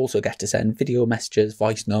 but you also get to send video messages,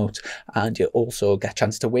 voice notes, and you also get a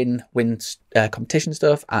chance to win competition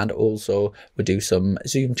stuff. And also we do some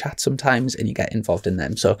Zoom chats sometimes, and you get involved in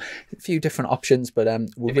them. So a few different options, but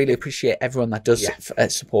we really appreciate everyone that does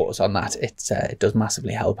support us on that. It does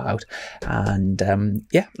massively help out, and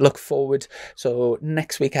look forward. So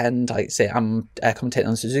next weekend, like I say, I'm commentating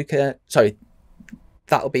on Suzuka. Sorry,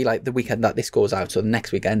 that'll be like the weekend that this goes out. So the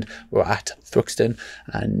next weekend we're at Thruxton,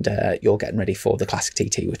 and you're getting ready for the Classic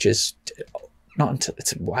TT, which is not until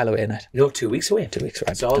it's a while away, isn't it? No, 2 weeks away. 2 weeks,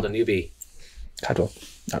 right? So hold on, you'll be Cadwell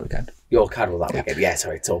that weekend. Your Cadwell that weekend. Yeah,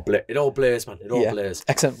 sorry, it all blurs, man. It all blurs.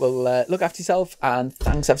 Excellent. Well, look after yourself, and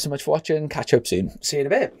thanks ever so much for watching. Catch you up soon. See you in a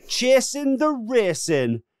bit. Chasin the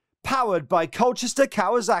Racin. Powered by Colchester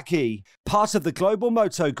Kawasaki, part of the Global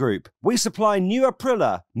Moto Group. We supply new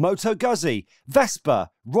Aprilia, Moto Guzzi,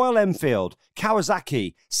 Vespa, Royal Enfield,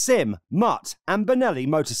 Kawasaki, Sim, Mutt and Benelli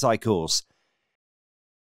motorcycles.